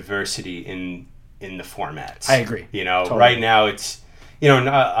more diversity in the formats. I agree. You know, Totally. right now it's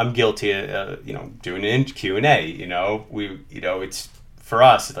I'm guilty of doing an Q&A, it's for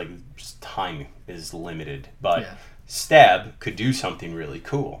us it's like just time is limited, but Yeah. Stab could do something really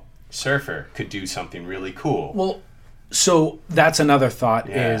cool. Surfer could do something really cool. Well, so that's another thought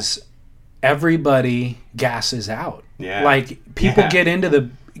Yeah. is everybody gasses out. Yeah. Like people Yeah. get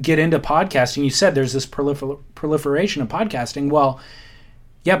into podcasting. You said there's this proliferation of podcasting. Well,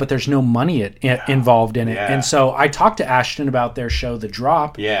 yeah, but there's no money involved in it. Yeah. And so I talked to Ashton about their show, The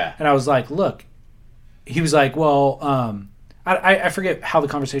Drop. Yeah. And I was like, look, he was like, well, I forget how the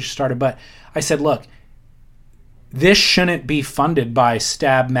conversation started, but I said, look, this shouldn't be funded by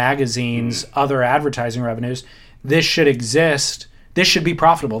Stab Magazine's other advertising revenues. This should exist. This should be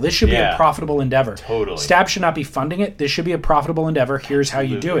profitable. This should be Yeah. a profitable endeavor. Totally. Stab should not be funding it. This should be a profitable endeavor. Here's how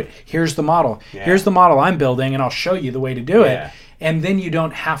you do it. Here's the model. Yeah. Here's the model I'm building, and I'll show you the way to do Yeah. it. And then you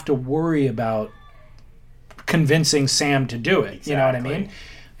don't have to worry about convincing Sam to do it. You know what I Exactly. mean?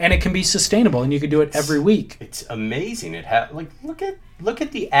 And it can be sustainable, and you can do it every week. It's amazing. It look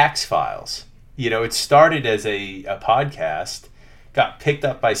at the Axe Files. It started as a podcast, got picked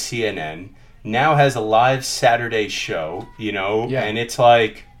up by CNN, now has a live Saturday show, Yeah. and it's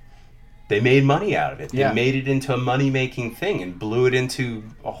like they made money out of it. They Yeah. made it into a money-making thing and blew it into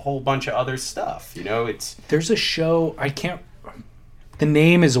a whole bunch of other stuff. It's There's a show, the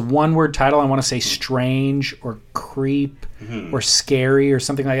name is a one-word title. I want to say Strange or Creep or Scary or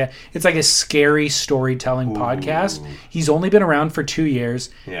something like that. It's like a scary storytelling podcast. He's only been around for 2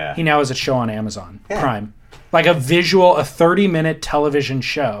 years. Yeah. He now has a show on Amazon Prime. Like a 30-minute television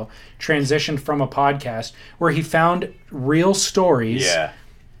show transitioned from a podcast where he found real stories yeah.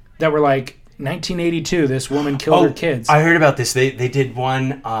 that were like 1982, this woman killed her kids. I heard about this. They did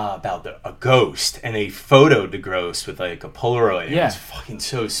one about a ghost, and they photoed the ghost with like a Polaroid. Yeah. It was fucking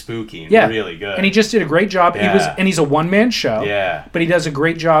so spooky and Yeah. really good. And he just did a great job. Yeah. He's a one-man show. Yeah. But he does a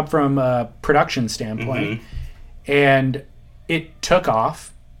great job from a production standpoint. And it took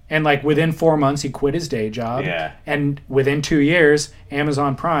off. And like within 4 months, he quit his day job. Yeah. And within 2 years,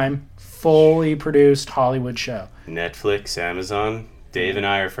 Amazon Prime fully produced Hollywood show. Netflix, Amazon, Dave and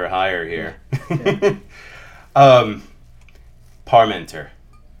I are for hire here. Yeah. Parmenter.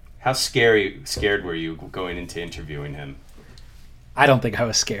 How scared were you going into interviewing him? I don't think I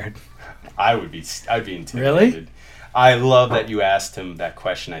was scared. I'd be intimidated. Really? I love that you asked him that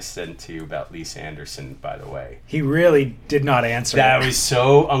question I sent to you about Lisa Anderson, by the way. He really did not answer. That was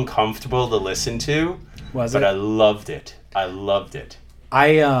so uncomfortable to listen to. Was but it? I loved it. I loved it.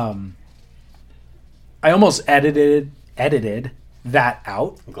 I almost edited that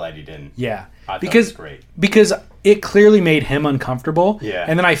out. I'm glad you didn't. Yeah. I thought because it was great. Because it clearly made him uncomfortable. Yeah.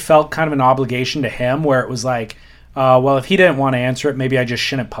 And then I felt kind of an obligation to him where it was like, well, if he didn't want to answer it, maybe I just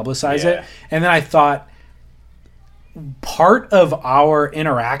shouldn't publicize it. Yeah. And then I thought part of our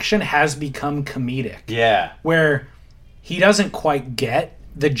interaction has become comedic. Yeah. Where he doesn't quite get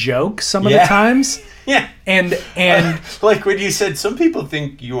the joke some of the Yeah. times. Yeah. And like when you said, some people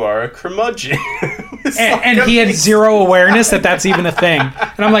think you are a curmudgeon. and he had zero awareness that that's even a thing.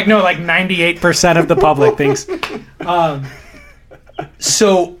 And I'm like, no, like 98% of the public thinks.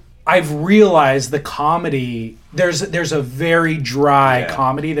 So I've realized the comedy, there's a very dry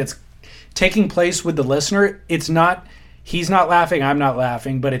comedy that's taking place with the listener. It's not, he's not laughing, I'm not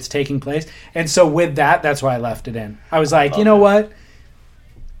laughing, but it's taking place. And so with that, that's why I left it in. I was like, you know what?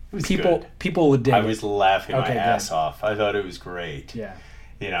 People would dig I it. was laughing my Okay, ass good. off. I thought it was great. Yeah.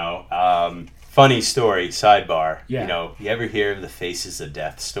 You know, funny story, sidebar. Yeah. You know, you ever hear of the Faces of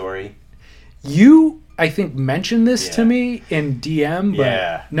Death story? You, I think, mentioned this to Yeah. me in DM, but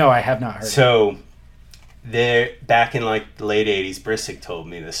Yeah. no, I have not heard it. So, there, back in like the late 80s, Brissick told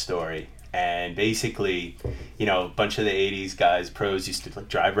me this story. And basically, you know, a bunch of the 80s guys, pros, used to like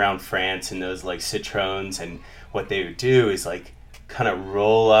drive around France in those like Citroens. And what they would do is like kind of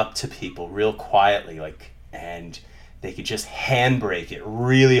roll up to people real quietly, like, and they could just handbrake it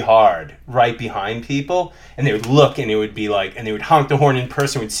really hard right behind people, and they would look, and it would be like, and they would honk the horn, and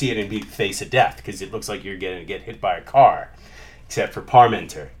person would see it and be face of death because it looks like you're going to get hit by a car. Except for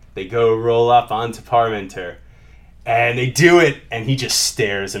Parmenter, they go roll up onto Parmenter, and they do it, and he just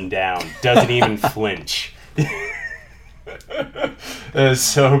stares them down, doesn't even flinch. It was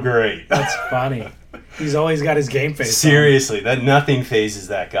so great. That's funny. He's always got his game face on. Seriously, that nothing phases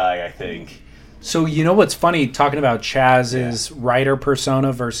that guy, I think. So you know what's funny, talking about Chaz's writer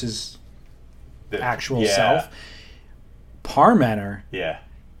persona versus The actual self? Parmenter Yeah.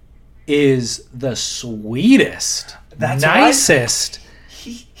 is the sweetest, That's nicest.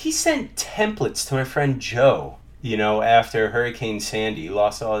 He sent templates to my friend Joe, you know, after Hurricane Sandy. He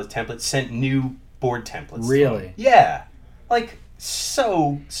lost all his templates, sent new board templates. to Really? him. Yeah. Like,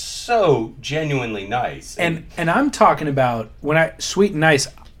 so genuinely nice. And I'm talking about sweet and nice,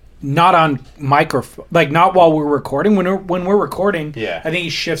 not on microphone, like not while we're recording. When we're recording, Yeah. I think he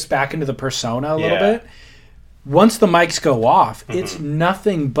shifts back into the persona a little Yeah. bit. Once the mics go off, it's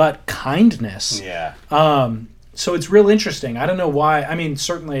nothing but kindness. yeah. So it's real interesting. I don't know why. I mean,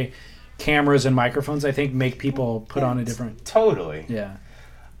 certainly cameras and microphones, I think, make people put on a different... Totally. Yeah.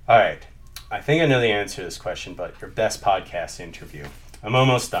 All right. I think I know the answer to this question, but your best podcast interview. I'm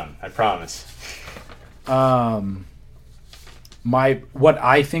almost done. I promise. What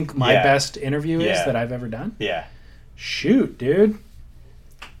I think my Yeah. best interview is Yeah. that I've ever done? Yeah. Shoot, dude.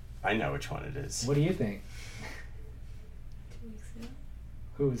 I know which one it is. What do you think? 2 weeks ago.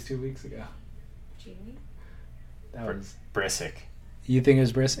 Who was 2 weeks ago? Jamie? That was... Brissick. You think it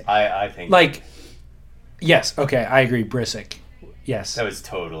was Brissick? I think Like, yes, okay, I agree, Brissick. Yes, that was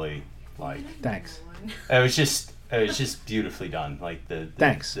totally like thanks. it was just beautifully done. Like the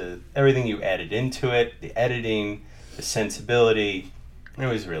Thanks. everything you added into it, the editing, the sensibility. It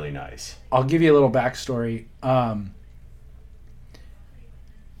was really nice. I'll give you a little backstory.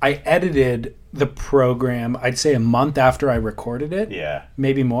 I edited the program, I'd say a month after I recorded it, Yeah.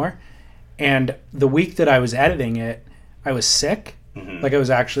 maybe more. And the week that I was editing it, I was sick. Mhm. Like I was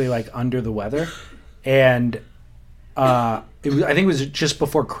actually like under the weather. And I think it was just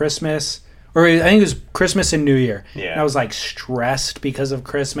before Christmas, or I think it was Christmas and New Year. Yeah. And I was like stressed because of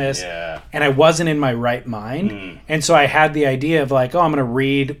Christmas. Yeah. And I wasn't in my right mind. Mm. And so I had the idea of like, oh, I'm going to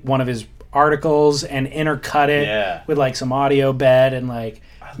read one of his articles and intercut it Yeah. with like some audio bed and like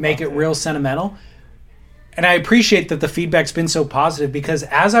make it love it. real sentimental. and I appreciate that the feedback's been so positive, because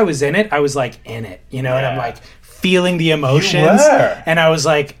as I was in it, I was like in it, and I'm like feeling the emotions, and I was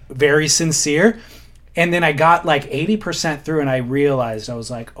like very sincere. And then I got like 80% through, and I realized, I was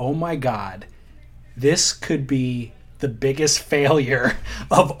like, oh my God, this could be the biggest failure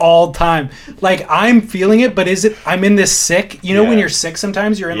of all time. Like, I'm feeling it, but I'm in this sick, when you're sick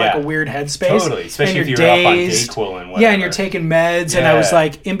sometimes, you're in like a weird headspace. Totally, especially and if you're you're dazed. up on Dayquil and whatever. Yeah, and you're taking meds, and I was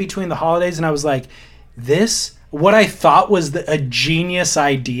like, in between the holidays, and I was like, what I thought was a genius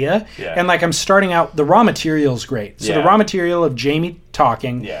idea, and like I'm starting out, the raw material is great. So the raw material of Jamie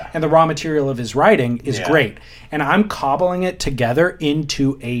talking and the raw material of his writing is great. And I'm cobbling it together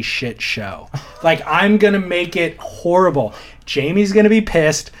into a shit show. Like, I'm going to make it horrible. Jamie's going to be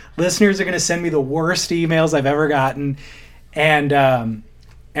pissed. Listeners are going to send me the worst emails I've ever gotten. And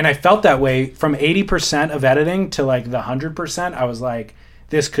I felt that way from 80% of editing to like the 100%. I was like,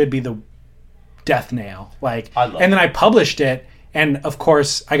 this could be the death nail. Like, and then I published it, and of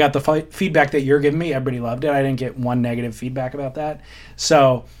course I got the feedback that you're giving me. Everybody loved it. I didn't get one negative feedback about that.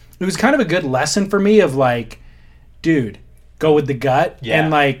 So it was kind of a good lesson for me of like, dude, go with the gut,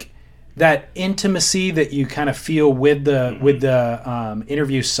 and like that intimacy that you kind of feel with the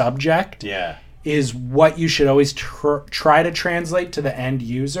interview subject is what you should always try to translate to the end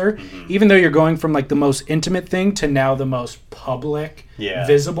user, even though you're going from like the most intimate thing to now the most public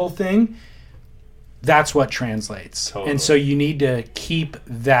visible thing. That's what translates. Totally. And so you need to keep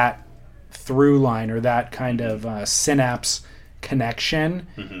that through line, or that kind of synapse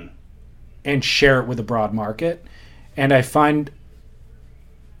connection, and share it with a broad market. And I find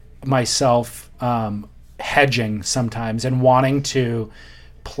myself hedging sometimes and wanting to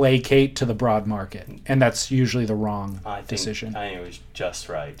placate to the broad market. And that's usually the wrong decision. I think it was just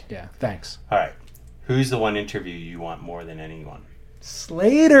right. Yeah, thanks. All right. Who's the one interview you want more than anyone?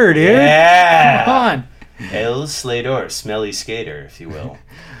 Slater, dude. Yeah. Come on. El Slater, smelly skater, if you will.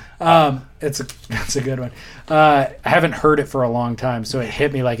 That's a good one. I haven't heard it for a long time, so it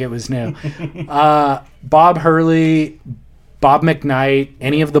hit me like it was new. Bob Hurley, Bob McKnight,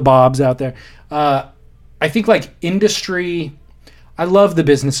 any of the Bobs out there. I think like industry, I love the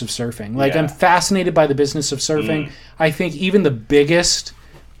business of surfing. Like I'm fascinated by the business of surfing. I think even the biggest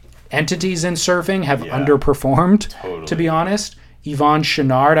entities in surfing have underperformed, to be honest. Yvon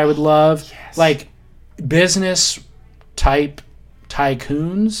Chouinard, I would love. Like business type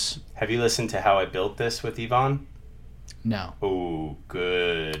tycoons. Have you listened to How I Built This with Yvon? No. Oh,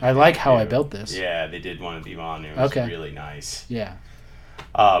 good. I like How I Built This. Yeah, they did one with Yvon. It was really nice. Yeah.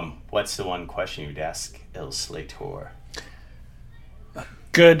 What's the one question you'd ask El Slater?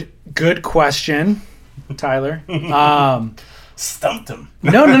 Good question, Tyler. Stumped him.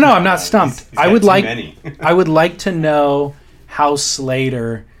 No, I'm not stumped. I would like to know how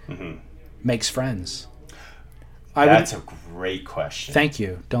Slater makes friends. That's a great question. Thank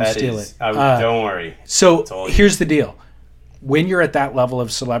you. Don't steal it. Don't worry. So here's the deal. When you're at that level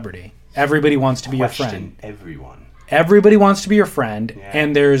of celebrity, everybody wants to be your friend. Everybody wants to be your friend,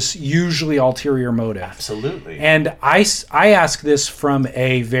 and there's usually ulterior motive. Absolutely. And I ask this from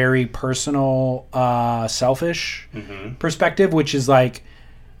a very personal, selfish perspective, which is like,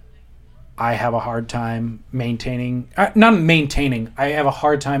 I have a hard time I have a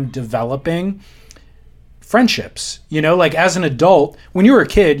hard time developing friendships. Like as an adult, when you were a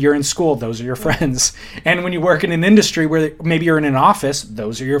kid, you're in school, those are your friends. And when you work in an industry where maybe you're in an office,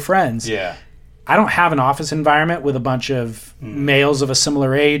 those are your friends. Yeah. I don't have an office environment with a bunch of males of a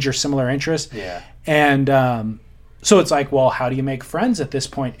similar age or similar interest. Yeah. And so it's like, well, how do you make friends at this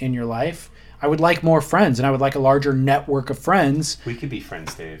point in your life? I would like more friends, and I would like a larger network of friends. We could be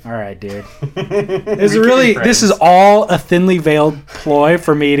friends, Dave. All right, dude. This is all a thinly veiled ploy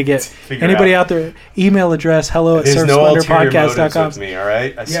for me to get anybody out there. Email address, hello@surfsplendorpodcast.com. With me, all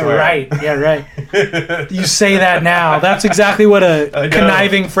right? I swear. Right. Yeah, right. You say that now. That's exactly what a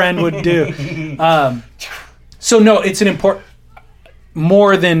conniving friend would do. So no, it's an important,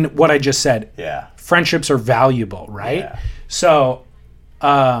 more than what I just said. Yeah. Friendships are valuable, right? Yeah. So,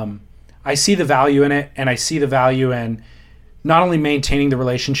 I see the value in it, and I see the value in not only maintaining the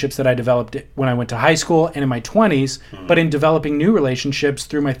relationships that I developed when I went to high school and in my 20s, but in developing new relationships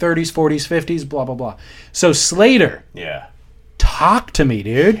through my 30s, 40s, 50s, blah, blah, blah. So Slater, talk to me,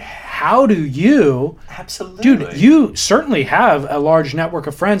 dude. How do you... Absolutely. Dude, you certainly have a large network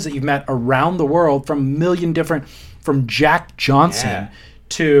of friends that you've met around the world from a million different... From Jack Johnson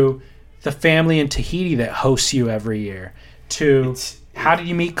to the family in Tahiti that hosts you every year to... How did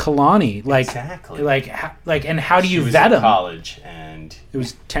you meet Kalani? Exactly. And how do you vet them? She was in him? college, and it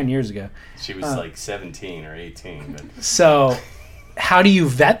was 10 years ago. She was like 17 or 18. But. So, how do you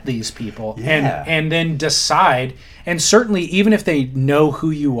vet these people Yeah. and then decide? And certainly, even if they know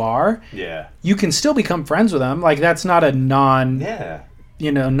who you are, Yeah. you can still become friends with them. Like, that's not a Yeah.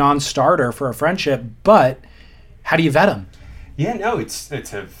 non-starter for a friendship. But how do you vet them? Yeah, no, it's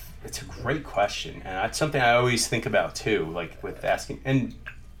a great question, and that's something I always think about too. Like with asking, and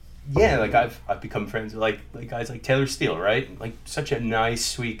yeah, like I've become friends with like guys like Taylor Steele, right? Like such a nice,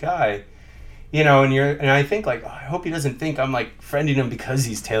 sweet guy, you know. And I think like, oh, I hope he doesn't think I'm like friending him because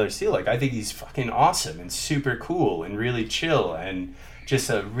he's Taylor Steele. Like I think he's fucking awesome and super cool and really chill and just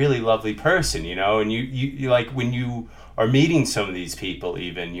a really lovely person, you know. And you like when you are meeting some of these people,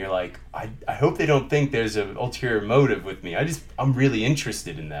 even you're like, I hope they don't think there's an ulterior motive with me. I'm really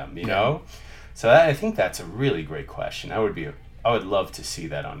interested in them, you know. So I think that's a really great question. I would love to see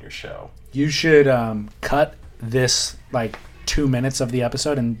that on your show. You should cut this like 2 minutes of the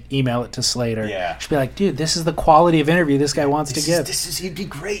episode and email it to Slater. Yeah. Just be like, dude, this is the quality of interview this guy wants to give. He'd be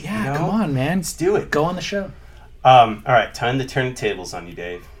great. Yeah, you know? come on, man. Let's do it. Go on the show. All right, time to turn the tables on you,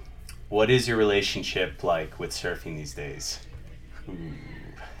 Dave. What is your relationship like with surfing these days? Ooh,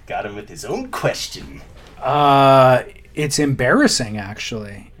 got him with his own question. It's embarrassing,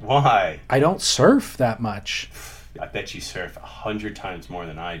 actually. Why? I don't surf that much. I bet you surf 100 times more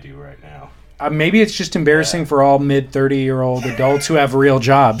than I do right now. Maybe it's just embarrassing for all mid-30-year-old adults who have real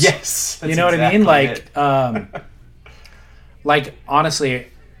jobs. Yes, You know what I mean? Like, honestly,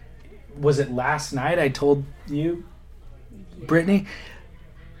 was it last night I told you, Brittany?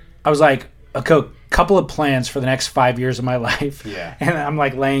 I was like, a couple of plans for the next 5 years of my life. Yeah. And I'm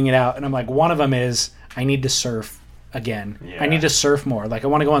like laying it out. And I'm like, one of them is I need to surf again. Yeah. I need to surf more. Like, I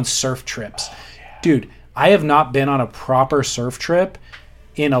want to go on surf trips. Dude, I have not been on a proper surf trip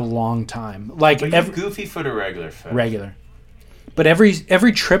in a long time. Like, But you goofy foot or regular foot? regular. But every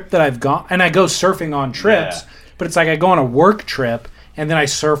trip that I've gone, and I go surfing on trips, Yeah. but it's like I go on a work trip and then I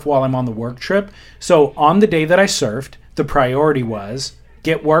surf while I'm on the work trip. So on the day that I surfed, the priority was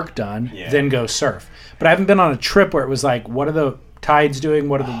get work done, Yeah. then go surf. But I haven't been on a trip where it was like, what are the tides doing?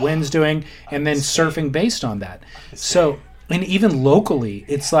 What are the winds doing? And then surfing based on that. So, and even locally,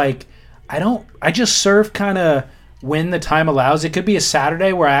 it's like, I just surf kind of when the time allows. It could be a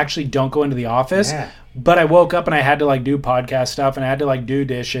Saturday where I actually don't go into the office, Yeah. but I woke up and I had to like do podcast stuff and I had to like do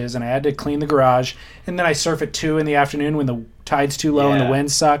dishes and I had to clean the garage. And then I surf at 2 in the afternoon when the tide's too low and the Yeah.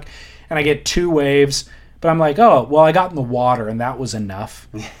 winds suck. And I get 2 waves. But I'm like, oh, well, I got in the water and that was enough.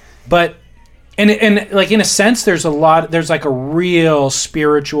 But, and like in a sense, there's like a real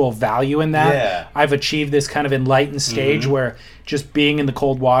spiritual value in that. Yeah. I've achieved this kind of enlightened stage where just being in the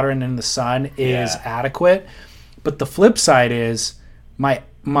cold water and in the sun is Yeah. adequate. But the flip side is my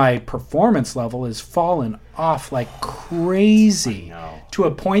performance level has fallen off like crazy I know. to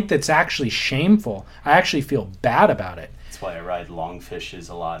a point that's actually shameful. I actually feel bad about it. That's why I ride long fishes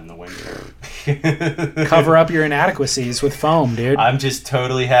a lot in the winter. Cover up your inadequacies with foam, dude. I'm just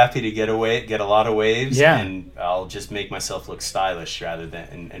totally happy to get a lot of waves, Yeah. and I'll just make myself look stylish rather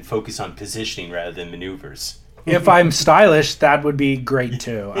than and focus on positioning rather than maneuvers. If I'm stylish, that would be great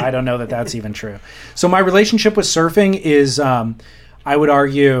too. I don't know that that's even true. So my relationship with surfing is, I would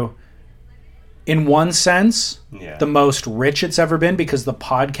argue, in one sense, Yeah. the most rich it's ever been because the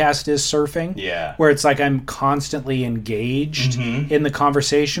podcast is surfing. Yeah. Where it's like I'm constantly engaged in the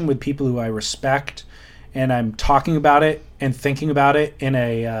conversation with people who I respect, and I'm talking about it and thinking about it in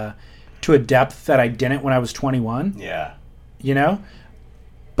to a depth that I didn't when I was 21. Yeah. You know?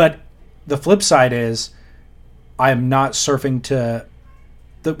 But the flip side is I'm not surfing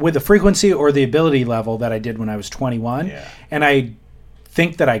with the frequency or the ability level that I did when I was 21. Yeah. And I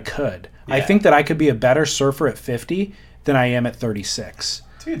think that I could. I Yeah. think that I could be a better surfer at 50 than I am at 36.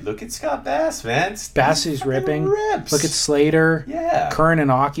 Dude, look at Scott Bass, man. Bassie's Fucking ripping. rips. Look at Slater. Yeah. Curran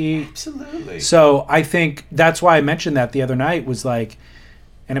and Aki. Absolutely. So I think that's why I mentioned that the other night was like,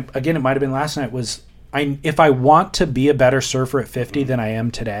 and again, it might have been last night, was if I want to be a better surfer at 50 than I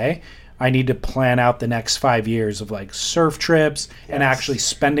am today, I need to plan out the next 5 years of like surf trips and Yes. actually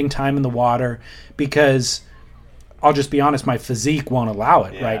spending time in the water, because I'll just be honest, my physique won't allow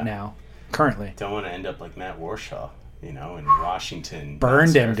it Yeah. right now, currently. Don't want to end up like Matt Warshaw, you know, in Washington.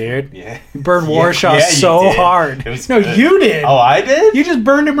 Burned him, surfing. dude. Yeah. You burned Yeah, Warshaw yeah, you so did. hard. It was No, good. you did. Oh, I did? You just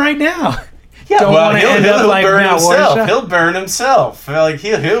burned him right now. Yeah, Don't well, wanna he'll, end he'll, up he'll like burn Matt himself. Warshaw. He'll burn himself. Like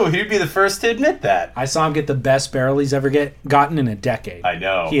he'd be the first to admit that. I saw him get the best barrel he's ever gotten in a decade. I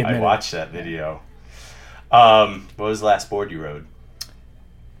know. He I admitted watched that video. What was the last board you rode?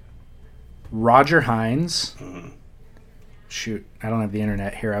 Roger Hines. Mm-hmm. Shoot, I don't have the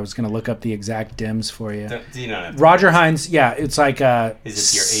internet here. I was going to look up the exact dims for you. Do you know? Roger Hines, yeah, it's like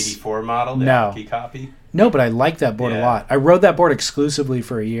Is it your '84 model? The No. Aki copy? No, but I like that board a Yeah. lot. I rode that board exclusively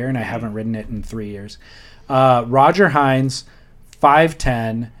for a year, and I haven't ridden it in 3 years. Roger Hines,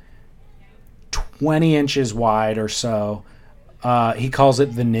 5'10", 20 inches wide or so. He calls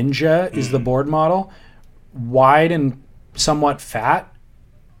it the Ninja is the board model. Wide and somewhat fat.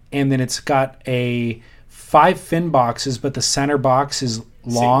 And then it's got 5 fin boxes, but the center box is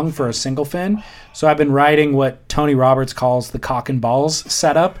long for a single fin. So I've been riding what Tony Roberts calls the cock and balls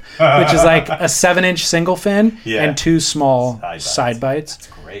setup, which is like a 7-inch single fin Yeah. and 2 small Side side bites. That's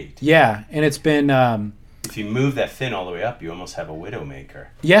great. Yeah, and it's been If you move that fin all the way up, you almost have a Widowmaker.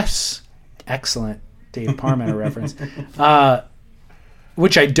 yes, excellent Dave Parmenter reference.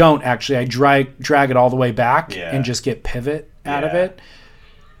 Which I don't actually. I drag it all the way back Yeah. and just get pivot out of Yeah. it.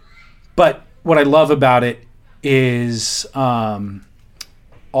 But what I love about it is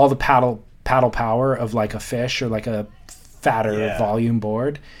all the paddle power of like a fish or like a fatter Yeah. volume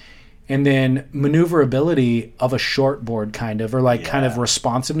board. And then maneuverability of a short board kind of, or like kind of Yeah.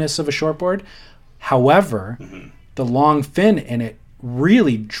 responsiveness of a short board. However, the long fin in it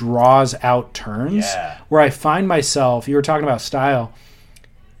really draws out turns Yeah. where I find myself, you were talking about style,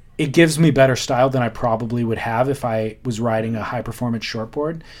 it gives me better style than I probably would have if I was riding a high performance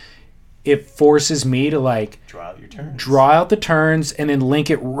shortboard. It forces me to like Draw out your turns. draw out the turns and then link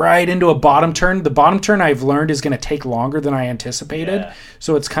it right into a bottom turn. The bottom turn I've learned is going to take longer than I anticipated. Yeah.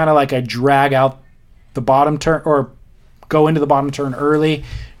 So it's kind of like I drag out the bottom turn or go into the bottom turn early,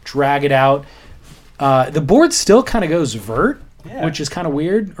 drag it out. The board still kind of goes vert, Yeah. which is kind of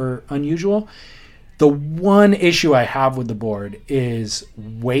weird or unusual. The one issue I have with the board is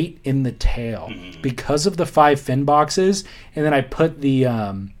weight in the tail because of the 5 fin boxes. And then I put the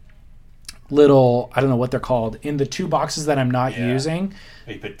little, I don't know what they're called, in the 2 boxes that I'm not Yeah. using,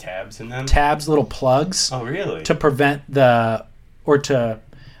 Oh, you put tabs in them? tabs, little plugs Oh, really? to prevent or to,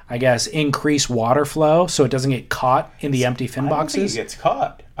 I guess, increase water flow so it doesn't get caught in the empty fin I don't think boxes. it gets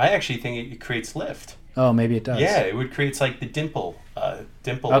caught. I actually think it creates lift. Oh, maybe it does. Yeah, it would create like the dimple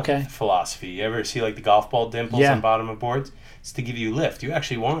Okay. philosophy. You ever see like the golf ball dimples Yeah. on bottom of boards? It's to give you lift. You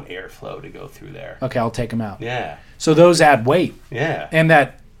actually want airflow to go through there. Okay, I'll take them out. Yeah, So those add weight. yeah. And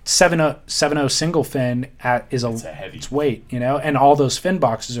that 7.0 single fin is It's a heavy. it's weight, and all those fin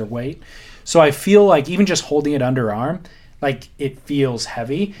boxes are weight. So I feel like even just holding it underarm, like it feels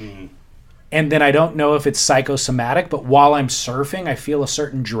heavy. And then I don't know if it's psychosomatic, but while I'm surfing, I feel a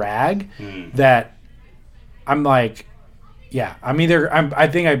certain drag that I'm like, yeah, I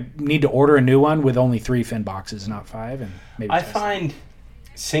think I need to order a new one with only 3 fin boxes, not 5, and maybe I test it. find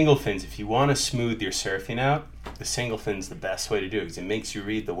single fins, if you want to smooth your surfing out, the single fin's the best way to do it because it makes you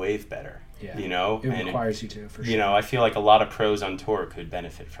read the wave better. Yeah. You know? It And requires you to, for sure. you know, I feel like a lot of pros on tour could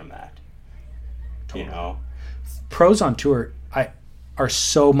benefit from that. Totally. You know? Pros on tour are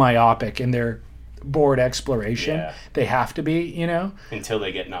so myopic in their board exploration. Yeah. They have to be, Until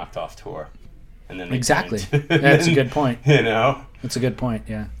they get knocked off tour. And then they Exactly. can't. That's a good point. You know? That's a good point,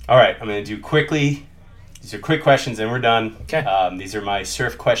 yeah. All right, I'm going to do quickly. These are quick questions, and we're done. Okay. These are my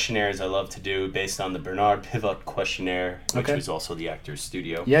surf questionnaires I love to do based on the Bernard Pivot questionnaire, which Okay. was also the Actors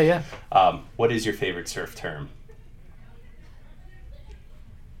Studio. Yeah. What is your favorite surf term?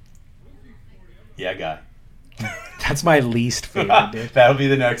 Yeah, guy. That's my least favorite, dude. That'll be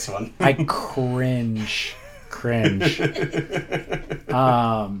the next one. I cringe.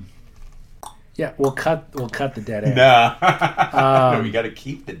 Yeah, we'll cut the dead air. Nah. No, we got to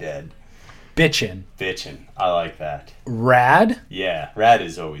keep the dead. Bitchin'. Bitchin'. I like that. Rad. Yeah, rad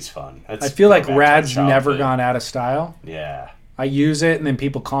is always fun. That's I feel like throwback to rad's our never childhood. gone out of style. Yeah. I use it and then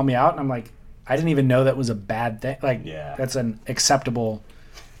people call me out and I'm like, I didn't even know that was a bad thing. Like, Yeah. that's an acceptable,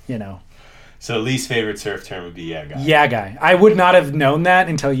 So least favorite surf term would be yeah, guy. yeah guy. I would not have known that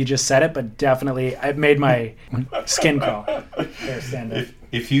until you just said it, but definitely it made my skin crawl. There, stand up.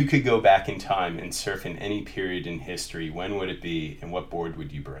 If you could go back in time and surf in any period in history, when would it be and what board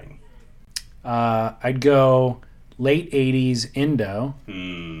would you bring? I'd go late 80s Indo.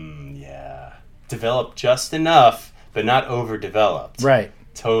 Yeah. Developed just enough, but not overdeveloped. Right.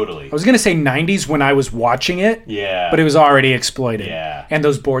 Totally. I was going to say 90s when I was watching it, Yeah. but it was already exploited. Yeah. And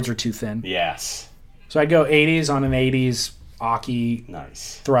those boards were too thin. Yes. So I'd go 80s on an 80s Aki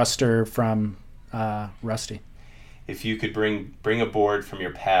Nice. thruster from Rusty. If you could bring a board from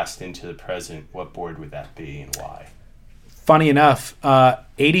your past into the present, what board would that be and why? Funny enough,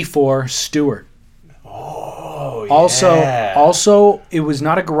 84 Stewart. Oh, Also, it was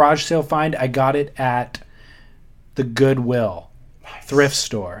not a garage sale find. I got it at the Goodwill thrift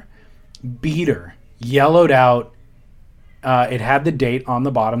store. Beater, yellowed out. It had the date on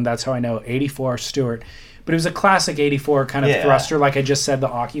the bottom. That's how I know 84 Stewart. But it was a classic 84 kind of Yeah. thruster, like I just said, the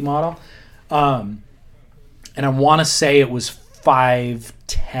Aki model. and I want to say it was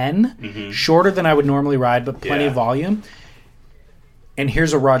 5'10", shorter than I would normally ride, but plenty of volume. And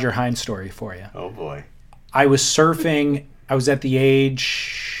here's a Roger Hines story for you. Oh boy. I was surfing. I was at the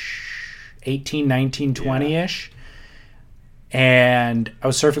age 18, 19, 20-ish. And I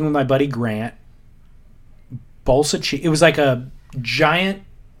was surfing with my buddy Grant. Bolsa Chica. It was like a giant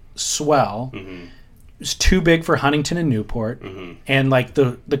swell. It was too big for Huntington and Newport. And like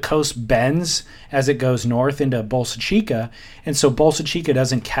the coast bends as it goes north into Bolsa Chica. And so Bolsa Chica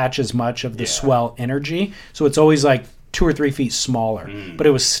doesn't catch as much of the swell energy. So it's always like 2 or 3 feet smaller. But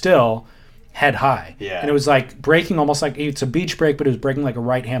it was still head high. And it was like breaking almost like it's a beach break, but it was breaking like a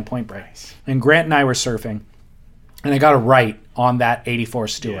right-hand point break. And Grant and I were surfing. And I got a right on that 84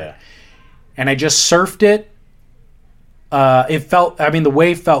 Stewart. And I just surfed it. The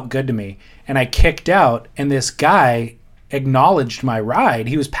wave felt good to me. And I kicked out, and this guy acknowledged my ride.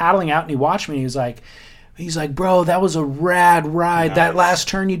 He was paddling out, and he watched me. And he's like, bro, that was a rad ride. Nice. That last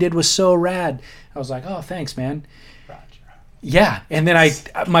turn you did was so rad. I was like, oh, thanks, man. Roger. Yeah. And then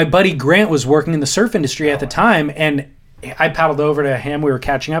my buddy Grant was working in the surf industry at the time, and I paddled over to him. We were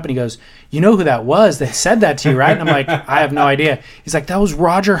catching up, and he goes, you know who that was that said that to you, right? And I'm like, I have no idea. He's like, that was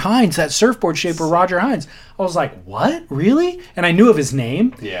Roger Hines, that surfboard shaper, Roger Hines. I was like, what? Really? And I knew of his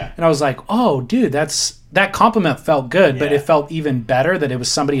name. Yeah. And I was like, oh, dude, that compliment felt good, but it felt even better that it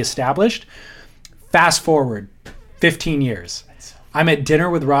was somebody established. Fast forward 15 years. I'm at dinner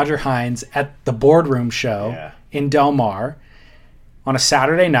with Roger Hines at the Boardroom Show in Del Mar. On a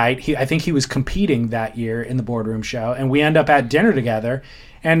Saturday night. I think he was competing that year in the Boardroom Show, and we end up at dinner together,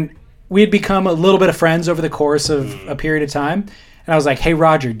 and we had become a little bit of friends over the course of a period of time. And I was like, hey,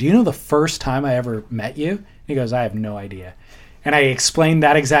 Roger, do you know the first time I ever met you? And he goes, I have no idea. And I explained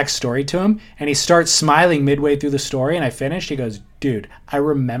that exact story to him, and he starts smiling midway through the story, and I finished. He goes, dude, I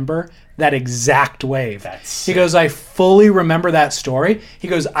remember that exact wave. He goes, I fully remember that story. He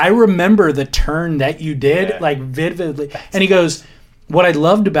goes, I remember the turn that you did, like vividly. And he goes, what I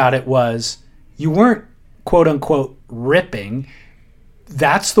loved about it was you weren't, quote unquote, ripping.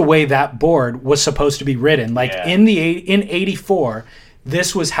 That's the way that board was supposed to be ridden. Like in 84,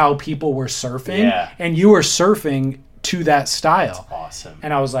 this was how people were surfing, and you were surfing to that style. That's awesome.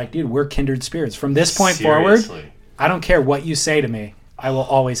 And I was like, dude, we're kindred spirits. From this point forward, I don't care what you say to me. I will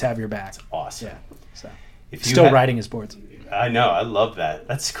always have your back. That's awesome. Yeah. So still riding his boards. I know. I love that.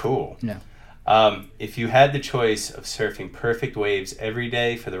 That's cool. Yeah. If you had the choice of surfing perfect waves every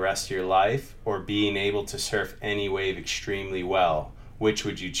day for the rest of your life or being able to surf any wave extremely well, which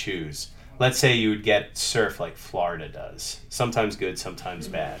would you choose? Let's say you would get surf like Florida does. Sometimes good, sometimes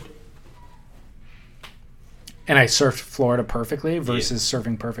bad. And I surfed Florida perfectly versus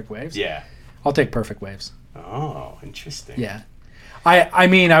surfing perfect waves? Yeah. I'll take perfect waves. Oh, interesting. Yeah. I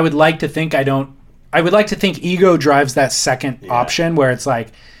mean, I would like to think ego drives that second option where it's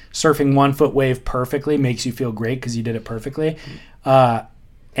like, surfing 1 foot wave perfectly makes you feel great because you did it perfectly.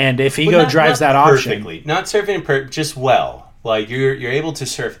 And if ego drives that perfectly, option. Not surfing just well. Like you're able to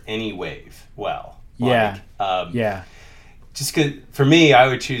surf any wave well. Like, just cause, for me, I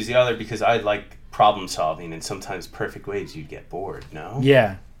would choose the other because I like problem solving, and sometimes perfect waves you'd get bored, no?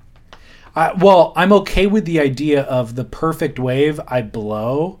 Yeah. Well, I'm okay with the idea of the perfect wave I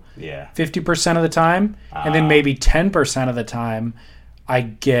blow 50% of the time, and then maybe 10% of the time I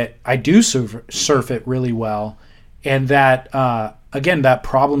do surf it really well, and that again, that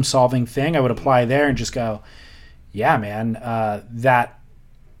problem solving thing I would apply there and just go, yeah, man, the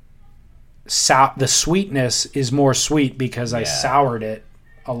sweetness is more sweet because I soured it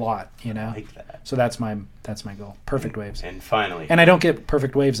a lot, you know. I like that. So that's my goal. Perfect waves. And finally, and I don't get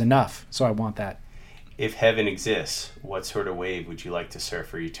perfect waves enough, so I want that. If heaven exists, what sort of wave would you like to surf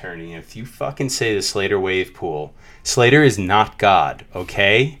for eternity? And if you fucking say the Slater wave pool, Slater is not God,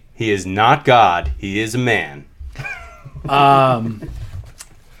 okay? He is not God. He is a man. The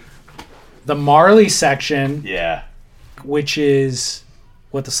Marley section, yeah, which is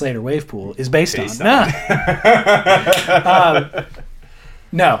what the Slater wave pool is based on.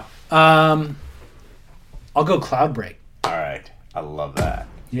 No. I'll go Cloudbreak. All right. I love that.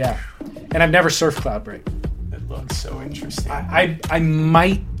 Yeah. And I've never surfed Cloudbreak. It looks so interesting. I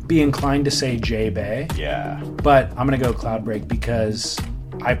might be inclined to say J-Bay. Yeah. But I'm going to go Cloudbreak because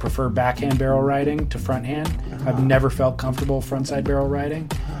I prefer backhand barrel riding to fronthand. I've never felt comfortable frontside barrel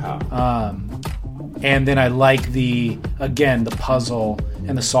riding. And then I like the puzzle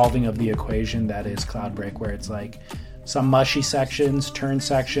and the solving of the equation that is Cloudbreak, where it's like some mushy sections, turn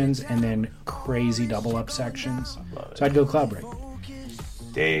sections, and then crazy double up sections. So I'd go Cloudbreak.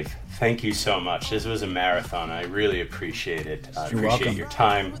 Dave, thank you so much. This was a marathon. I really appreciate it. I You're appreciate welcome. your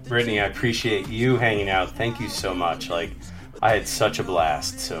time. Brittany, I appreciate you hanging out. Thank you so much. Like, I had such a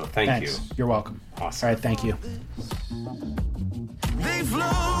blast, so thank you. You're welcome. Awesome. All right, thank you. They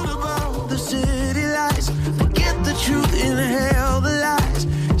float above the city lights. Forget the truth, inhale the lies.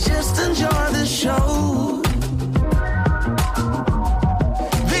 Just enjoy the show.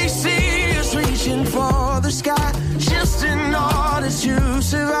 They see us reaching for the sky, just in order to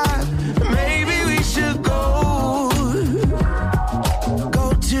survive. Maybe we should go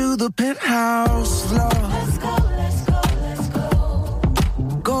to the penthouse floor. Let's go, let's go, let's go.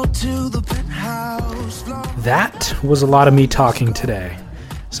 Go to the penthouse floor. That was a lot of me talking today.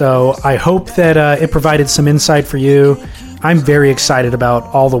 So I hope that it provided some insight for you. I'm very excited about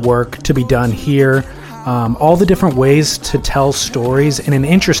all the work to be done here, all the different ways to tell stories in an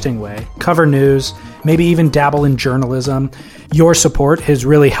interesting way, cover news, maybe even dabble in journalism. Your support has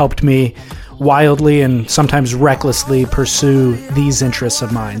really helped me wildly and sometimes recklessly pursue these interests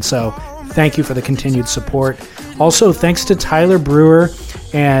of mine. So thank you for the continued support. Also, thanks to Tyler Brewer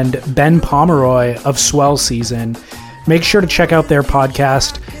and Ben Pomeroy of Swell Season. Make sure to check out their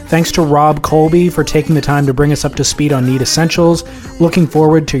podcast. Thanks to Rob Colby for taking the time to bring us up to speed on Need Essentials. Looking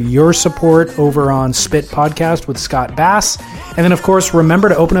forward to your support over on Spit Podcast with Scott Bass. And then, of course, remember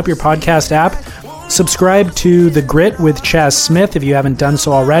to open up your podcast app. Subscribe to The Grit with Chaz Smith if you haven't done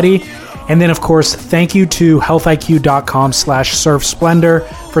so already. And then, of course, thank you to healthiq.com/surfsplendor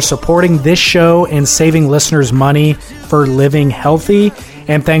for supporting this show and saving listeners money for living healthy.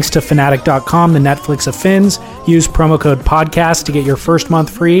 And thanks to Fanatic.com, the Netflix of Fins. Use promo code podcast to get your first month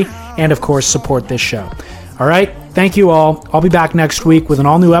free. And, of course, support this show. All right. Thank you all. I'll be back next week with an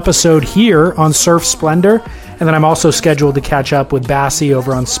all-new episode here on Surf Splendor. And then I'm also scheduled to catch up with Bassie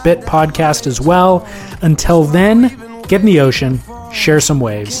over on Spit Podcast as well. Until then, get in the ocean, share some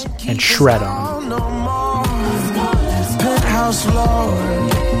waves, and shred on. No more penthouse floor.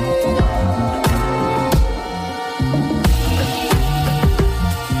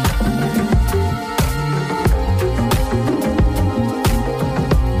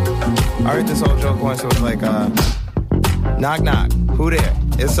 I heard this whole joke once. It was like, knock, knock. Who there?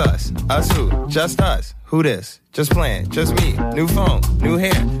 It's us. Us who? Just us. Who this? Just playing. Just me. New phone. New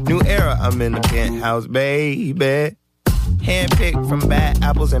hair. New era. I'm in the penthouse, baby. Handpicked from bad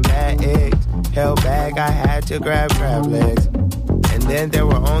apples and bad eggs. Held back, I had to grab legs. And then there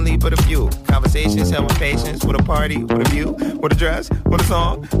were only but a few conversations held with patience, with a party, with a view, with a dress, with a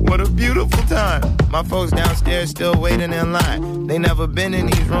song, what a beautiful time. My folks downstairs still waiting in line. They never been in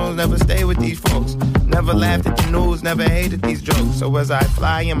these rooms, never stayed with these folks. Never laughed at the news, never hated these jokes. So as I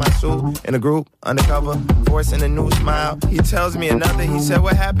fly in my suit, in a group, undercover, forcing a new smile, he tells me another, he said,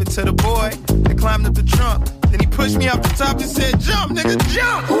 what happened to the boy that climbed up the trunk? Then he pushed me off the top and said, jump, nigga,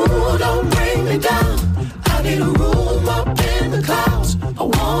 jump! Ooh, don't bring me down. I need a room up in the clouds. I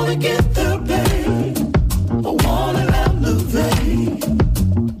wanna get there, babe. I wanna elevate.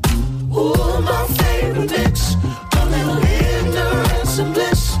 Ooh, my favorite mix. A little ignorance and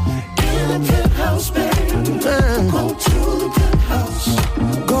bliss. In the penthouse, babe. Go to the penthouse.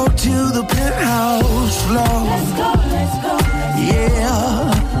 Go to the penthouse floor. Let's go, let's go.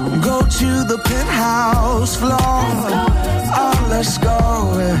 Yeah. Go to the penthouse floor. Let's go.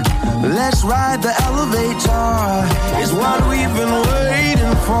 Let's ride the elevator. It's what we've been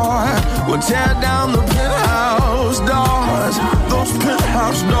waiting for. We'll tear down the penthouse doors. Those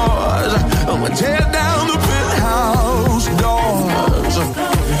penthouse doors. We'll tear down